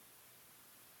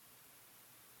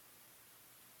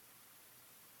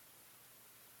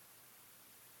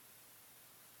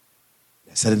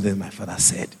 There's certain things my father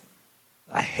said.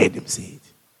 I heard him say it.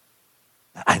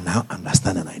 I now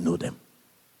understand and I know them.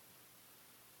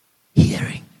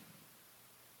 Hearing.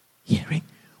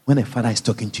 When a father is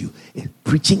talking to you,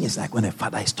 preaching is like when a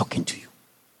father is talking to you.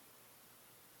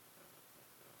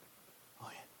 Oh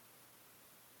yeah.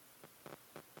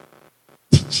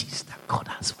 Teachings that God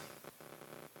has.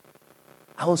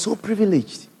 I was so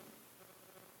privileged.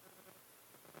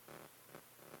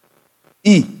 Are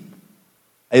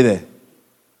you there?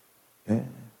 Yeah.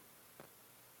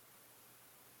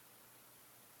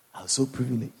 I was so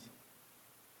privileged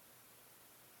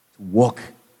to walk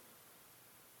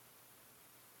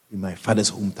in my father's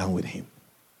hometown with him.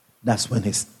 That's when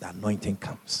the anointing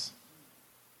comes.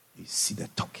 You see the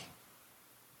talking.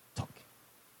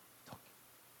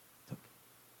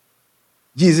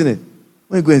 Gee, isn't it?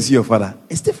 When you go and see your father,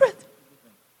 it's different.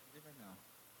 Different now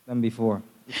than before.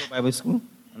 Before Bible school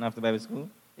and after Bible school,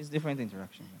 it's different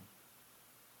interaction.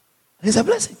 It's a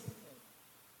blessing.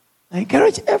 I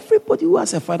encourage everybody who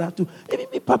has a father to, maybe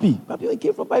me, Papi, I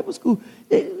came from Bible school.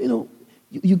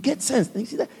 You get sense. And you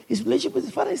see that his relationship with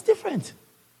his father is different.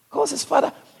 Because his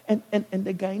father, and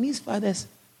the Guyanese fathers,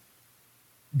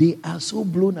 they are so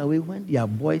blown away when their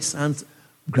boy sons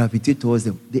gravitate towards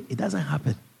them. It doesn't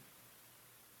happen.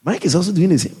 Mike is also doing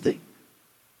the same thing.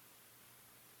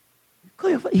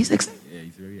 He's excited. Yeah,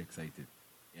 he's very excited.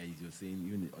 Yeah, he's saying,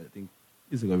 even I think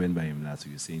this guy went by him last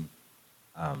week, saying,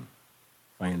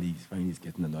 finally he's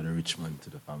getting another rich man to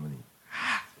the family.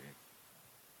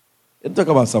 You talk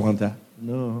about Samantha?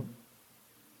 No.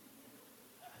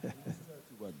 You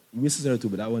misses her too,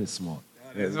 but that one is small.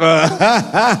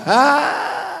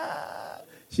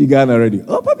 She gone already.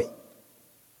 Oh, Papi.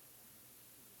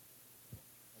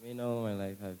 I mean, all my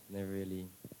life, I've never really,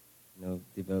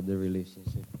 developed a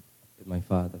relationship with my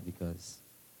father because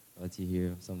what you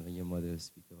hear, something your mother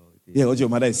speak about. Yeah, what your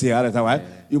mother say all the time, right?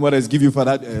 Your mother give you for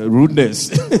that rudeness.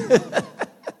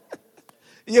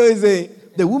 You say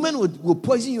the woman will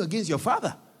poison you against your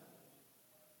father.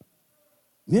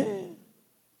 Yeah.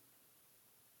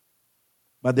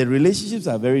 But the relationships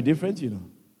are very different,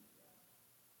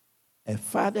 A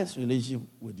father's relationship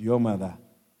with your mother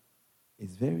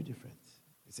is very different.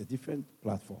 It's a different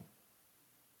platform.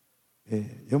 Yeah.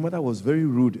 Your mother was very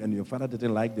rude and your father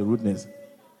didn't like the rudeness.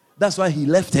 That's why he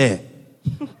left her.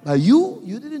 But you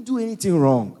didn't do anything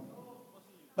wrong.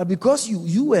 But because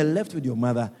you were left with your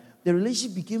mother, the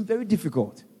relationship became very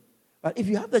difficult. But if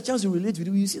you have the chance to relate with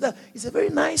him, you see that he's a very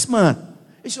nice man.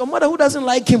 It's your mother who doesn't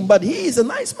like him, but he is a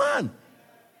nice man.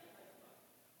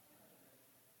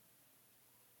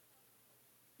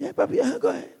 Yeah, Papi, go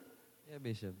ahead. Yeah,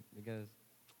 Bishop, because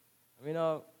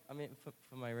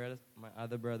for my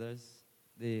other brothers,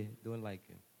 they don't like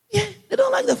him. Yeah, they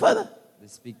don't like the father. They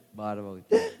speak bad about him.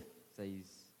 Yeah. So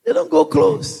they don't go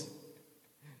close.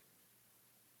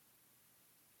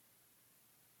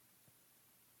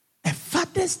 A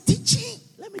father's teaching.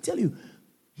 Let me tell you,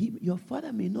 your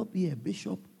father may not be a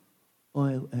bishop or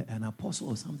an apostle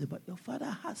or something, but your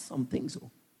father has some things.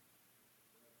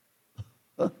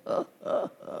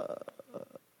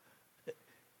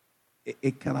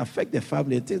 It can affect the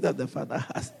family. The things that the father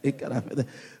has, it can affect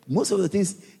most of the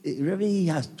things Reverend he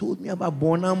has told me about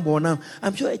Bonham.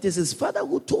 I'm sure it is his father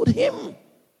who told him.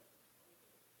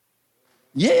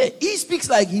 Yeah, he speaks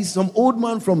like he's some old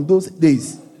man from those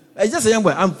days. He's just a young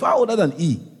boy. I'm far older than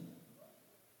he.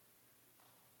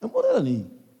 I'm older than he.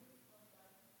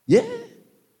 Yeah.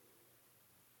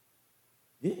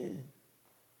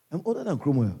 I'm older than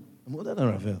Cromwell. I'm older than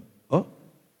Raphael. Oh?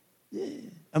 Yeah.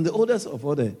 I'm the oldest of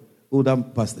all the older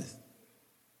pastors.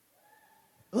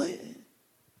 Oh, yeah.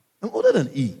 I'm older than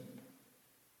E.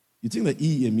 You think that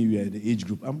E and me we are the age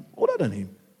group? I'm older than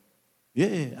him.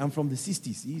 Yeah, I'm from the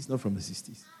 60s. He's not from the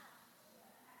 60s.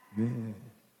 Yeah.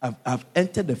 I've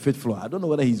entered the fifth floor. I don't know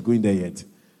whether he's going there yet.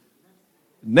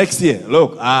 Next year,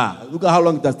 look at how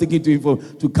long it has taken to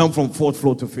him to come from fourth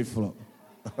floor to fifth floor.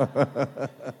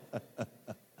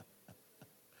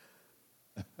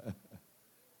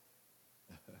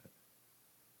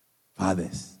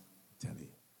 Fathers, I tell you.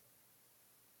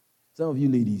 Some of you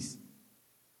ladies,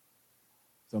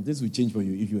 some things will change for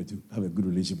you if you were to have a good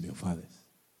relationship with your fathers.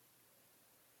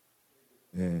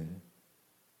 Yeah.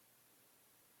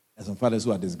 There's some fathers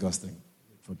who are disgusting,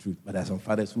 for truth. But there are some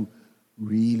fathers who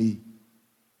really,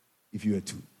 if you were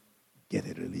to get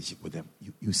a relationship with them,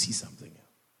 you see something.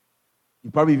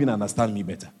 You probably even understand me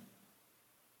better.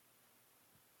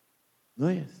 No,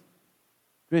 yes.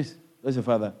 Chris, where's your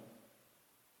father?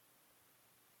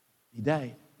 He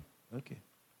died. Okay.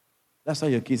 That's why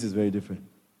your case is very different.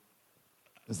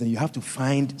 Because then you have to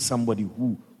find somebody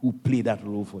who played that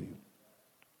role for you.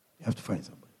 You have to find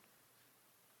somebody.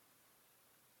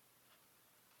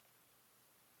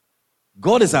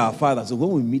 God is our Father, so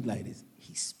when we meet like this,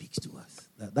 He speaks to us.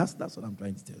 That's what I'm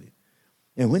trying to tell you.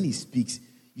 And when He speaks,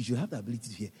 you should have the ability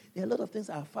to hear. There are a lot of things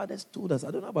our fathers told us.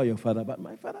 I don't know about your father, but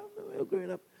my father, when we were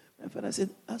growing up, my father said,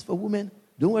 as for women,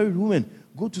 don't worry, women,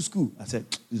 go to school. I said,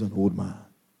 he's an old man.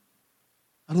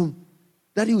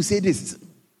 Daddy will say this.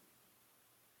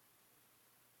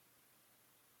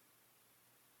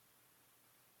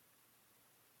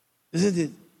 Isn't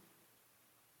it?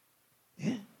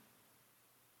 Yeah.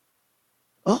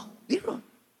 Oh, Leron.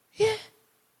 Yeah.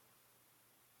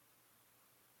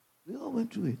 We all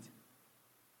went through it.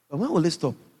 But when will it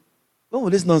stop? When will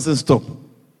this nonsense stop?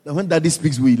 That when daddy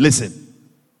speaks, we listen.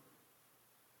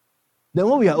 Then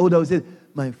when we are older, we say,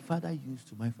 my father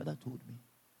told me.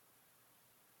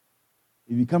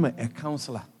 You become a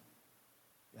counselor.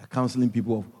 You are counseling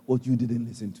people of what you didn't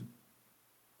listen to.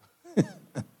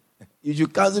 You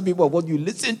should counsel people of what you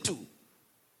listen to.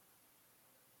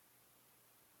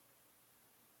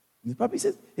 The papi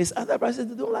says, his other brothers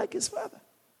don't like his father.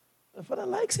 The father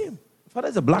likes him. The father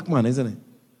is a black man, isn't it?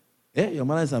 Yeah, your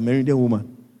mother is a married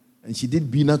woman. And she did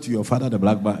Bina to your father, the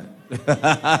black man.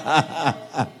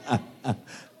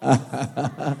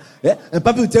 Yeah? And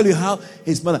papi will tell you how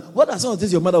his mother. What are some of the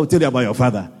things your mother will tell you about your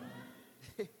father?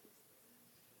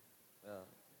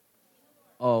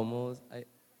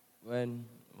 When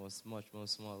I was much more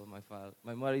small,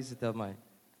 my mother used to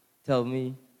tell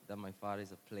me that my father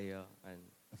is a player and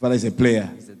my father is a player.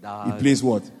 He's a dog. He plays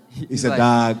what? He's a like,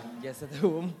 dog. Yes, at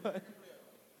home.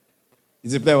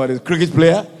 He's a player. What is a cricket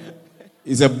player?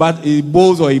 He's a bat. He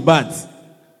bowls or he bats.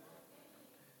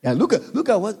 Yeah, look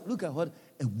at what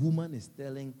a woman is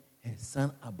telling her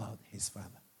son about his father.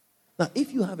 Now,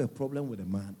 if you have a problem with a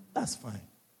man, that's fine,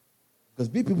 because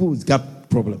big people will got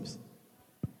problems.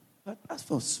 But as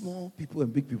for small people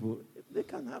and big people, they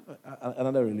can have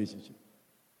another relationship.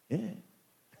 Yeah,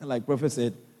 like Prophet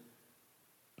said,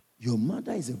 your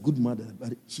mother is a good mother,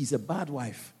 but she's a bad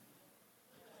wife.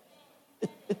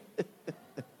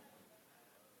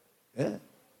 Yeah.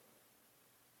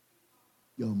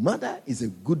 Your mother is a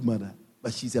good mother,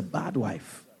 but she's a bad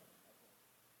wife.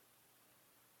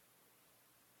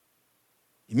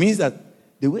 It means that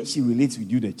the way she relates with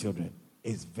you, the children,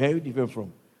 is very different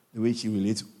from the way she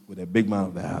relates with the big man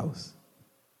of the house.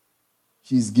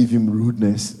 She's giving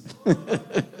rudeness.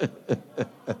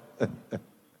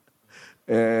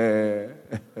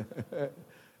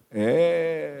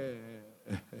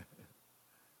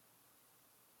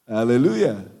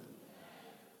 Hallelujah.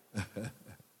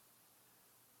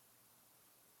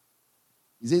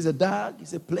 He says he's a dog,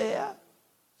 he's a player,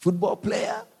 football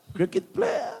player, cricket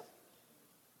player.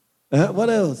 What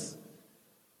else?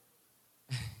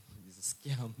 He's a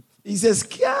scam. He's a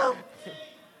scam.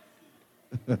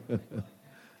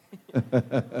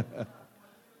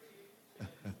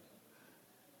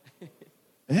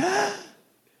 Yeah.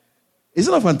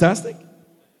 Isn't that fantastic?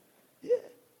 Yeah.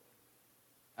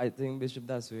 I think, Bishop,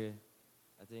 that's where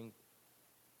I think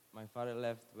my father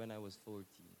left when I was 14.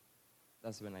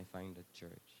 That's when I find the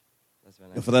church. That's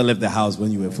when Your father left the house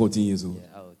when you were 14 years old.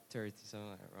 Yeah, 30,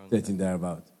 somewhere around 13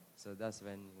 thereabout. So that's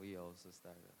when we also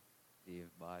started being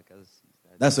bad.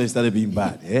 That's when you started being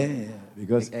bad. Yeah.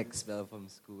 Because expelled from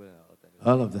school and all that.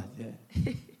 all of that, yeah.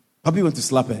 Papi went to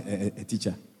slap a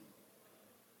teacher.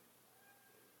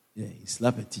 Yeah, he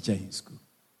slapped a teacher in school.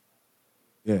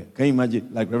 Yeah, can you imagine?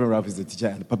 Like Reverend Ralph is the teacher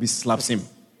and the puppy slaps him.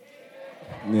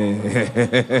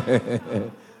 Yeah.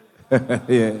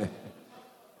 Yeah.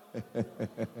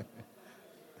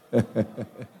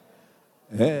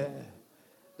 Yeah.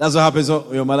 That's what happens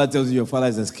when your mother tells you your father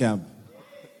is a scam.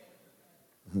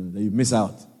 Then you miss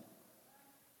out.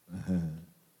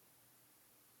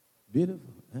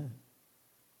 Beautiful. Yeah.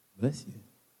 Bless you.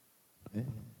 Yeah.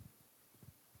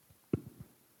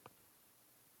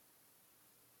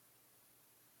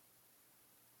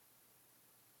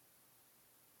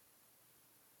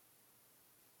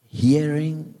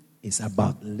 Hearing is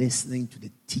about listening to the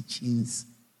teachings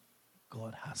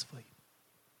God has for you.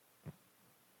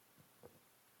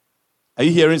 Are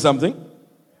you hearing something?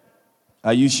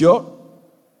 Are you sure?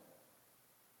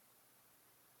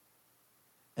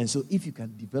 And so if you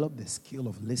can develop the skill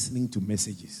of listening to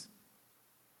messages,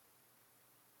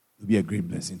 it'll be a great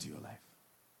blessing to your life.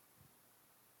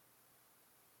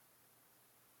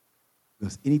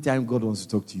 Because anytime God wants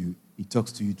to talk to you, He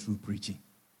talks to you through preaching.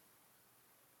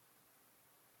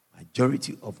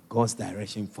 Majority of God's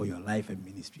direction for your life and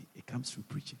ministry, it comes through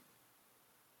preaching.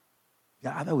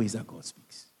 There are other ways that God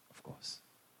speaks, of course.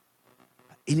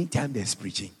 But anytime there's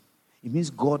preaching, it means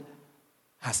God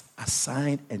has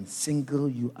assigned and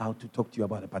singled you out to talk to you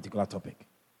about a particular topic.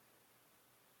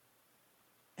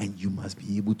 And you must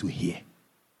be able to hear.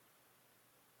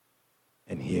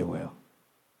 And hear well.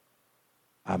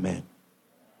 Amen.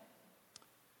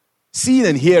 Seeing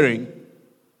and hearing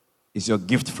is your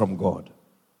gift from God.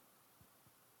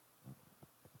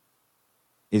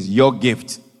 Is your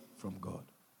gift from God.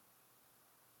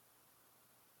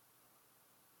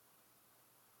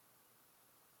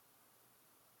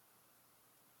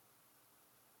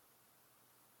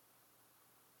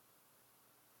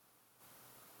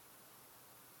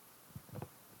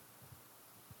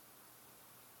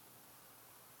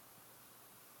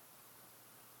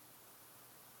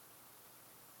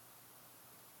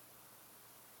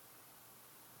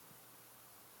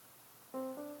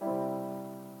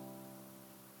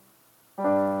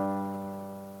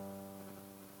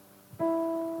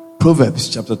 Proverbs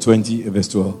chapter 20, verse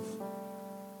 12.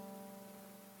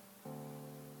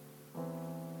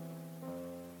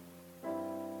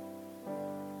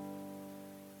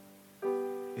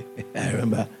 I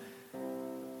remember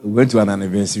we went to an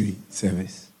anniversary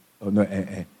service. Or no,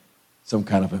 some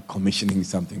kind of a commissioning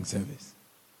something service.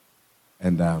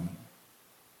 And I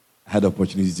had the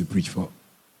opportunity to preach for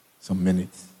some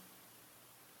minutes.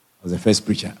 I was the first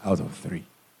preacher out of 3.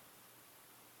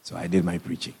 So I did my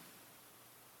preaching.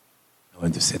 I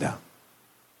went to sit down.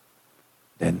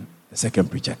 Then the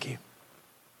second preacher came.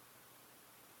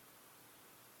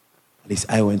 At least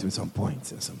I went with some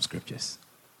points and some scriptures.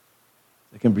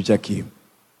 Second preacher came.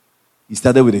 He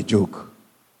started with a joke.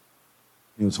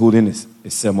 He was holding his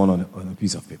sermon on a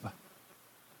piece of paper.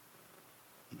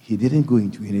 He didn't go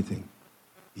into anything.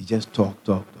 He just talked.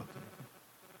 And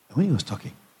when he was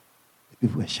talking, the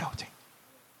people were shouting.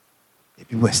 The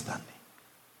people were standing.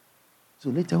 So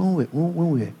later when we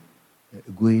were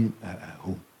going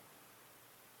home,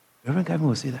 Reverend Kevin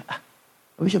would say that,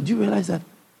 Bishop, do you realize that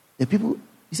the people,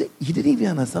 he said, he didn't even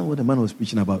understand what the man was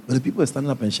preaching about, but the people were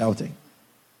standing up and shouting.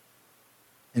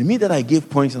 And me that I gave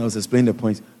points and I was explaining the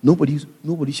points, nobody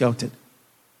shouted.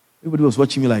 Everybody was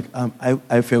watching me like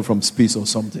I fell from space or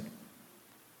something.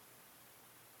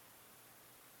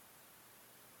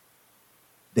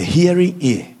 The hearing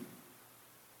ear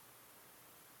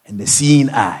and the seeing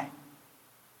eye.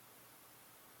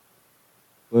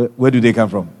 Where do they come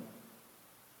from?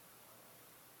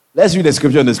 Let's read the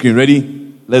scripture on the screen.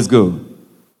 Ready? Let's go.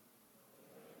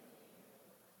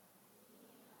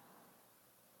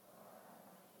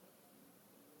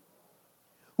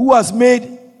 who has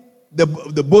made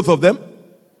the both of them?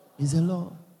 Is the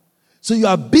Lord. So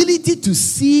your ability to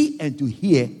see and to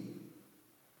hear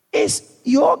is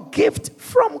your gift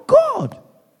from God.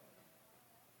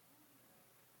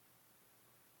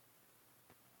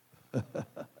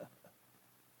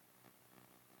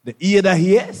 The ear that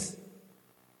hears,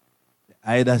 the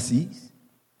eye that sees,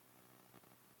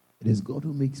 it is God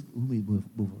who made both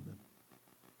of them.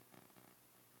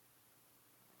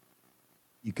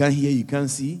 You can't hear, you can't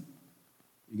see.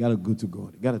 You got to go to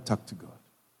God. You got to talk to God.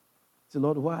 Say,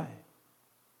 Lord, why?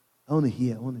 I want to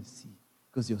hear, I want to see.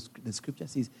 Because the scripture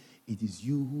says, it is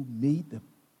you who made them.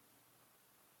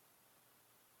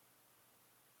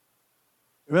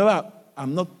 Remember,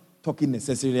 I'm not talking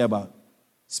necessarily about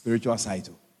spiritual sight.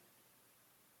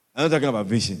 I'm not talking about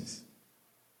visions.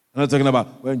 I'm not talking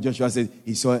about when Joshua said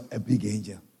he saw a big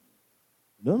angel.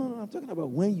 No. I'm talking about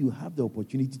when you have the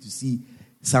opportunity to see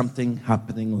something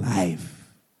happening live.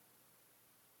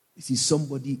 You see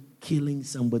somebody killing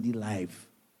somebody live.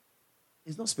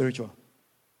 It's not spiritual.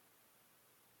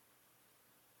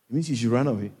 It means you should run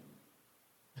away.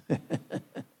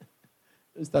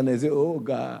 You stand there and say, oh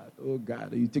God.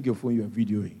 You take your phone, you are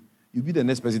videoing. You'll be the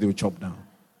next person they will chop down.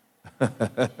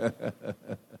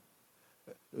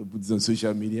 Put it on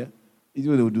social media. It's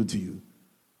what they will do to you.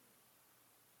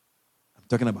 I'm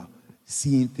talking about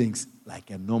seeing things like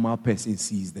a normal person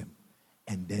sees them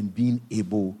and then being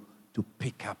able to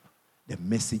pick up the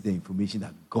message, the information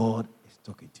that God is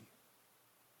talking to you.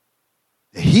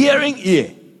 The hearing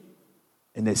ear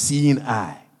and the seeing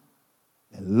eye.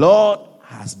 The Lord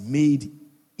has made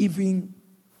even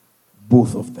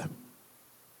both of them.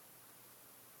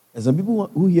 There's some people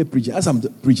who hear preaching. As I'm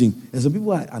preaching, there's some people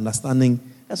who are understanding.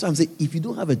 That's why I'm saying, if you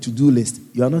don't have a to-do list,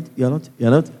 you're not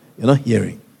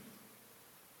hearing.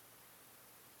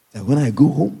 So when I go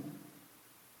home,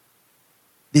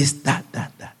 this, that.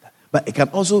 But it can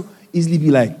also easily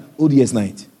be like ODS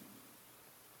night.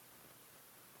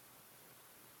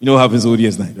 You know what happens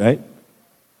ODS night, right?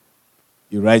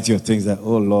 You write your things that,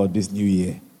 oh Lord, this new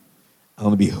year, I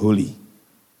want to be holy.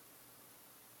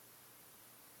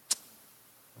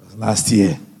 Last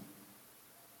year,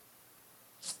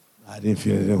 I didn't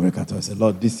feel it didn't work at all. I said,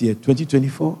 Lord, this year,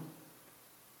 2024,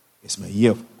 is my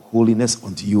year of holiness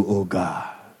unto you, oh God.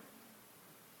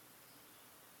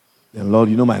 Then, Lord,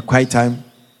 you know my quiet time?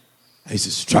 I used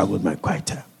to struggle with my quiet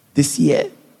time. This year,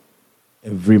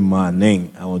 every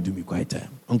morning, I want to do my quiet time.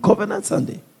 On Covenant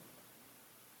Sunday.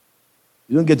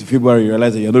 You don't get to February, you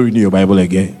realize that you're not reading your Bible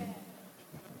again.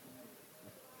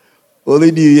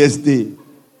 Only New Year's Day.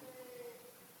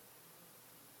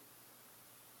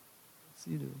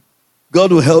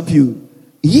 God will help you.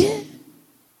 Yeah.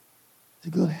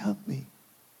 God help me.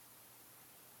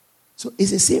 So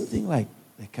it's the same thing like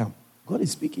the camp. God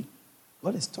is speaking.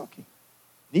 God is talking.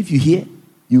 And if you hear,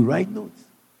 you write notes.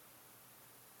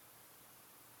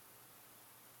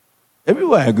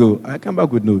 Everywhere I go, I come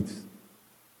back with notes.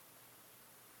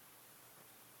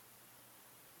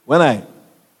 When I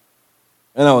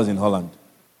was in Holland,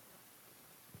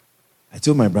 I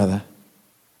told my brother,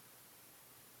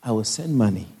 I will send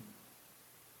money.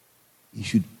 You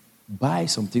should buy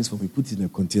some things for me, put it in a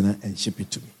container, and ship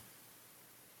it to me.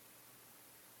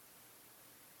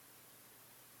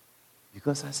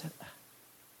 Because I said,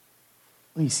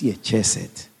 when you see a chair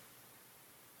set,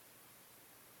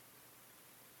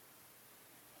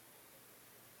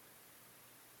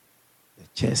 the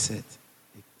chair set,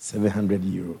 700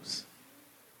 euros.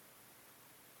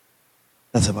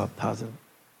 That's about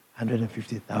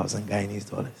 150,000 Guyanese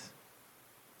dollars.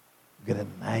 You get a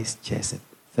nice chair set,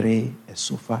 3, a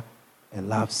sofa, a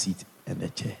love seat, and a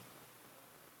chair.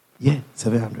 Yeah,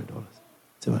 $700.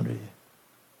 700, yeah.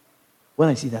 When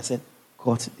I see that, I said,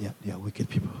 God, they are wicked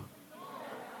people.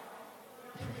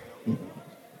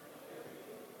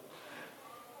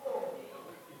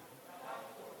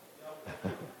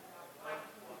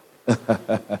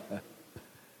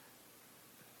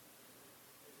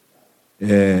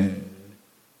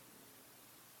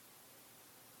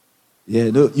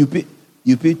 No, you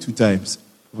pay 2 times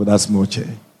for that small chair.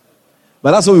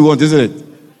 But that's what we want, isn't it?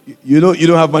 You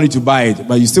don't have money to buy it,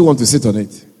 but you still want to sit on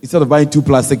it. Instead of buying 2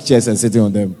 plastic chairs and sitting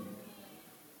on them.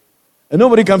 And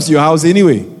nobody comes to your house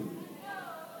anyway.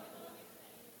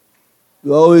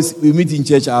 We meet in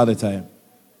church all the time.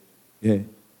 Yeah. I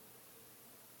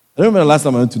don't remember the last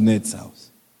time I went to Ned's house.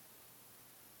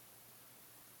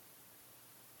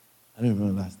 I don't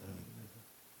remember the last time.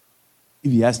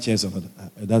 If he has chairs or not,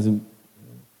 it doesn't.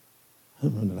 I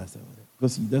don't remember the last time.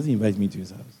 Because he doesn't invite me to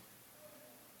his house.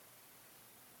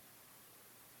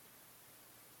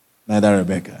 Neither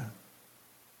Rebecca.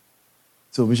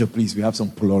 So, Bishop, please, we have some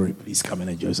Polori. Please come and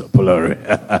enjoy some Polori.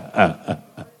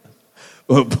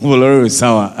 Oh, Polori is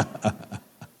sour.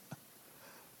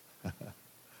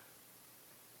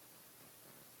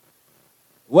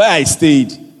 Where I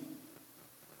stayed,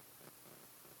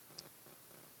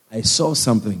 I saw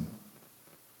something,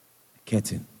 a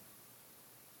curtain,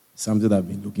 something that I've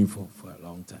been looking for a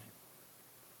long time.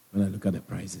 When I look at the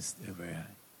prices, they're very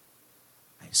high.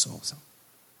 I saw some.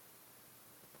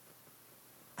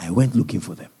 I went looking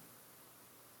for them.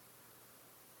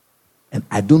 And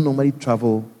I don't normally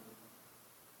travel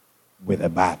with a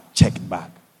bag, checked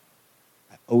bag.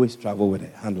 I always travel with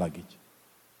a hand luggage.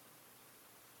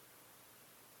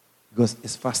 Because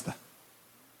it's faster.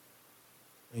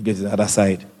 When you get to the other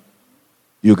side,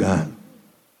 you can.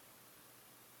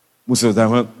 Most of the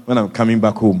time, when I'm coming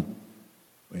back home,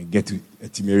 when you get to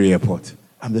Missionary Airport,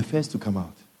 I'm the first to come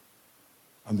out.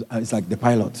 It's like the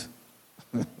pilot.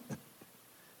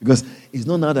 Because it's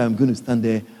not now that I'm going to stand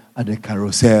there at the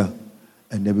carousel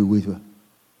and then be waiting.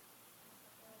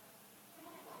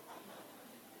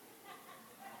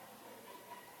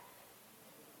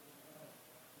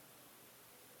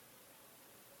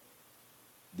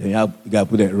 Then you got to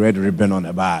put a red ribbon on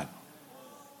the bag.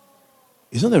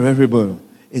 It's not a red ribbon.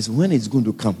 It's when it's going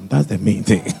to come. That's the main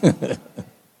thing.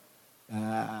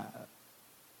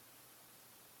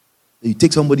 You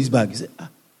take somebody's bag. You say,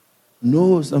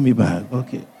 no, it's not my bag.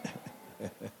 Okay.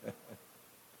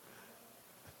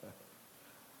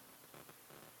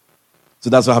 So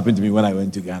that's what happened to me when I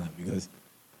went to Ghana. Because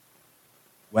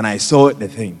when I saw the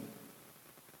thing,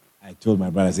 I told my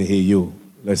brother, I said, hey, yo,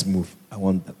 let's move. I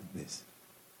want this.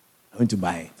 I went to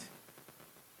buy it.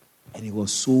 And it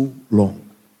was so long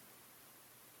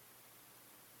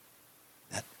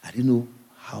that I didn't know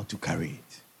how to carry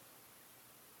it.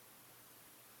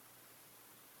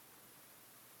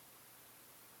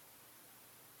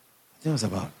 I think it was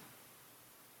about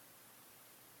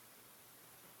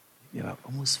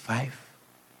almost 5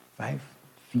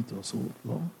 feet or so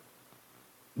long.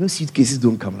 You know, suitcases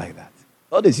don't come like that.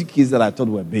 All the suitcases that I thought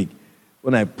were big,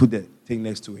 when I put the thing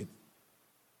next to it,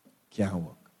 can't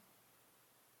work.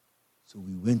 So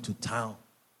we went to town,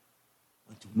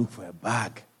 went to look for a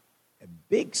bag, a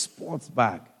big sports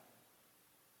bag.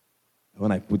 And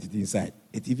when I put it inside,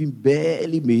 it even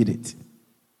barely made it.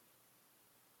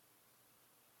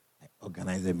 I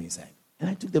organized them inside. And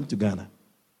I took them to Ghana.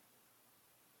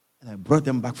 And I brought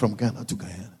them back from Ghana to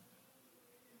Guyana.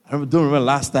 I don't remember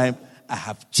last time I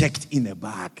have checked in a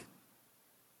bag.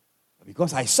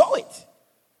 Because I saw it.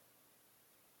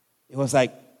 It was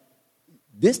like,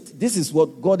 this is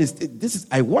what God is,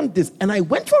 I want this. And I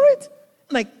went for it.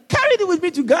 And I carried it with me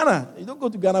to Ghana. You don't go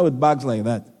to Ghana with bags like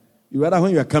that.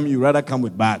 When you are coming, you rather come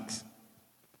with bags.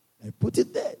 I put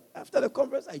it there. After the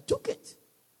conference, I took it.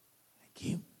 I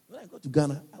came. When I got to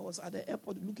Ghana, I was at the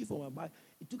airport looking for my bag.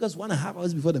 It took us 1.5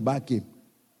 hours before the bag came.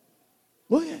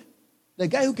 Oh, yeah. The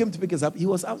guy who came to pick us up, he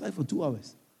was outside for 2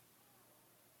 hours.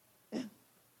 Yeah.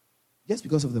 Just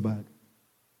because of the bag.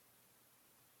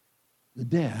 You're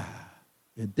there.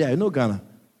 You're there. You know Ghana?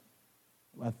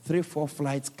 About 3-4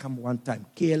 flights come one time.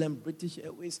 KLM, British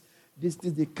Airways, this,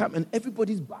 they come, and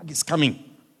everybody's bag is coming.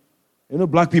 You know,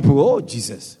 black people, oh,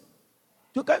 Jesus.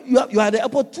 You are at the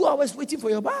airport 2 hours waiting for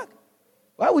your bag.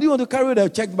 Why would you want to carry the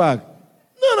checked bag?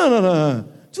 No.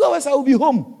 2 hours, I will be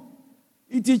home.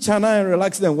 Eating chana and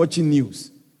relaxing and watching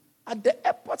news. At the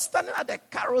airport, standing at the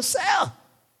carousel.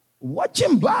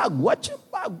 Watching bag.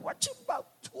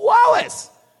 2 hours.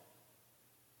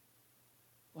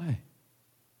 Why?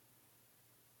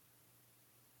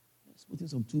 Just putting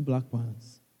some 2 black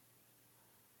pants.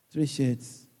 3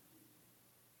 shirts.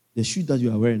 The shoe that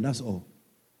you are wearing, that's all.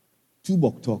 2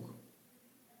 bok-tok.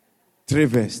 3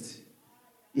 vests.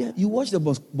 Yeah, you wash the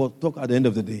bok-tok at the end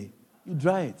of the day. You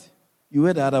dry it. You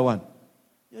wear the other one.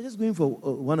 You're just going for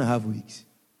 1.5 weeks.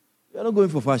 You're not going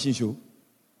for fashion show.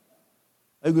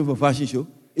 Are you going for fashion show?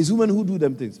 It's women who do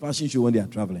them things. Fashion show when they are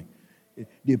traveling.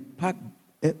 They pack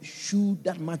a shoe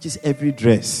that matches every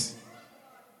dress.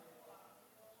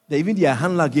 Even their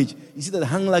hand luggage. You see that the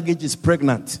hand luggage is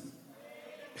pregnant.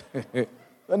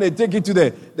 When they take it to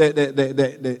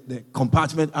the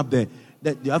compartment up there,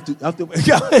 that you have to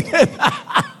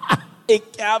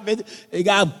you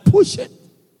got to push it.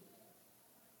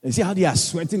 You see how they are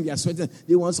sweating? They are sweating.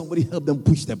 They want somebody to help them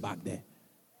push the bag there.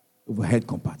 Overhead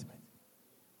compartment.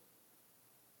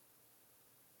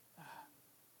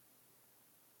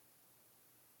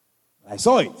 I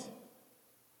saw it.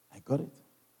 I got it.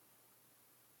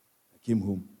 I came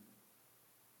home.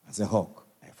 As a hawk,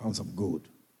 I found some gold.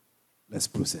 Let's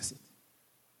process it.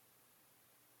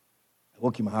 I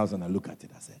walk in my house and I look at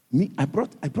it. I said,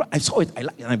 I saw it. I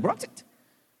liked it and I brought it.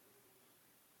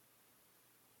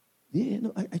 Yeah,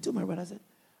 no, I told my brother, I said,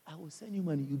 I will send you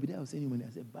money. You'll be there, I'll send you money.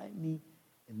 I said, buy me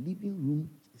a living room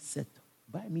set.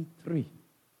 Buy me 3.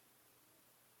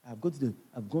 I've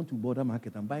gone to Border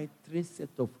Market and buy 3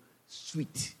 sets of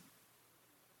sweet.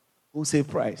 Wholesale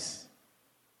price.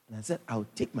 And I said, I'll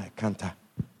take my canter.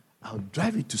 I'll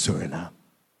drive it to Suriname.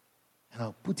 And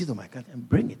I'll put it on my canter and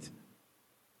bring it.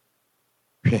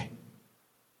 Yeah.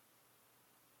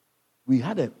 We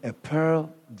had a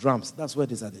Pearl drums. That's what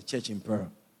it is at the church in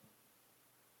Pearl.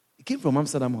 It came from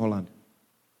Amsterdam, Holland.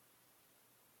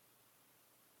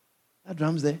 That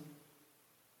drums there.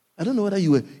 I don't know whether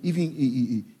you were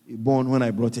even born when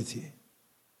I brought it here.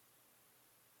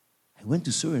 I went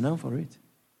to Suriname for it.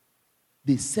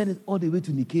 They sent it all the way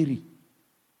to Nikeri.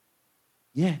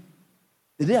 Yeah.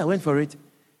 The day I went for it,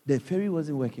 the ferry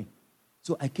wasn't working.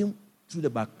 So I came through the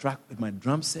back track with my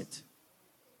drum set.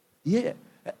 Yeah.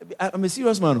 I'm a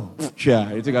serious man. Oh.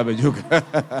 Sure, you think I'm a joke.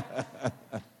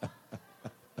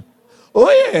 Oh,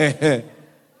 yeah.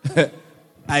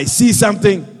 I see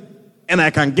something and I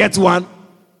can get one.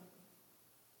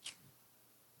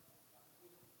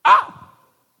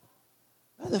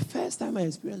 That's the first time I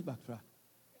experienced backtrack.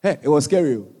 Hey, it was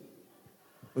scary.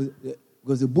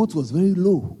 Because the boat was very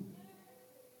low.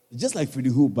 Just like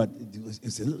Freddie Hoop, but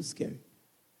it's a little scary.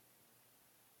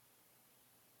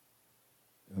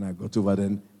 When I got over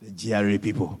then, the GRA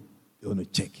people, they want to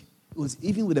check. It was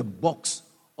even with a box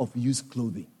of used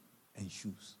clothing and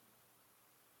shoes.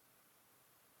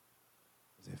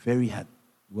 It was a ferry had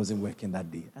wasn't working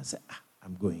that day. I said,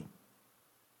 I'm going.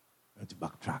 I went to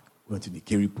backtrack. Went to the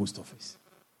Kerry post office.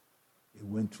 They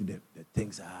went through the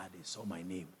things. They saw my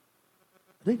name.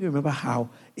 I don't even remember how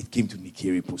it came to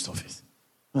Nikeri post office.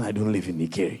 No, I don't live in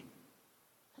Nikeri.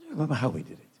 I don't remember how we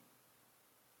did it.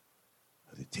 I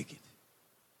had to take it,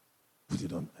 put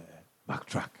it on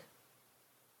backtrack,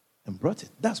 and brought it.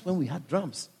 That's when we had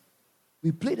drums.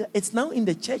 We played it. It's now in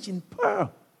the church in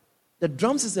Pearl. The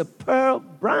drums is a Pearl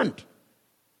brand.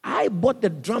 I bought the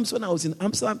drums when I was in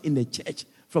Amsterdam in the church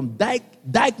from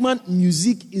Dijkman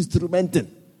Music Instrumenten.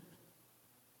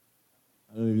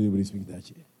 I don't know if anybody speaks that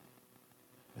here.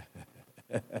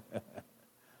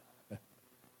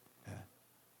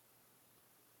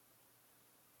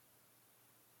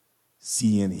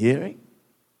 Seeing and hearing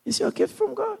is your gift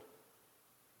from God.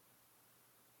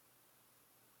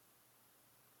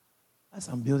 As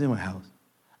I'm building my house,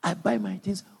 I buy my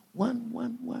things one.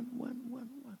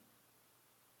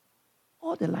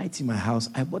 All the lights in my house,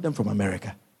 I bought them from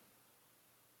America.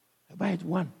 I buy it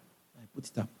one. I put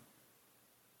it up.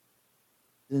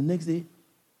 The next day,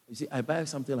 you see, I buy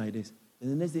something like this.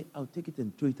 And the next day, I'll take it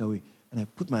and throw it away. And I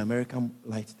put my American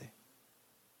light there.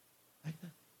 Like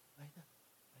that.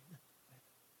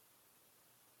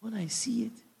 When I see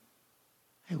it,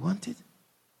 I want it,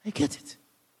 I get it.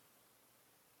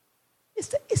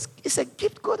 It's a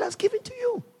gift God has given to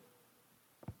you.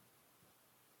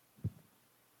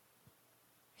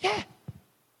 Yeah.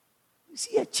 You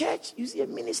see a church, you see a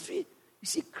ministry, you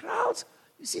see crowds,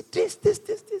 you see this.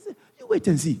 You wait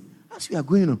and see. As we are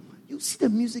going on, you see the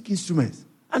music instruments.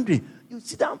 Andre, you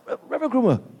see the Reverend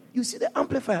Cromer, you see the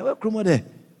amplifier. Where Cromer there?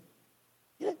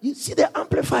 Yeah, you see the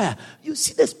amplifier. You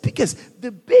see the speakers,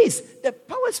 the bass, the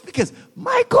power speakers.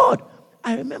 My God.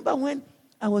 I remember when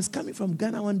I was coming from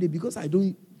Ghana one day, because I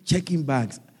don't check in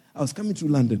bags. I was coming through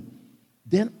London.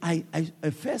 Then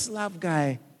a First Love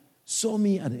guy saw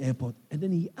me at the airport, and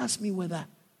then he asked me whether,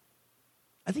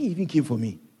 I think he even came for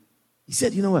me. He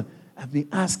said, you know what, I've been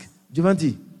asked,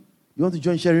 Giovanni, you want to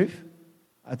join Sheriff?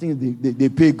 I think they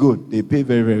pay good. They pay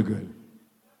very, very good.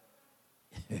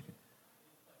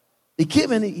 He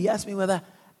came and he asked me whether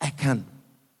I can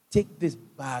take this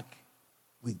bag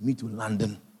with me to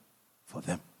London for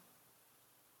them.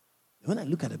 When I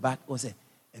look at the bag, it was a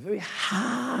very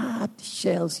hard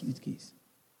shell suitcase.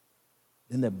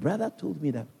 Then the brother told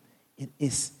me that it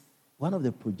is one of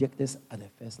the projectors at the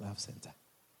First Love Center.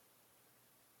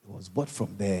 It was bought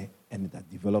from there and it had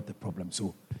developed a problem.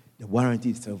 So the warranty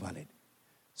is still valid.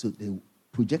 So the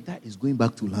projector is going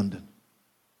back to London.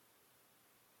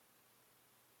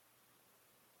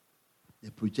 The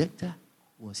projector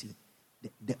was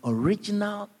the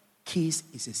original case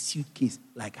is a suitcase,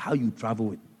 like how you travel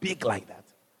with, big like that.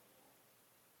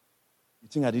 You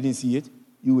think I didn't see it?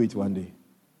 You wait one day.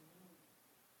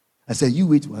 I said, you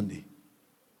wait one day.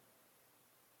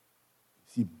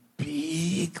 See,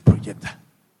 big projector.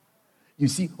 You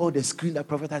see all the screen that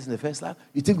Prophet has in the First Love?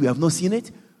 You think we have not seen it?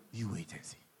 You wait and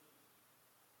see.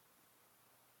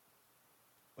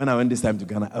 When I went this time to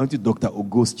Ghana, I went to Dr.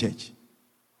 Ogo's church.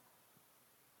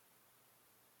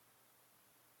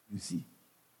 You see,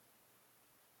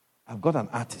 I've got an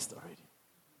artist already.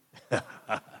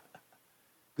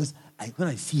 Because when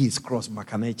I see his cross,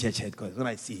 Macanay Church headquarters, when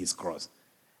I see his cross,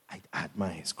 I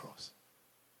admire his cross.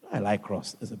 I like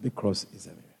cross. There's a big cross in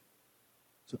everywhere.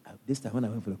 So this time when I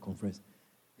went for the conference,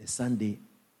 the Sunday,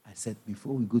 I said,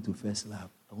 before we go to First Love,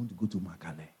 I want to go to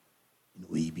Macanay in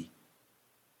Oibi.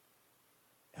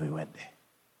 And we went there.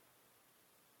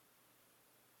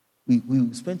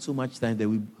 We spent so much time there.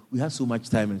 We had so much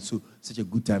time and such a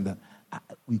good time that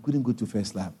we couldn't go to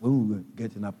First Lab. When we were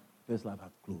getting up, First Lab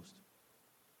had closed.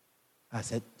 I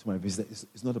said to my visitor,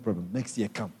 it's not a problem. Next year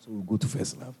come, so we'll go to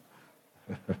First Lab.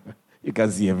 You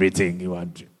can see everything you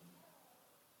want to.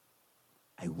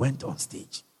 I went on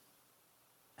stage.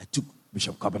 I took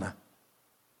Bishop Kabana,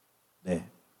 the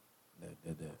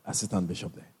assistant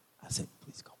bishop there. I said,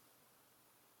 please come.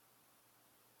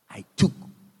 I took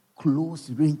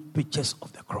close-range pictures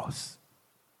of the cross.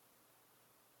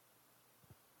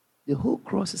 The whole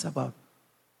cross is about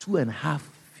 2.5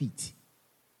 feet,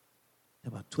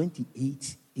 about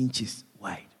 28 inches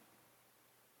wide.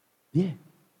 Yeah.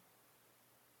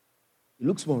 It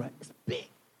looks small, right? It's big.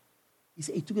 He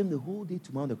said it took him the whole day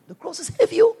to mount the cross is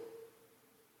heavy. Oh.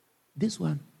 This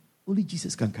one, only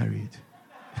Jesus can carry it.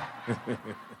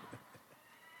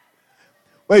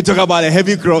 When you talk about a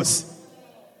heavy cross,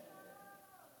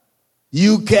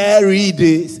 you carry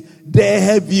this, the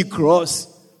heavy cross,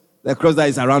 the cross that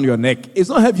is around your neck. It's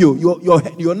not heavy.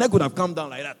 Your neck would have come down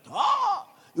like that. Oh,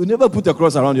 you never put a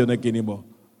cross around your neck anymore.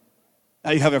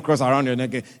 Now you have a cross around your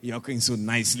neck, you're walking so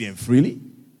nicely and freely.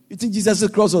 You think Jesus'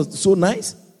 cross was so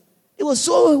nice? It was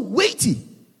so weighty.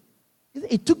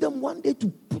 It took them one day to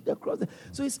put the cross there.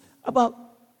 So it's about,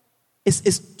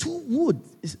 it's 2 wood.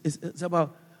 It's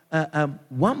about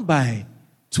 1 by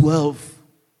 12.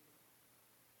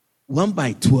 1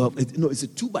 by 12. No, it's a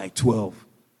 2 by 12.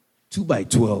 2 by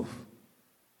 12.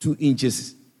 2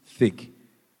 inches thick.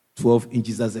 12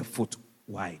 inches, that's a foot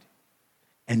wide.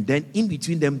 And then in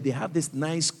between them, they have this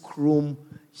nice chrome,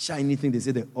 shiny thing they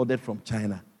say they ordered from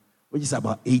China, which is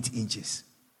about 8 inches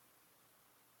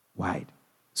wide.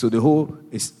 So the whole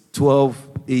is 12,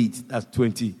 8, that's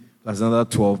 20, plus another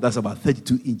 12, that's about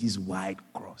 32 inches wide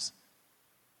cross.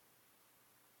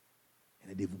 And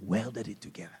then they've welded it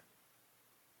together.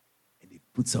 And they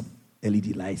put some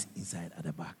LED lights inside at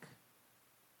the back.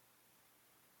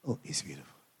 Oh, it's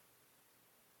beautiful.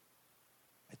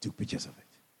 I took pictures of it.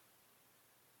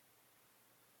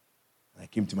 I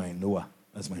came to my Noah.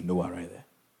 That's my Noah right there.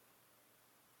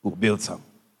 Who built some.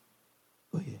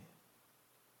 Oh, yeah.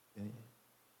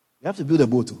 You have to build a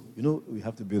boat. You know, we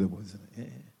have to build a boat. Yeah.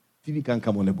 Phoebe can't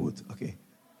come on a boat. Okay.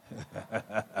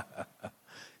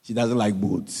 She doesn't like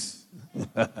boats.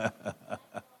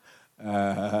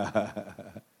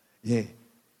 Yeah.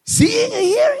 Seeing and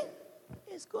hearing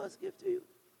is God's gift to you.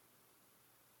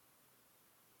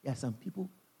 There are some people,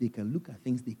 they can look at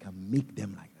things, they can make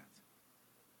them like that.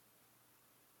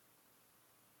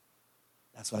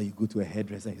 That's why you go to a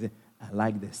hairdresser and you say, I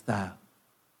like the style.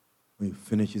 When you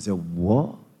finish, you say,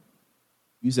 what?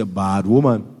 You're a bad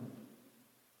woman.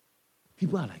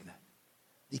 People are like that.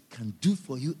 They can do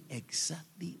for you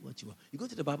exactly what you want. You go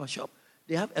to the barber shop,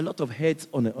 they have a lot of heads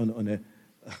on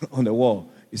the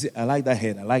wall. You say, I like that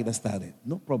head, I like that style.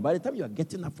 No problem. By the time you are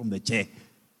getting up from the chair,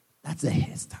 that's the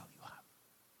hairstyle you have.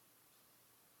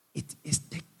 It is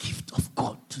the gift of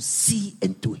God to see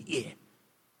and to hear.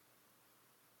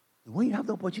 When you have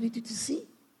the opportunity to see, you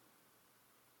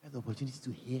have the opportunity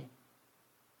to hear,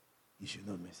 you should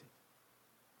not miss it.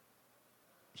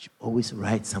 You should always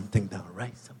write something down.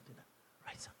 Write something down.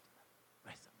 Write something down.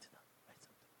 Write something down. Write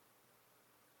something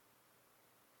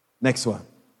down. Next one.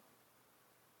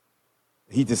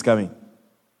 The heat is coming.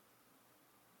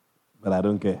 But I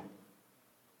don't care.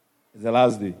 It's the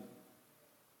last day.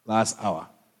 Last hour.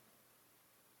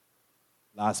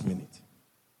 Last minute.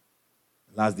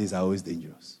 Last days are always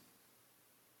dangerous.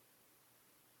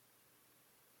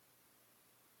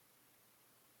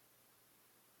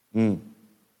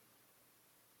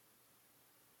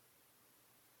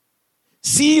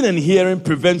 Seeing and hearing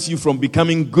prevents you from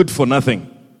becoming good for nothing.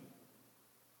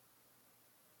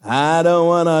 I don't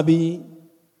want to be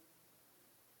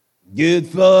good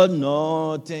for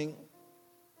nothing.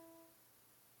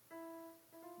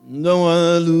 Don't want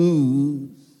to lose.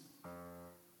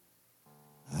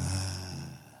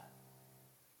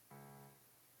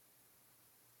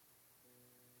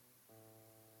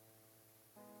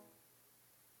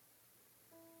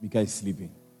 Mika is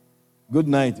sleeping. Good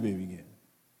night, baby girl.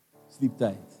 Sleep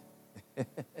tight.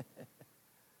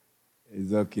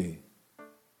 It's okay.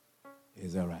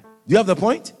 It's all right. Do you have the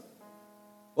point?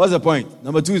 What's the point?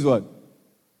 Number 2 is what?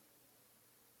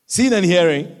 Seeing and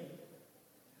hearing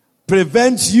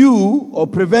prevents you or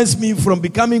prevents me from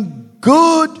becoming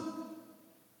good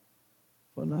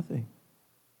for nothing.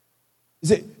 You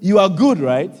say, you are good,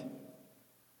 right?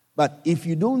 But if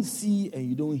you don't see and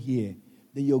you don't hear,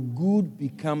 then your good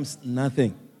becomes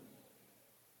nothing.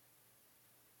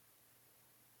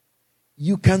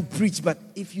 You can preach, but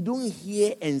if you don't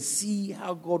hear and see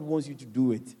how God wants you to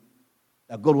do it,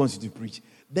 that God wants you to preach,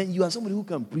 then you are somebody who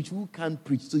can preach, who can't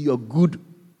preach, so you're good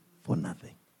for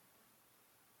nothing.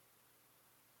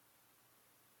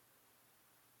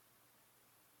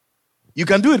 You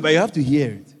can do it, but you have to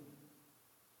hear it.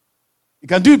 You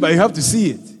can do it, but you have to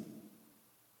see it.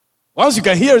 Once you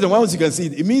can hear it and once you can see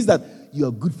it, it means that you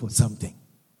are good for something.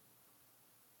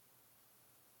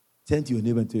 Turn to your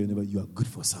neighbor and tell your neighbor, you are good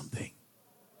for something.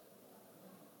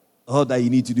 All that you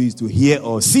need to do is to hear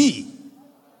or see.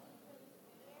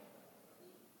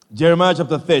 Jeremiah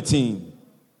chapter 13.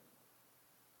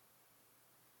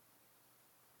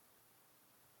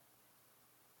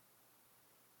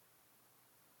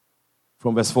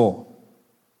 From verse 4.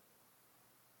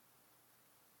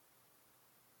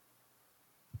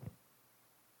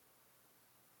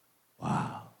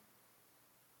 Wow.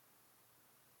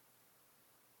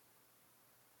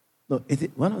 No,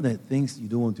 one of the things you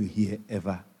don't want to hear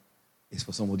ever is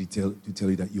for somebody to tell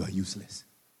you that you are useless.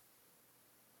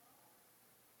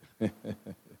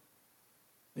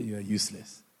 You are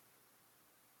useless.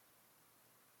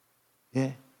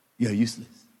 Yeah, you are useless.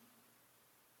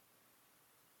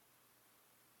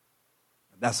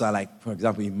 That's why, like, for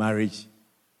example, in marriage,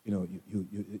 you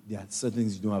there are certain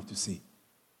things you don't have to say.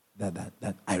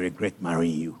 That I regret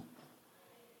marrying you.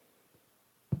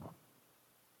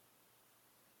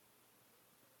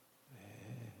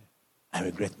 I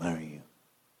regret marrying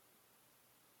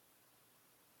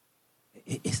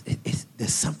you.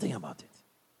 There's something about it.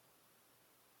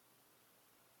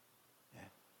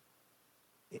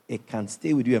 Yeah. It can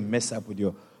stay with you and mess up with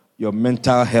your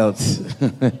mental health.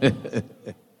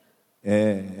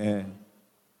 Yeah.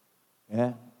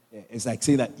 It's like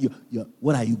saying that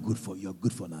what are you good for? You're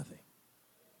good for nothing.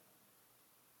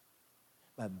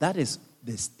 But that is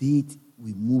the state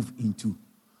we move into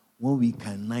when we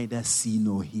can neither see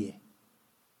nor hear.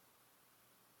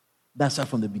 That's why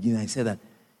from the beginning I said that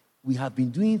we have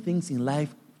been doing things in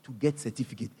life to get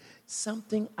certificate.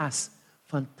 Something as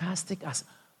fantastic as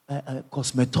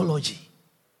cosmetology.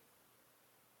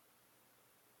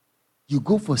 You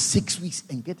go for 6 weeks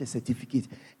and get a certificate,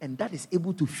 and that is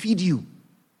able to feed you.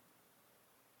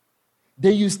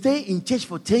 Then you stay in church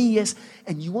for 10 years,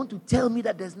 and you want to tell me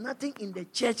that there's nothing in the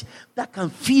church that can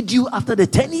feed you after the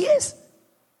 10 years?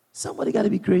 Somebody got to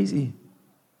be crazy.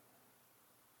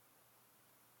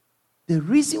 The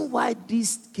reason why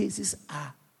these cases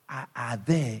are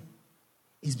there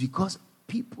is because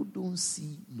people don't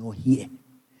see nor hear.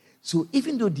 So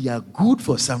even though they are good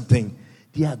for something,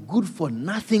 they are good for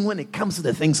nothing when it comes to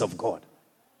the things of God.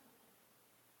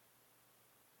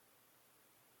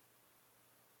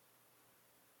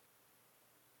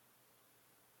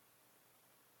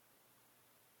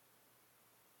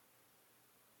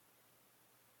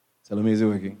 Salome, is it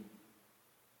working?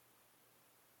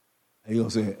 Are you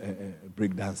also a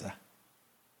break dancer?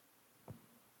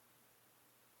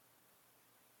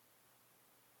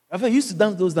 I thought you used to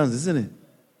dance those dances, isn't it?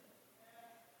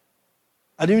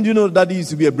 I didn't even know Daddy used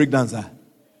to be a break dancer.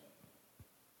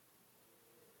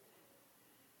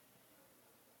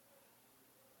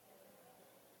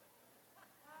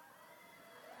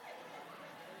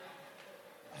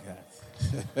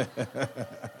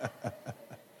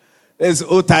 It's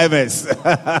old timers.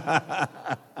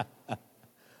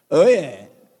 Oh, yeah.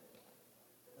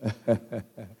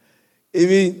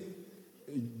 Even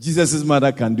Jesus'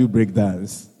 mother can do break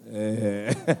dance.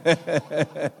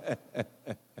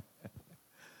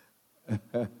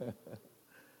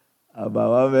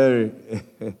 About Mary.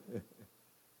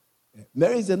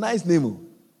 Mary is a nice name.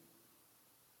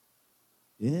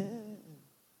 Yeah.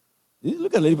 You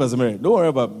look at Lady Pastor Mary. Don't worry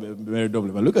about Mary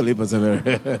Dublin, but look at Lady Pastor Mary.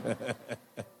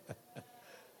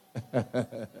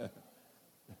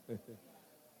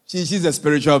 She's a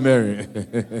spiritual Mary.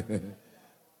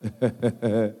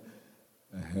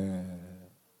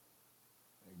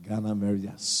 Ghana Mary, they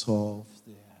are soft.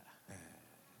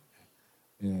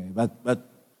 Yeah, but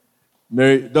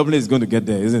Mary Dublin is going to get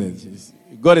there, isn't it?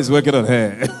 God is working on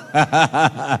her.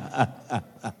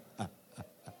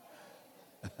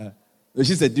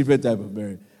 She's a different type of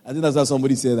Mary. I think that's why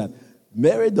somebody said that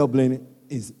Mary Dublin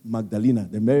is Magdalena,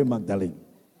 the Mary Magdalene.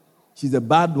 She's the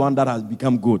bad one that has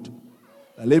become good.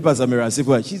 The lady Pastor Mary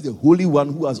Asifu, she's the holy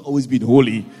one who has always been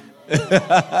holy.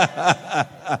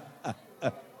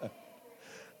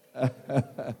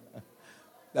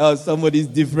 That was somebody's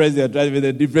difference. They are trying to make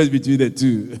the difference between the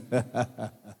two.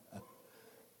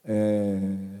 So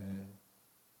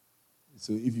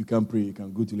if you can't pray, you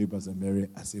can go to lay Pastor Mary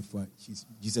as if she's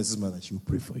Jesus' mother. She will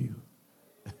pray for you.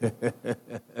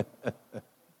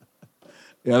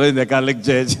 You're in the Catholic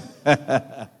Church.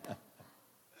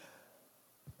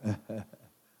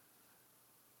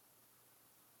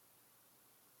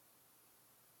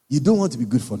 You don't want to be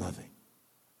good for nothing.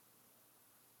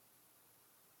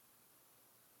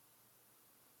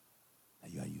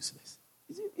 And you are useless.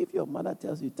 If your mother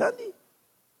tells you, Tandy,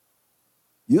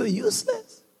 you're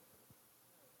useless.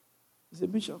 He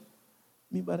said, Bishop,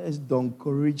 me brother is don't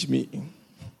encourage me.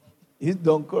 He's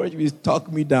don't encourage me, he's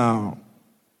talk me down.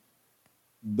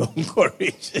 Don't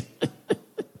encourage.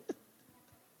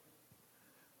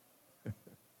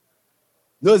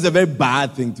 No, it's a very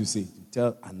bad thing to say, to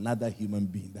tell another human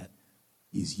being that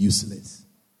he's useless,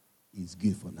 he's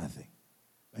good for nothing.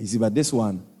 But you see, but this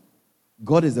one,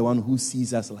 God is the one who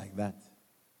sees us like that.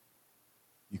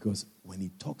 Because when he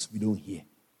talks, we don't hear.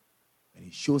 And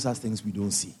he shows us things we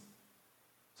don't see.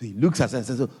 So he looks at us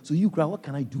and says, so you cry, what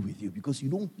can I do with you? Because you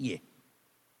don't hear.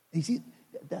 And you see,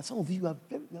 there are some of you who are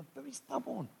very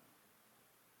stubborn.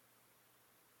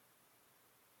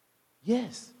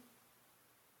 Yes.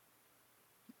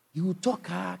 You will talk,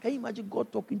 can you imagine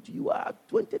God talking to you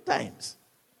 20 times?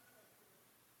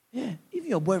 Yeah, even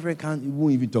your boyfriend can't, he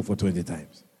won't even talk for 20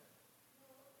 times.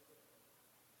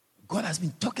 God has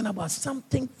been talking about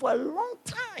something for a long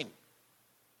time.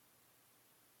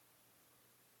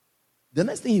 The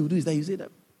next thing he will do is that you say that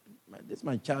this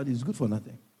my child is good for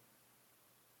nothing.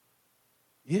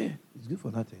 Yeah, it's good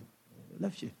for nothing.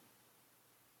 Left shit.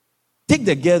 Take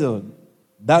the girdle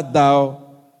that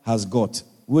thou hast got,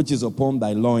 which is upon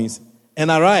thy loins,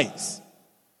 and arise.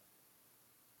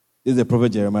 This is the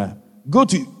prophet Jeremiah. Go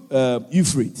to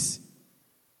Euphrates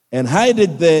and hide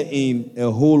it there in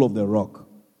a hole of the rock.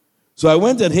 So I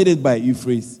went and hid it by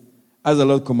Euphrates, as the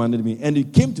Lord commanded me. And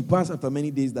it came to pass after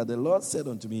many days that the Lord said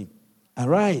unto me,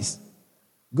 arise,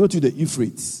 go to the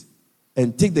Euphrates,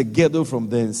 and take the girdle from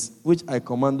thence, which I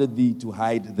commanded thee to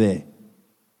hide there.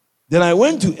 Then I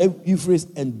went to Euphrates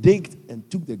and digged and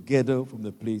took the girdle from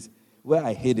the place where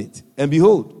I hid it. And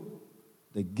behold,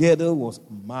 the girdle was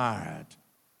marred.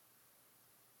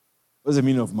 What's the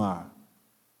meaning of mar?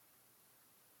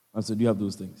 And so do you have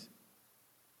those things?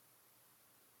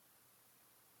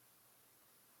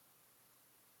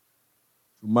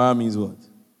 To mar means what?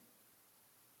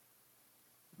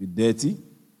 Be dirty.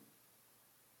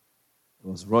 It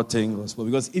was rotting. It was,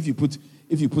 because if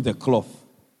you put a cloth,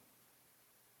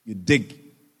 you dig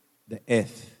the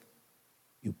earth,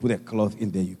 you put a cloth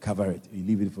in there, you cover it, you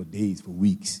leave it for days, for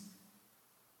weeks.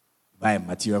 Buy a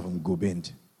material from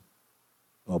Gobend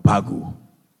or Pago,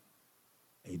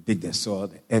 and you dig the soil,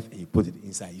 the earth, and you put it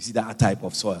inside. You see that type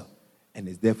of soil, and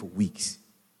it's there for weeks.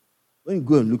 When you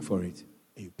go and look for it,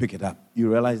 and you pick it up,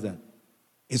 you realize that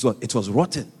it was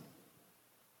rotten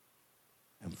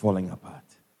and falling apart.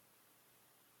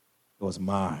 It was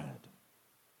marred.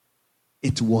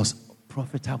 It was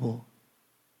profitable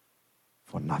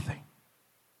for nothing.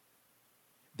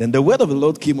 Then the word of the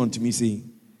Lord came unto me, saying,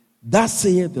 thus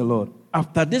saith the Lord,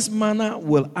 after this manner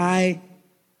will I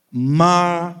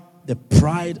mar the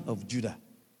pride of Judah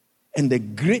and the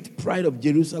great pride of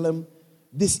Jerusalem,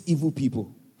 this evil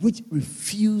people, which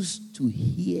refuse to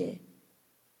hear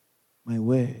my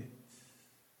words.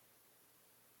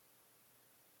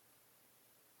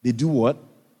 They do what?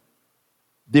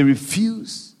 They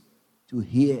refuse to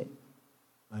hear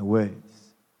my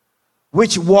words,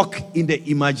 which walk in the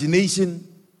imagination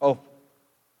of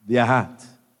their heart,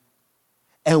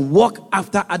 and walk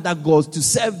after other gods to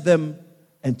serve them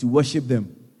and to worship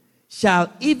them,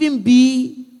 shall even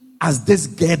be as this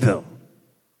girdle,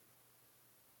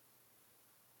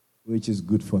 which is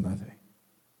good for nothing.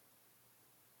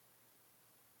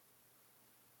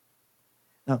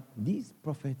 Now, these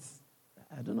prophets,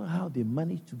 I don't know how they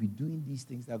managed to be doing these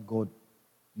things that God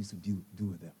used to do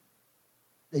with them.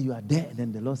 Then you are there, and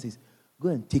then the Lord says, go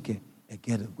and take a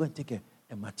girdle, go and take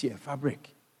a material,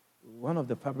 fabric. One of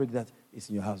the fabric that is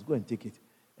in your house, go and take it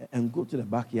and go to the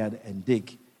backyard and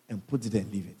dig and put it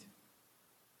and leave it.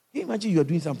 Can you imagine you are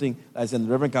doing something like the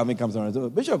Reverend Calvin comes around and says, oh,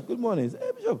 Bishop, good morning. Say,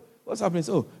 hey, Bishop, what's happening?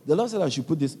 So, the Lord said I should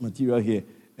put this material here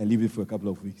and leave it for a couple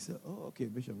of weeks. So, oh, okay,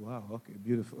 Bishop, wow, okay,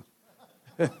 beautiful.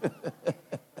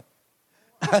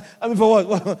 I mean, for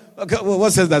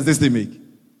what sense does this thing make?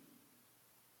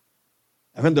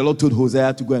 And when the Lord told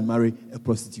Hosea to go and marry a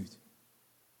prostitute,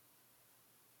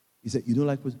 he said, you don't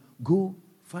like prostitutes? Go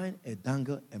find a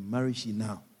dangle and marry she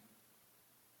now.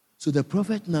 So the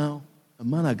prophet now, a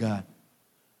man of God,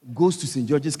 goes to St.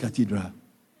 George's Cathedral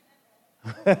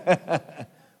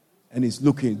and he's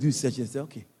looking, do search and say,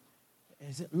 okay, And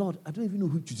he said, Lord, I don't even know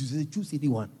who to choose. He said, choose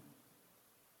anyone.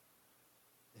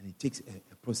 And he takes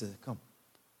a process. Come,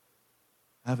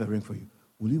 I have a ring for you.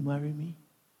 Will you marry me?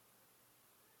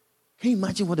 Can you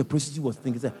imagine what the prostitute was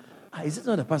thinking? He said, is this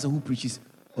not the pastor who preaches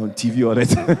on TV all the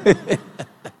time?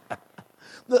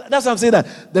 That's what I'm saying.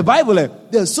 That the Bible,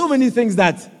 there are so many things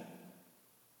that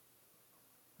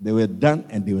they were done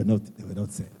and they were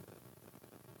not said.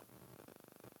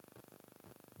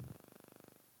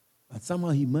 But somehow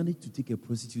he managed to take a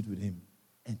prostitute with him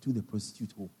and took the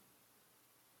prostitute home.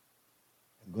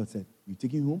 And God said, you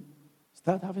take him home?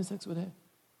 Start having sex with her.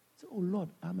 He said, oh Lord,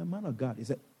 I'm a man of God. He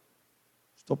said,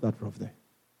 stop that rough there.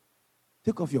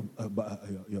 Take off your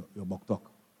boktok.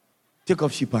 Take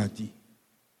off shipanti.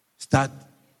 Start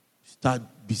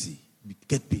busy.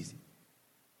 Get busy.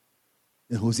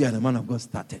 Then Hosea, the man of God,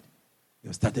 started.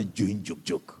 He started doing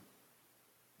joke.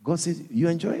 God says, you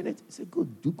enjoying it? He said,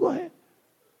 good, do go ahead.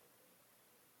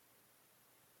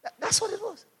 That's what it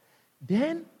was.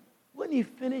 Then, when he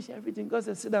finished everything, God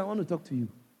said, sit down, I want to talk to you.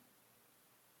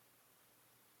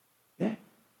 Yeah.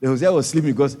 Then Hosea was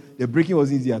sleeping because the breaking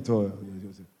wasn't easy at all.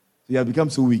 So he had become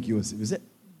so weak. He said,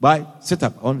 bye, sit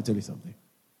up, I want to tell you something.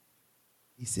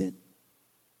 He said,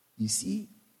 you see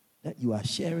that you are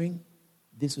sharing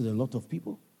this with a lot of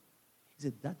people? He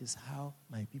said, that is how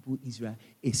my people Israel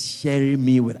is sharing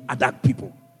me with other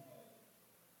people.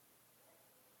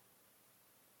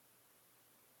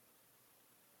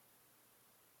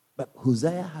 But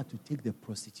Hosea had to take the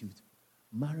prostitute,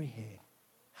 marry her,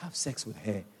 have sex with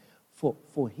her,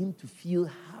 for him to feel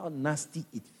how nasty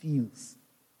it feels.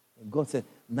 And God said,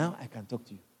 now I can talk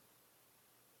to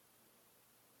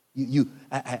you.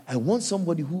 I want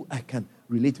somebody who I can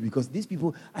relate to, because these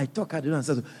people, I talk, I don't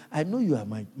understand. I know you are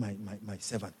my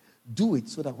servant. Do it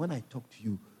so that when I talk to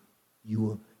you, you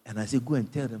will, and I say, go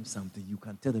and tell them something. You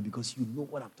can tell them because you know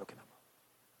what I'm talking about.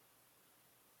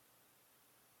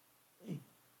 Hey.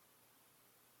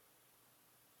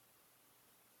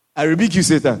 I rebuke you,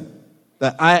 Satan,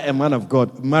 that I am man of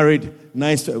God, married,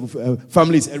 nice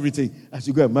families, everything. As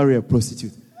you go and marry a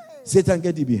prostitute. Satan,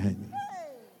 get you behind me.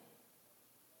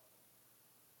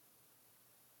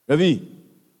 Ravi,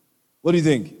 what do you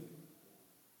think?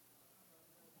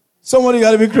 Somebody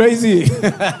got to be crazy.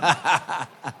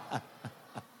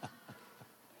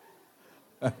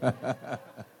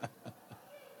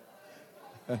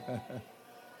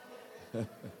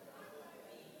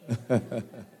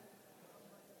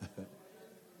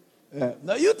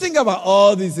 Now you think about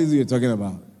all these things we're talking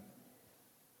about.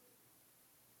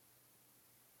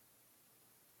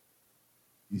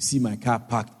 You see my car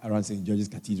parked around St. George's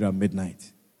Cathedral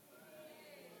midnight.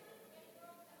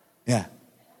 Yeah.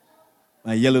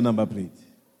 My yellow number plate.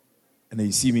 And then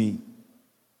you see me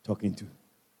talking to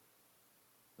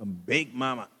some big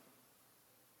mama.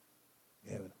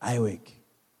 Yeah, with eye wake.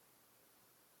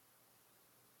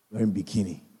 Wearing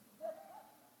bikini.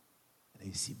 And then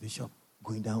you see Bishop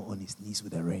going down on his knees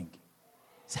with a ring. He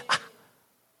said,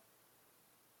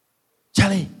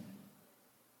 Charlie.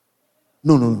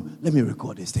 No. Let me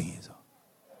record this thing here. So.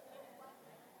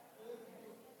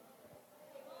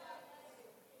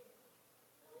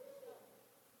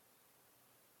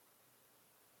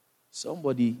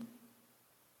 Somebody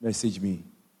messaged me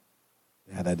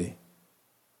the other day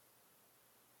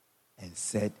and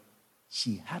said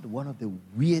she had one of the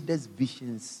weirdest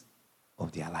visions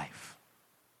of their life.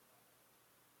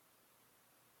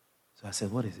 So I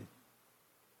said, what is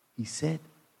it?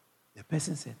 The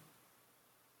person said,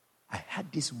 I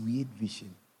had this weird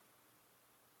vision.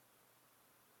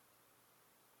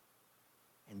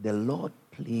 And the Lord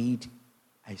played,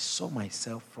 I saw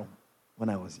myself from when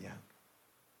I was young.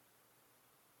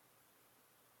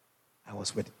 I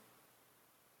was with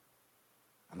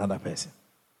another person.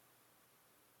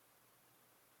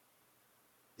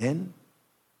 Then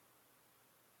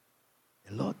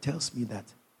the Lord tells me that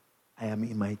I am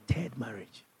in my third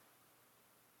marriage.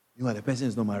 You know, the person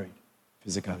is not married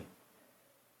physically.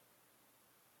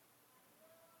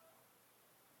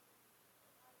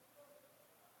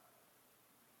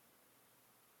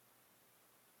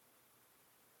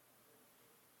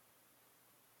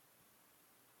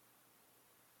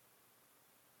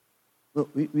 No,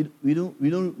 we don't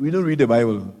read the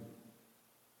Bible.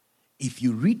 If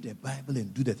you read the Bible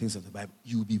and do the things of the Bible,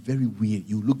 you'll be very weird.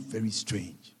 You look very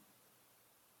strange.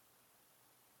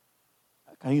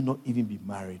 How can you not even be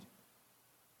married?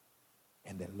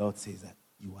 And the Lord says that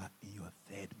you are in your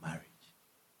third marriage.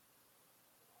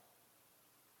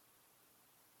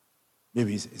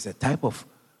 Maybe it's a type of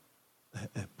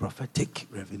a prophetic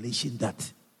revelation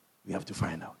that we have to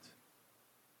find out.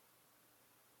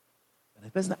 The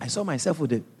person, I saw myself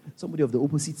with somebody of the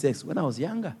opposite sex when I was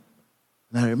younger.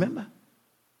 And I remember,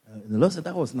 the Lord said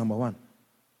that was number 1.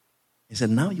 He said,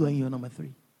 now you are in your number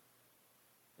 3.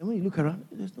 And when you look around,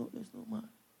 there's no man.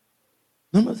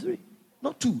 Number 3.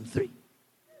 Not 2, 3.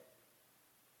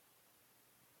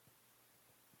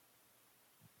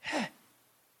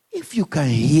 If you can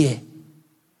hear,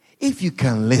 if you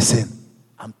can listen,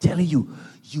 I'm telling you,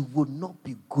 you will not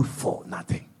be good for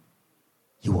nothing.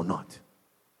 You will not.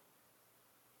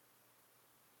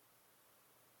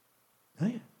 Oh,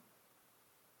 yeah. He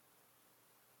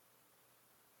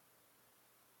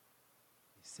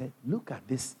said, look at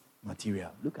this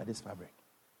material, look at this fabric.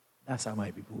 That's how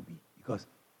my people will be. Because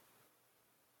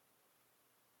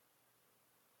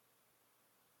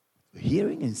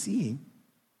hearing and seeing,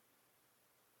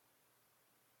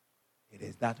 it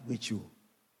is that which will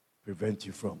prevent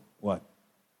you from what?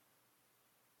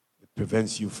 It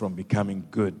prevents you from becoming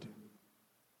good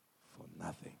for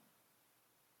nothing.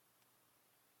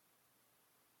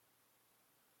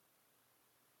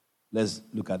 Let's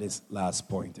look at this last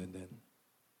point and then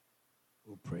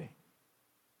we'll pray.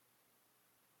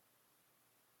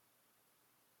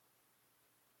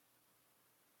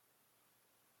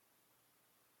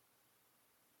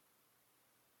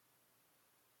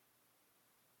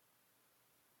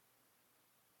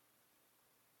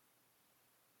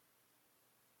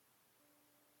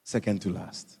 Second to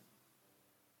last.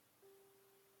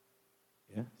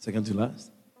 Yeah, second to last.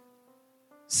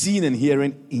 Seeing and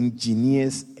hearing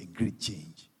engineers a great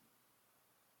change.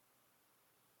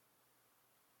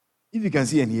 If you can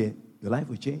see and hear, your life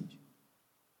will change.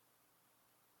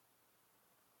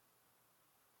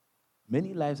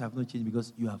 Many lives have not changed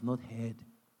because you have not heard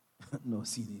nor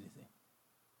seen anything.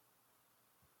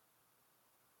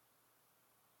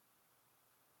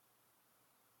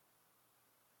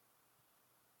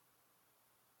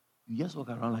 You just walk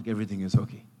around like everything is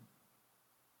okay.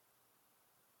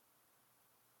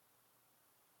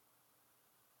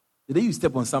 The day you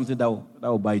step on something that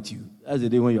will bite you, that's the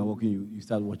day when you're walking, you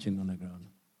start watching on the ground.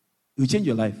 It will change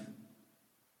your life.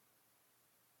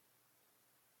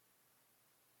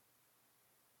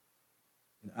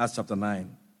 In Acts chapter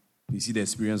 9, you see the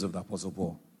experience of the Apostle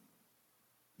Paul.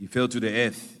 He fell to the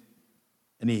earth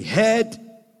and he heard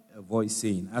a voice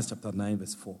saying, Acts chapter 9,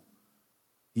 verse 4.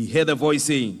 He heard a voice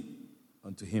saying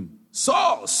unto him,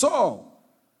 Saul, Saul,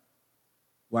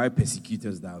 why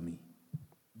persecutest thou me?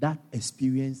 That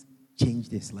experience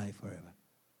changed his life forever.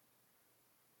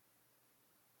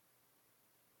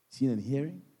 Seeing and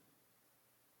hearing,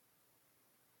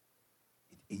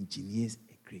 it engineers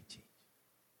a great change.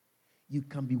 You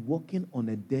can be walking on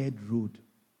a dead road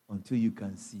until you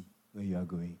can see where you are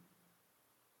going.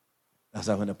 That's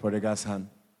why when the prodigal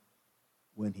son,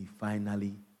 when he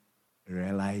finally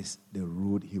realized the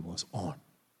road he was on,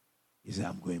 he said,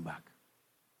 I'm going back.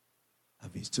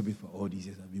 I've been stupid for all these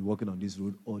years. I've been walking on this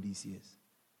road all these years.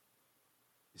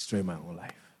 Destroying my whole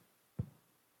life.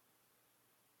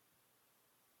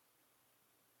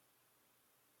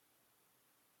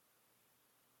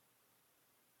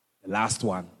 The last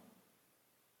one.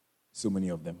 So many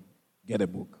of them. Get a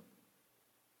book.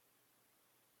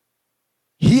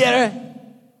 Hear.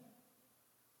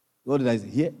 What did I say?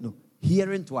 Hear? No.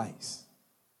 Hearing twice.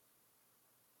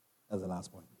 That's the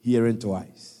last point. Hearing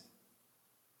twice.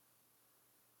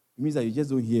 It means that you just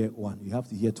don't hear one. You have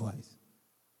to hear twice.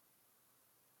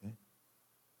 Okay?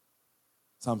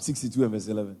 Psalm 62 and verse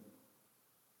 11.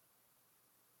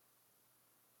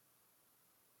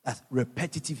 That's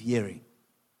repetitive hearing.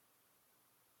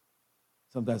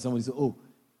 Sometimes somebody says, oh,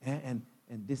 and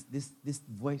this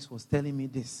voice was telling me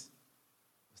this.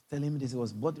 It was telling me this. It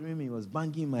was bothering me. It was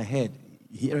banging my head.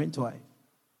 Hearing twice.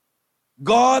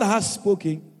 God has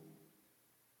spoken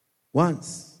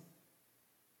once.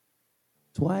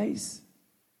 Twice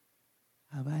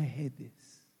have I heard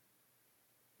this.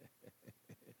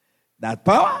 That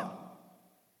power,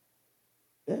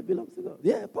 belongs to God.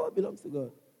 Yeah, power belongs to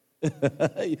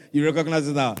God. You recognize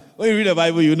it now. When you read the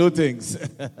Bible, you know things.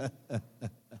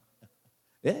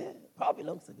 Yeah, power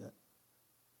belongs to God.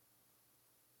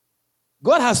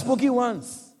 God has spoken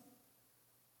once.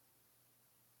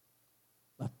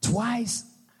 But twice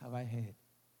have I heard.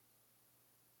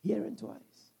 Hearing twice.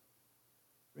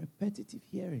 Repetitive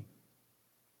hearing.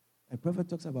 A prophet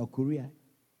talks about Korea.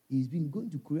 He's been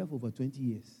going to Korea for over 20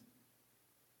 years.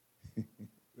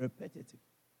 Repetitive.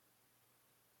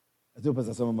 I told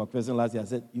Pastor Samuel McPherson last year, I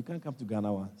said, you can't come to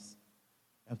Ghana once.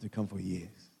 You have to come for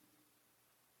years.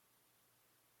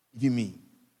 Even me.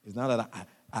 It's not that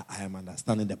I am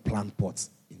understanding the plant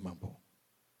pots in Mampo.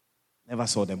 Never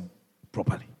saw them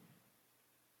properly.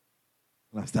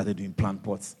 When I started doing plant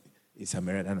pots in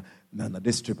Samaria, and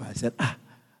this trip I said,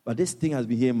 but this thing has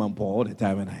been here in Mampo all the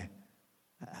time, and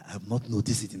I have not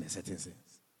noticed it in a certain sense.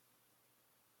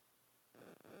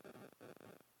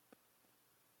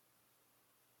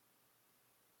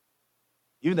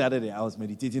 Even the other day, I was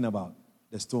meditating about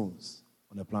the stones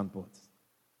on the plant pot.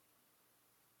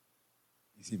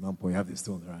 You see, man, you have the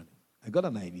stones around it. I got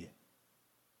an idea.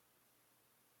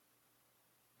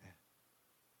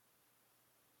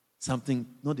 Something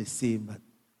not the same, but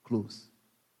close.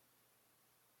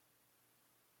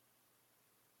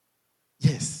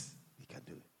 Yes, we can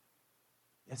do it.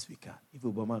 Yes, we can. If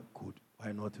Obama could,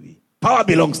 why not we? Power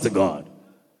belongs to God.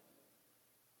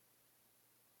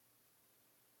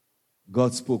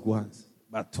 God spoke once,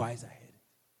 but twice I heard it.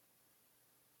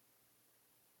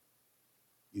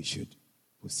 You should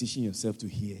position yourself to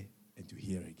hear and to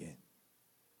hear again.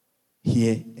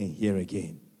 Hear and hear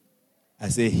again. I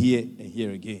say hear and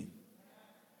hear again.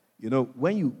 You know,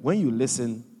 when you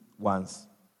listen once,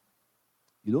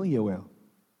 you don't hear well.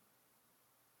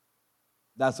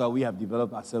 That's why we have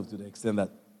developed ourselves to the extent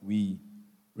that we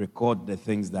record the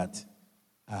things that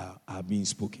are being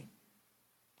spoken.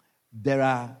 There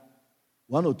are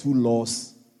one or two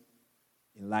laws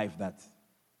in life that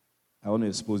I want to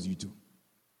expose you to.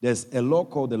 There's a law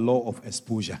called the law of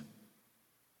exposure.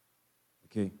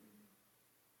 Okay?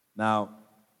 Now,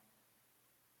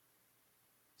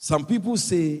 some people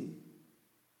say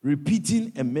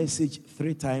repeating a message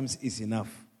 3 times is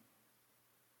enough.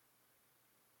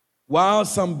 While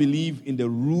some believe in the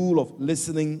rule of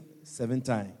listening 7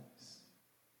 times.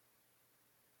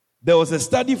 There was a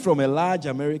study from a large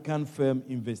American firm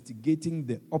investigating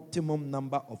the optimum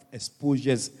number of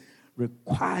exposures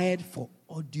required for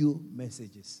audio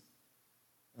messages.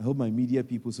 I hope my media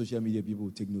people, social media people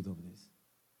will take note of this.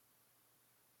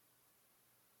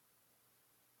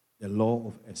 The law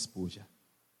of exposure.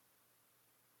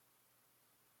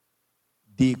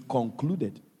 They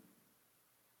concluded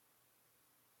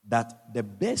that the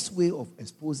best way of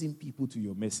exposing people to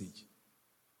your message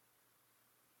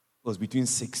was between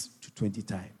 6 to 20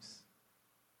 times.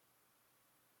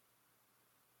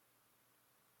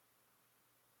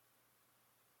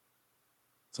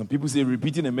 Some people say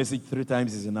repeating a message 3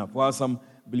 times is enough, while some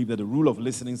believe that the rule of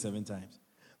listening 7 times.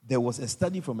 There was a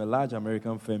study from a large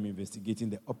American firm investigating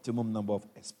the optimum number of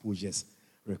exposures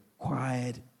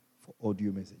required for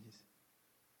audio messages.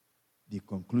 They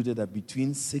concluded that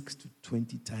between 6 to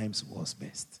 20 times was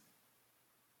best.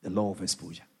 The law of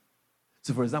exposure.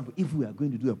 So, for example, if we are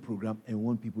going to do a program and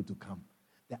want people to come,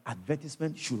 the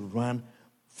advertisement should run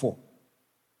for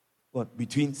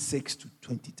between 6 to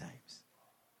 20 times.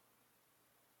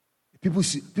 People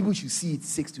should see it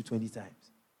 6 to 20 times.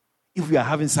 If we are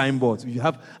having signboards, we should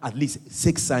have at least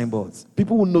 6 signboards.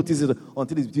 People will notice it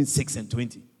until it's between 6 and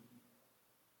 20.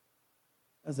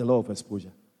 That's the law of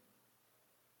exposure.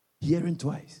 Hearing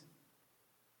twice.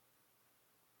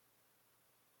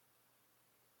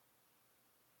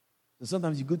 So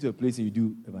sometimes you go to a place and you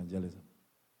do evangelism.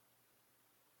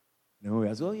 No,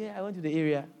 I say, oh yeah, I went to the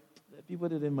area. The people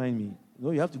didn't mind me.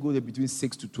 No, you have to go there between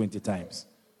 6 to 20 times.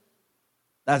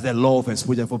 That's the law of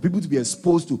exposure. For people to be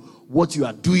exposed to what you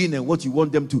are doing and what you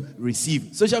want them to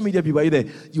receive. Social media people, are you there?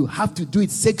 You have to do it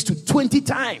 6 to 20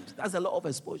 times. That's the law of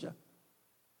exposure.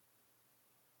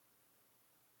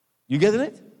 You getting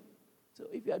it? So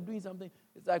if you are doing something,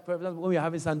 it's like, for example, when we are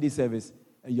having Sunday service,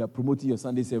 and you are promoting your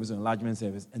Sunday service or enlargement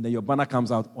service, and then your banner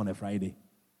comes out on a Friday.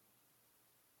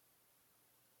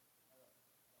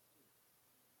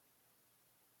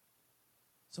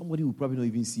 Somebody will probably not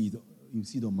even see it. You'll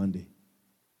see it on Monday.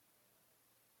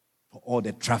 For all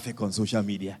the traffic on social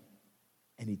media.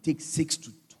 And it takes 6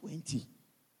 to 20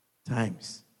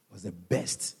 times was the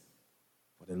best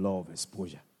for the law of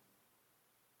exposure.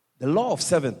 The law of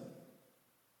 7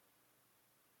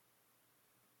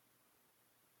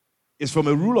 is from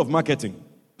a rule of marketing.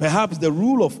 Perhaps the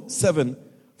rule of 7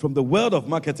 from the world of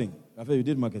marketing. After you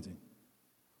did marketing.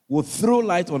 Will throw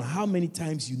light on how many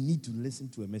times you need to listen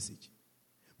to a message.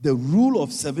 The rule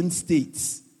of 7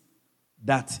 states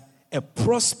that a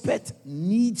prospect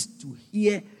needs to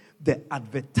hear the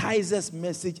advertiser's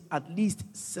message at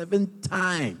least 7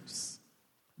 times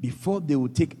before they will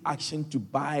take action to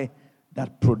buy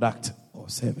that product or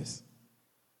service.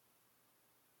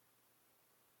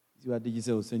 See what did you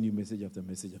say? Will send you message after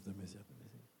message after message after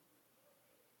message.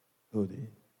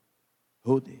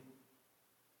 Whole day.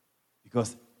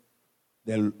 Because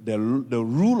the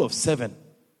rule of 7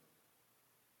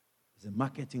 is a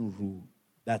marketing rule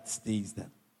that states that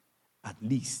at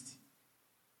least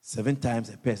 7 times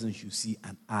a person should see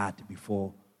an ad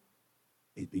before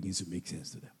it begins to make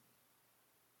sense to them.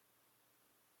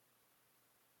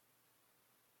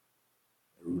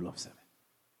 The rule of 7.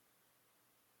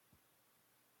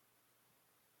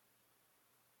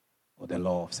 or the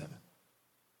law of 7?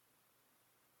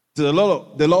 So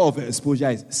the law of exposure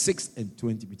is 6 and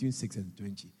 20, between 6 and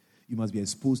 20. You must be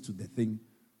exposed to the thing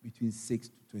between 6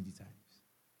 to 20 times.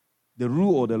 The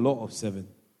rule or the law of 7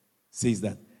 says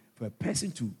that for a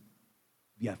person to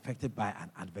be affected by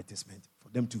an advertisement, for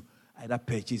them to either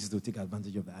purchase it or take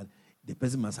advantage of that, the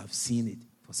person must have seen it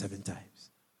for 7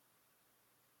 times.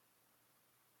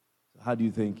 So how do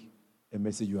you think a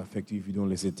message will affect you if you don't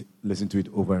listen to it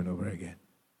over and over again?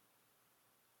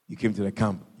 You came to the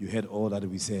camp, you heard all that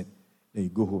we said, then you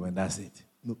go home and that's it.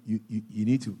 No, you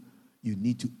need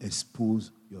to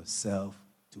expose yourself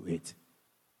to it.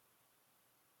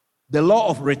 The law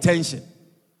of retention.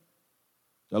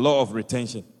 The law of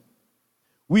retention.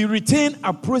 We retain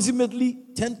approximately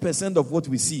 10% of what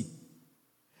we see,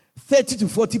 30 to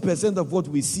 40% of what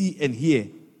we see and hear,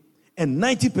 and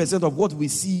 90% of what we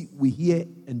see, we hear,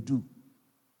 and do.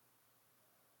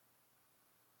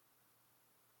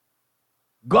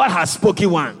 God has spoken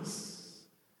once.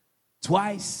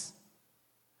 Twice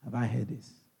have I heard this.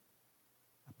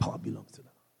 The power belongs to the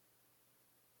Lord.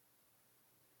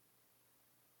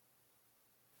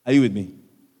 Are you with me?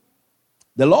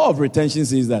 The law of retention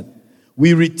says that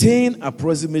we retain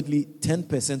approximately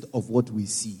 10% of what we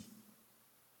see.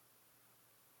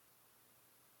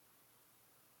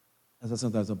 That's why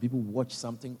sometimes some people watch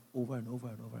something over and over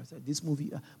and over. I say, this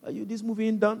movie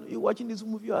ain't done. You're watching this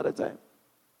movie all the time.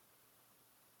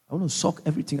 I want to suck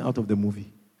everything out of the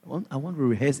movie. I want to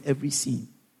rehearse every scene.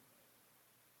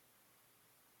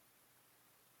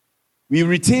 We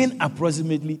retain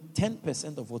approximately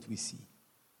 10% of what we see.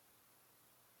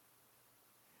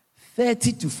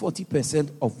 30 to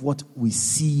 40% of what we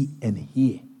see and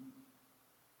hear.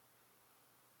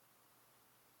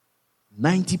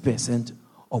 90%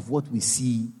 of what we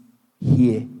see,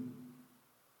 hear,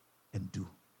 and do.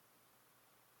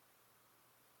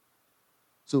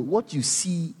 So what you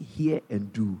see, hear,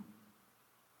 and do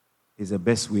is the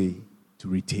best way to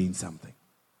retain something.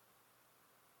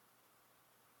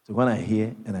 So when I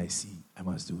hear and I see, I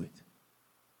must do it.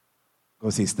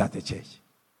 God says, start a church.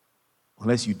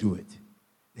 Unless you do it,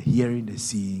 the hearing, the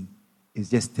seeing is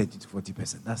just 30 to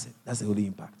 40%. That's it. That's the only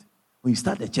impact. When you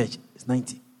start the church, it's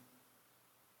 90.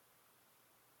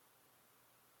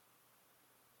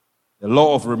 The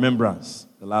law of remembrance,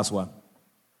 the last one.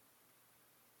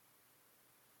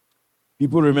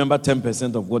 People remember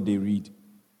 10% of what they read,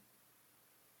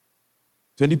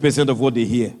 20% of what they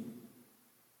hear,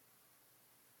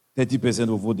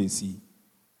 30% of what they see.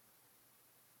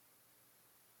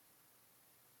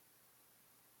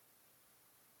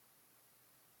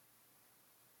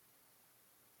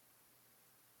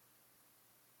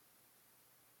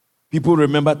 People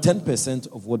remember 10%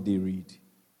 of what they read,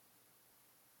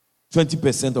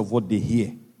 20% of what they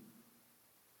hear,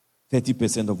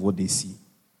 30% of what they see.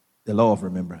 The law of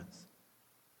remembrance.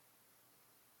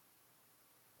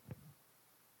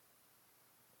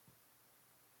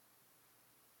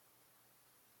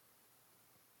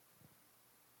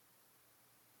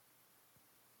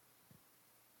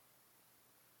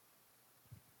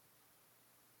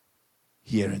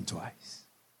 Hearing twice.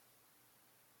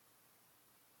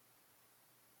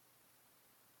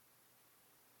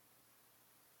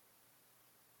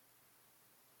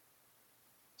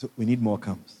 So we need more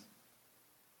camps.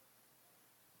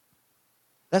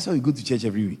 That's why we go to church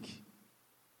every week.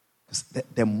 Because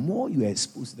the more you are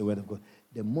exposed to the Word of God,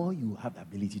 the more you have the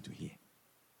ability to hear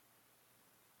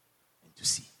and to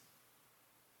see.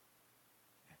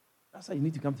 That's why you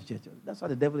need to come to church. That's why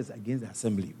the devil is against the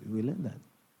assembly. We will learn that.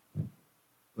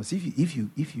 Because if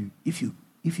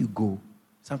you go,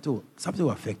 something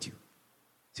will affect you.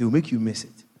 So it will make you miss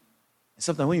it. And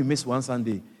sometimes when you miss one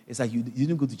Sunday, it's like you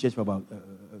didn't go to church for about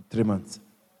 3 months.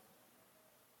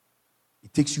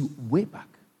 It takes you way back.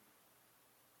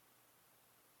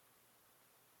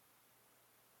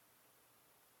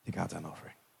 Take out an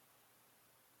offering.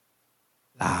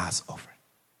 Last offering.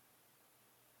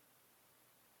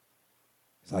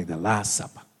 It's like the Last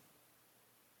Supper.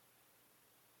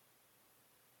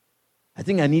 I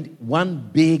think I need one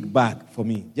big bag for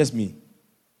me. Just me.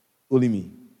 Only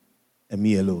me. And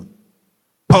me alone.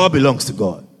 Power belongs to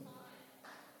God.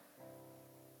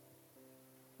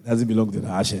 It doesn't belong to the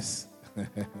ashes.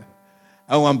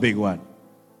 I want one big one.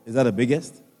 Is that the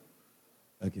biggest?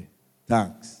 Okay.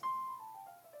 Thanks.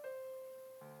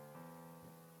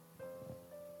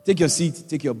 Take your seat,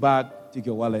 take your bag, take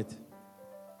your wallet.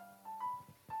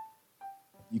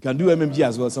 You can do MMG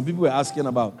as well. Some people were asking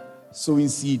about sowing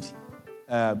seed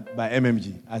by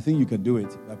MMG. I think you can do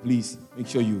it, but please make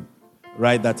sure you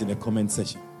write that in the comment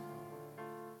section.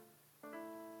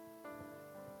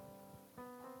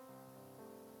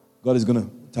 God is going to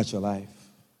touch your life.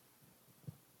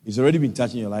 He's already been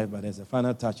touching your life, but there's a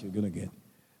final touch you're going to get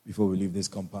before we leave this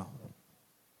compound.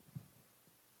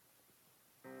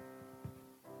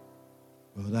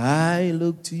 But I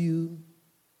look to you.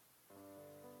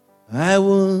 I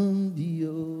won't be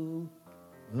overwhelmed.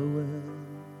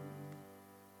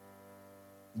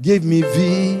 Give me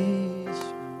vision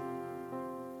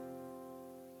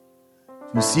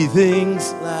to see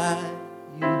things like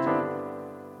you do.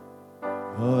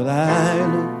 But I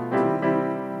look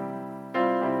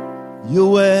to you.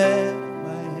 You're where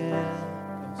my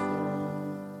help comes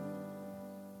from.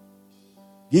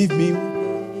 Give me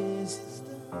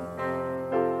wisdom.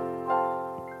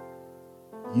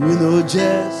 You know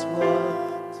just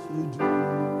what to do.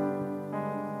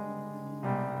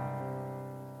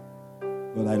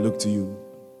 But I look to you.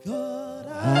 God,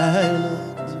 I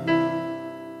look to you.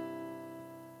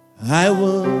 I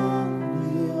won't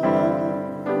be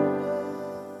overwhelmed.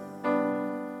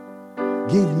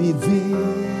 Give me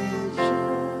vision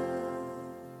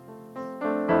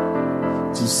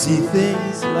to see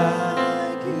things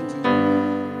like you do.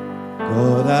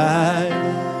 God, I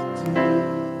look to you.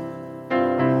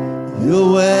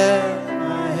 You're where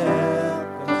my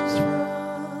help comes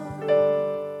from.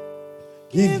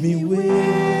 Give me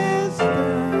wisdom.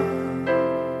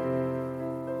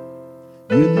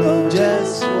 You know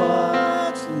just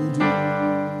what to do.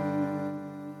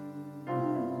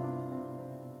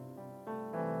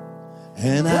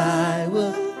 And I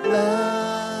will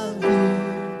love you,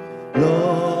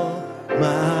 Lord,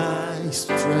 my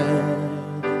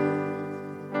strength.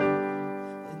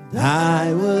 And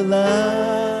I will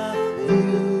love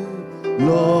you,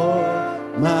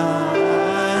 Lord,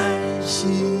 my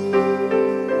shield.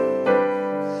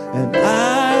 And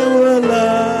I will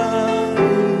love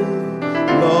you,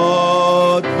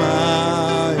 Lord,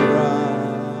 my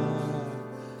rock.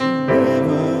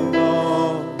 Forever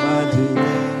all my days,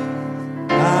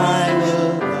 I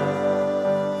will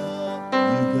love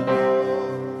you, God.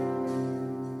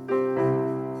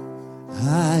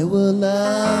 I will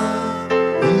love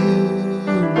you,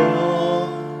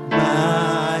 Lord,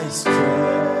 my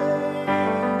strength.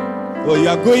 Oh, you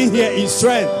are going here in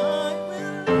strength.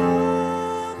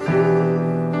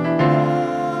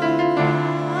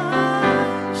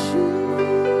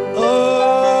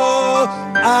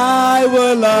 I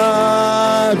will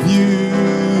love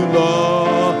you,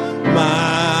 Lord,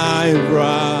 my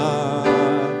rock.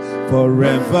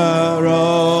 Forever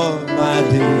all my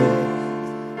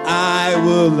days, I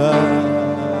will love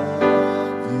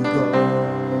you,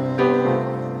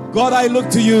 God. God, I look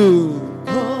to you.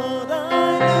 God,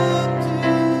 I look to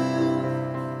you.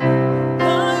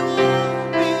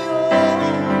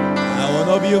 I will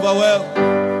not be overwhelmed.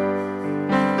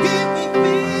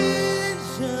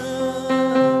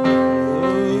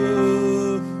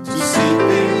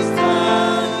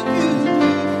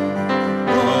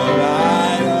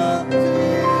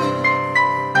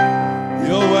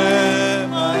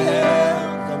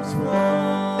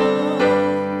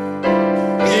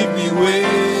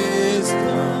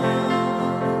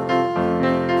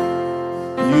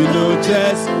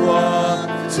 Just what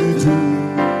to do.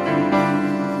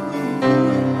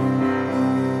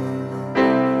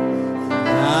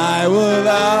 I will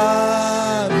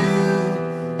love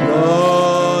you,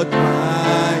 Lord,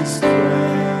 my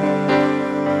strength.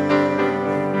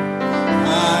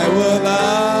 I will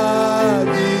love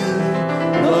you,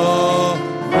 Lord,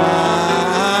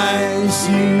 my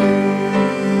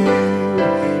shield.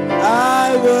 I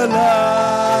will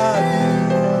love you,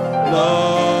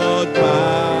 Lord, my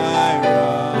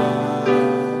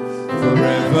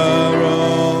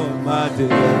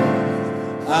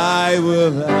I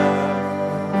will have.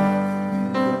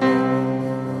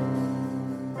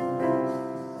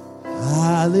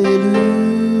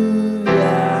 Hallelujah,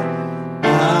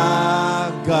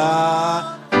 our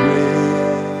God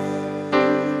reigns.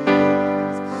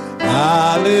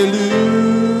 Hallelujah,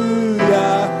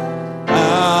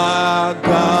 our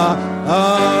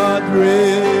God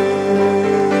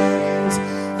reigns.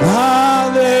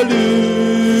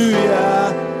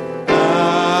 Hallelujah,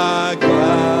 our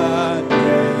God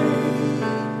reigns.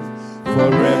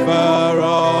 Forever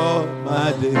all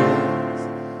my days.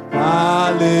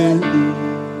 Hallelujah.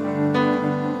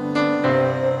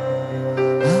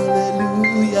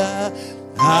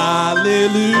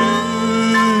 Hallelujah,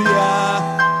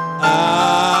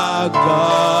 our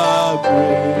God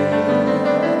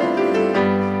reigns.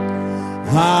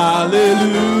 Hallelujah,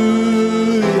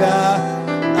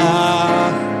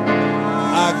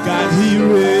 our God He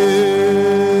reigns.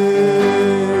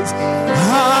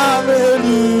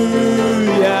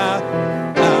 Hallelujah,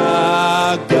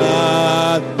 our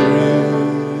God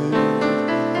reigns.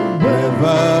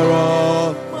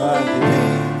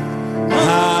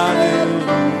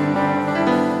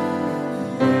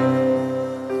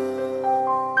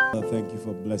 Thank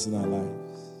you for blessing our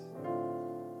lives,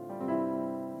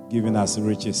 giving us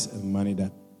riches and money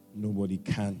that nobody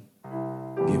can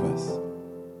give us.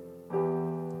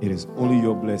 It is only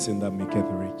your blessing that maketh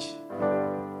rich,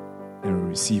 and we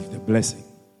receive the blessing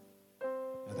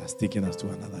that has taken us to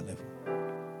another level.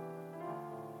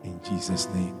 In Jesus'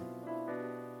 name,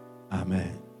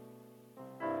 amen.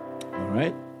 All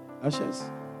right, ushers.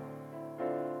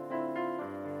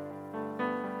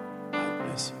 God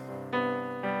bless you.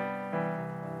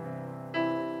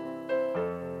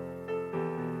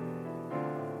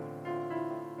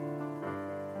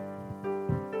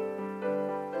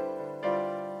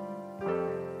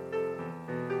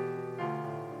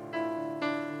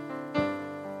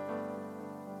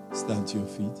 Stand to your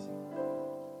feet.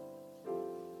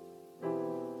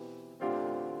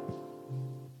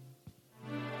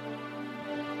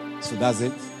 So that's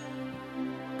it.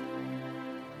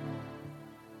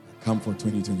 Come for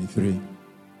 2023.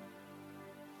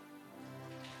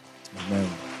 Amen.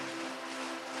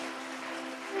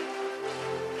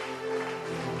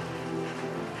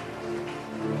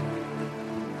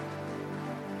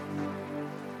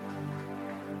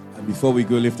 And before we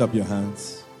go, lift up your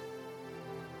hands.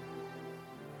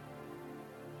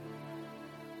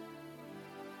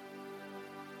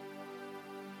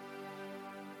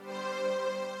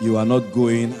 You are not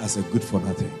going as a good for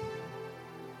nothing.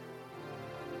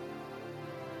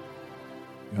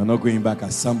 You are not going back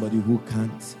as somebody who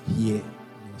can't hear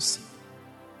nor see.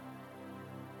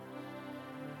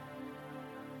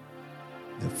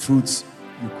 The fruits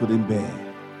you couldn't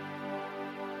bear,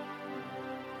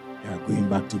 you are going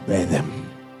back to bear them.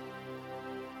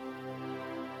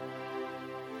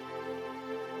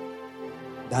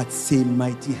 That same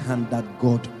mighty hand that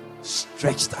God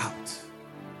stretched out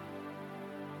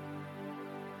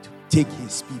take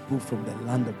his people from the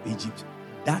land of Egypt,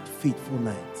 that fateful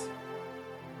night,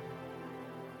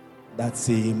 that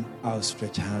same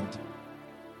outstretched hand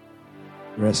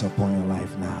rests upon your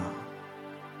life now.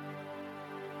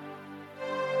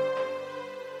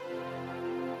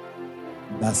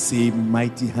 That same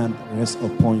mighty hand rests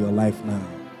upon your life now.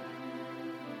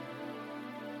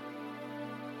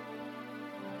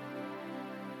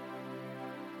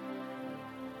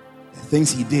 The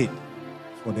things he did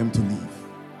for them to leave,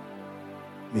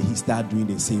 may he start doing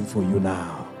the same for you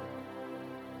now.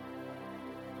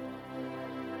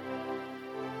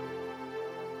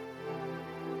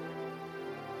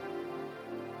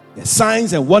 The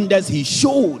signs and wonders he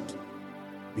showed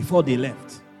before they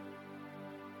left,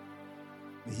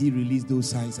 may he release those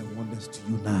signs and wonders to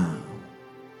you now.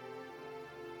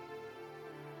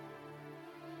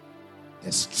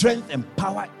 The strength and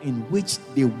power in which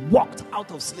they walked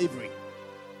out of slavery,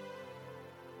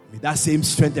 may that same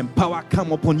strength and power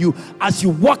come upon you as you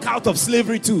walk out of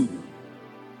slavery too.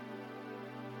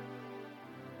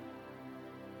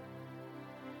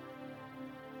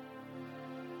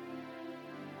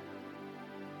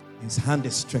 His hand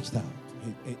is stretched out.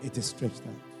 It is stretched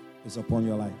out. It's upon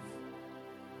your life.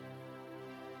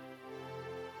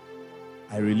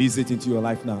 I release it into your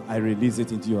life now. I release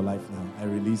it into your life now. I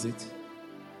release it.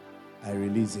 I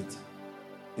release it.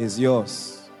 It's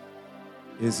yours.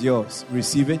 It's yours.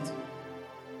 Receive it.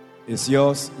 It's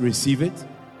yours. Receive it.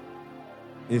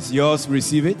 It's yours.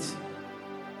 Receive it.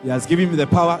 He has given me the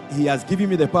power. He has given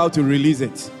me the power to release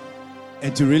it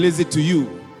and to release it to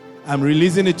you. I'm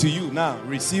releasing it to you now.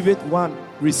 Receive it. One.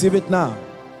 Receive it now.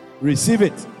 Receive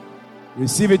it.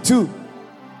 Receive it two.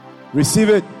 Receive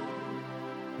it.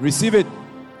 Receive it.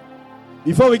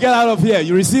 Before we get out of here,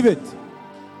 you receive it.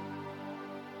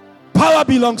 Power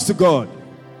belongs to God.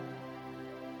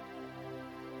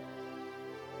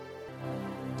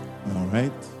 All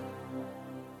right.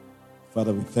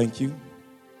 Father, we thank you.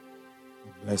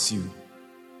 We bless you.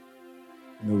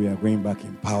 You know, we are going back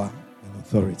in power and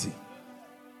authority.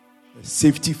 There's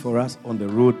safety for us on the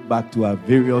road back to our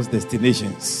various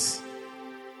destinations.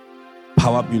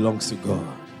 Power belongs to God.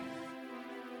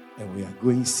 And we are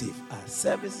going safe. Our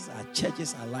services, our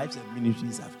churches, our lives and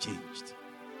ministries have changed.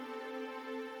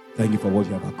 Thank you for what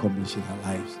you have accomplished in our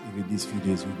lives. Even these few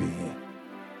days we've been here.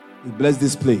 We bless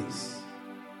this place.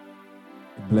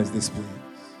 We bless this place.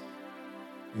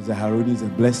 The Hauraruni is a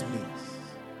blessed place.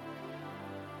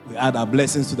 We add our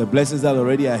blessings to the blessings that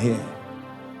already are here.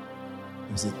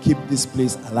 We say, keep this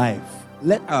place alive.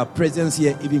 Let our presence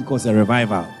here even cause a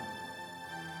revival.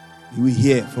 We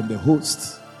hear from the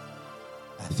host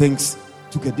that things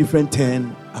took a different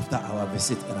turn after our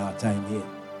visit and our time here.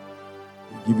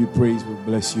 We give you praise. We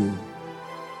bless you.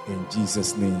 In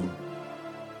Jesus' name.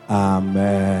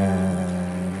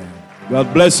 Amen.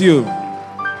 God bless you.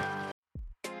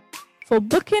 For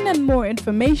booking and more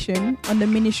information on the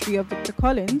ministry of Victor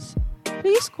Collins,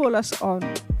 please call us on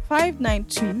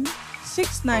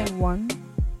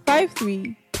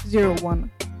 592-691-5301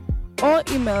 or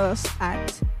email us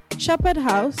at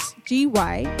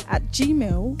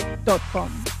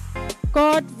shepherdhousegy@gmail.com.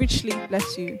 God richly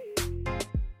bless you.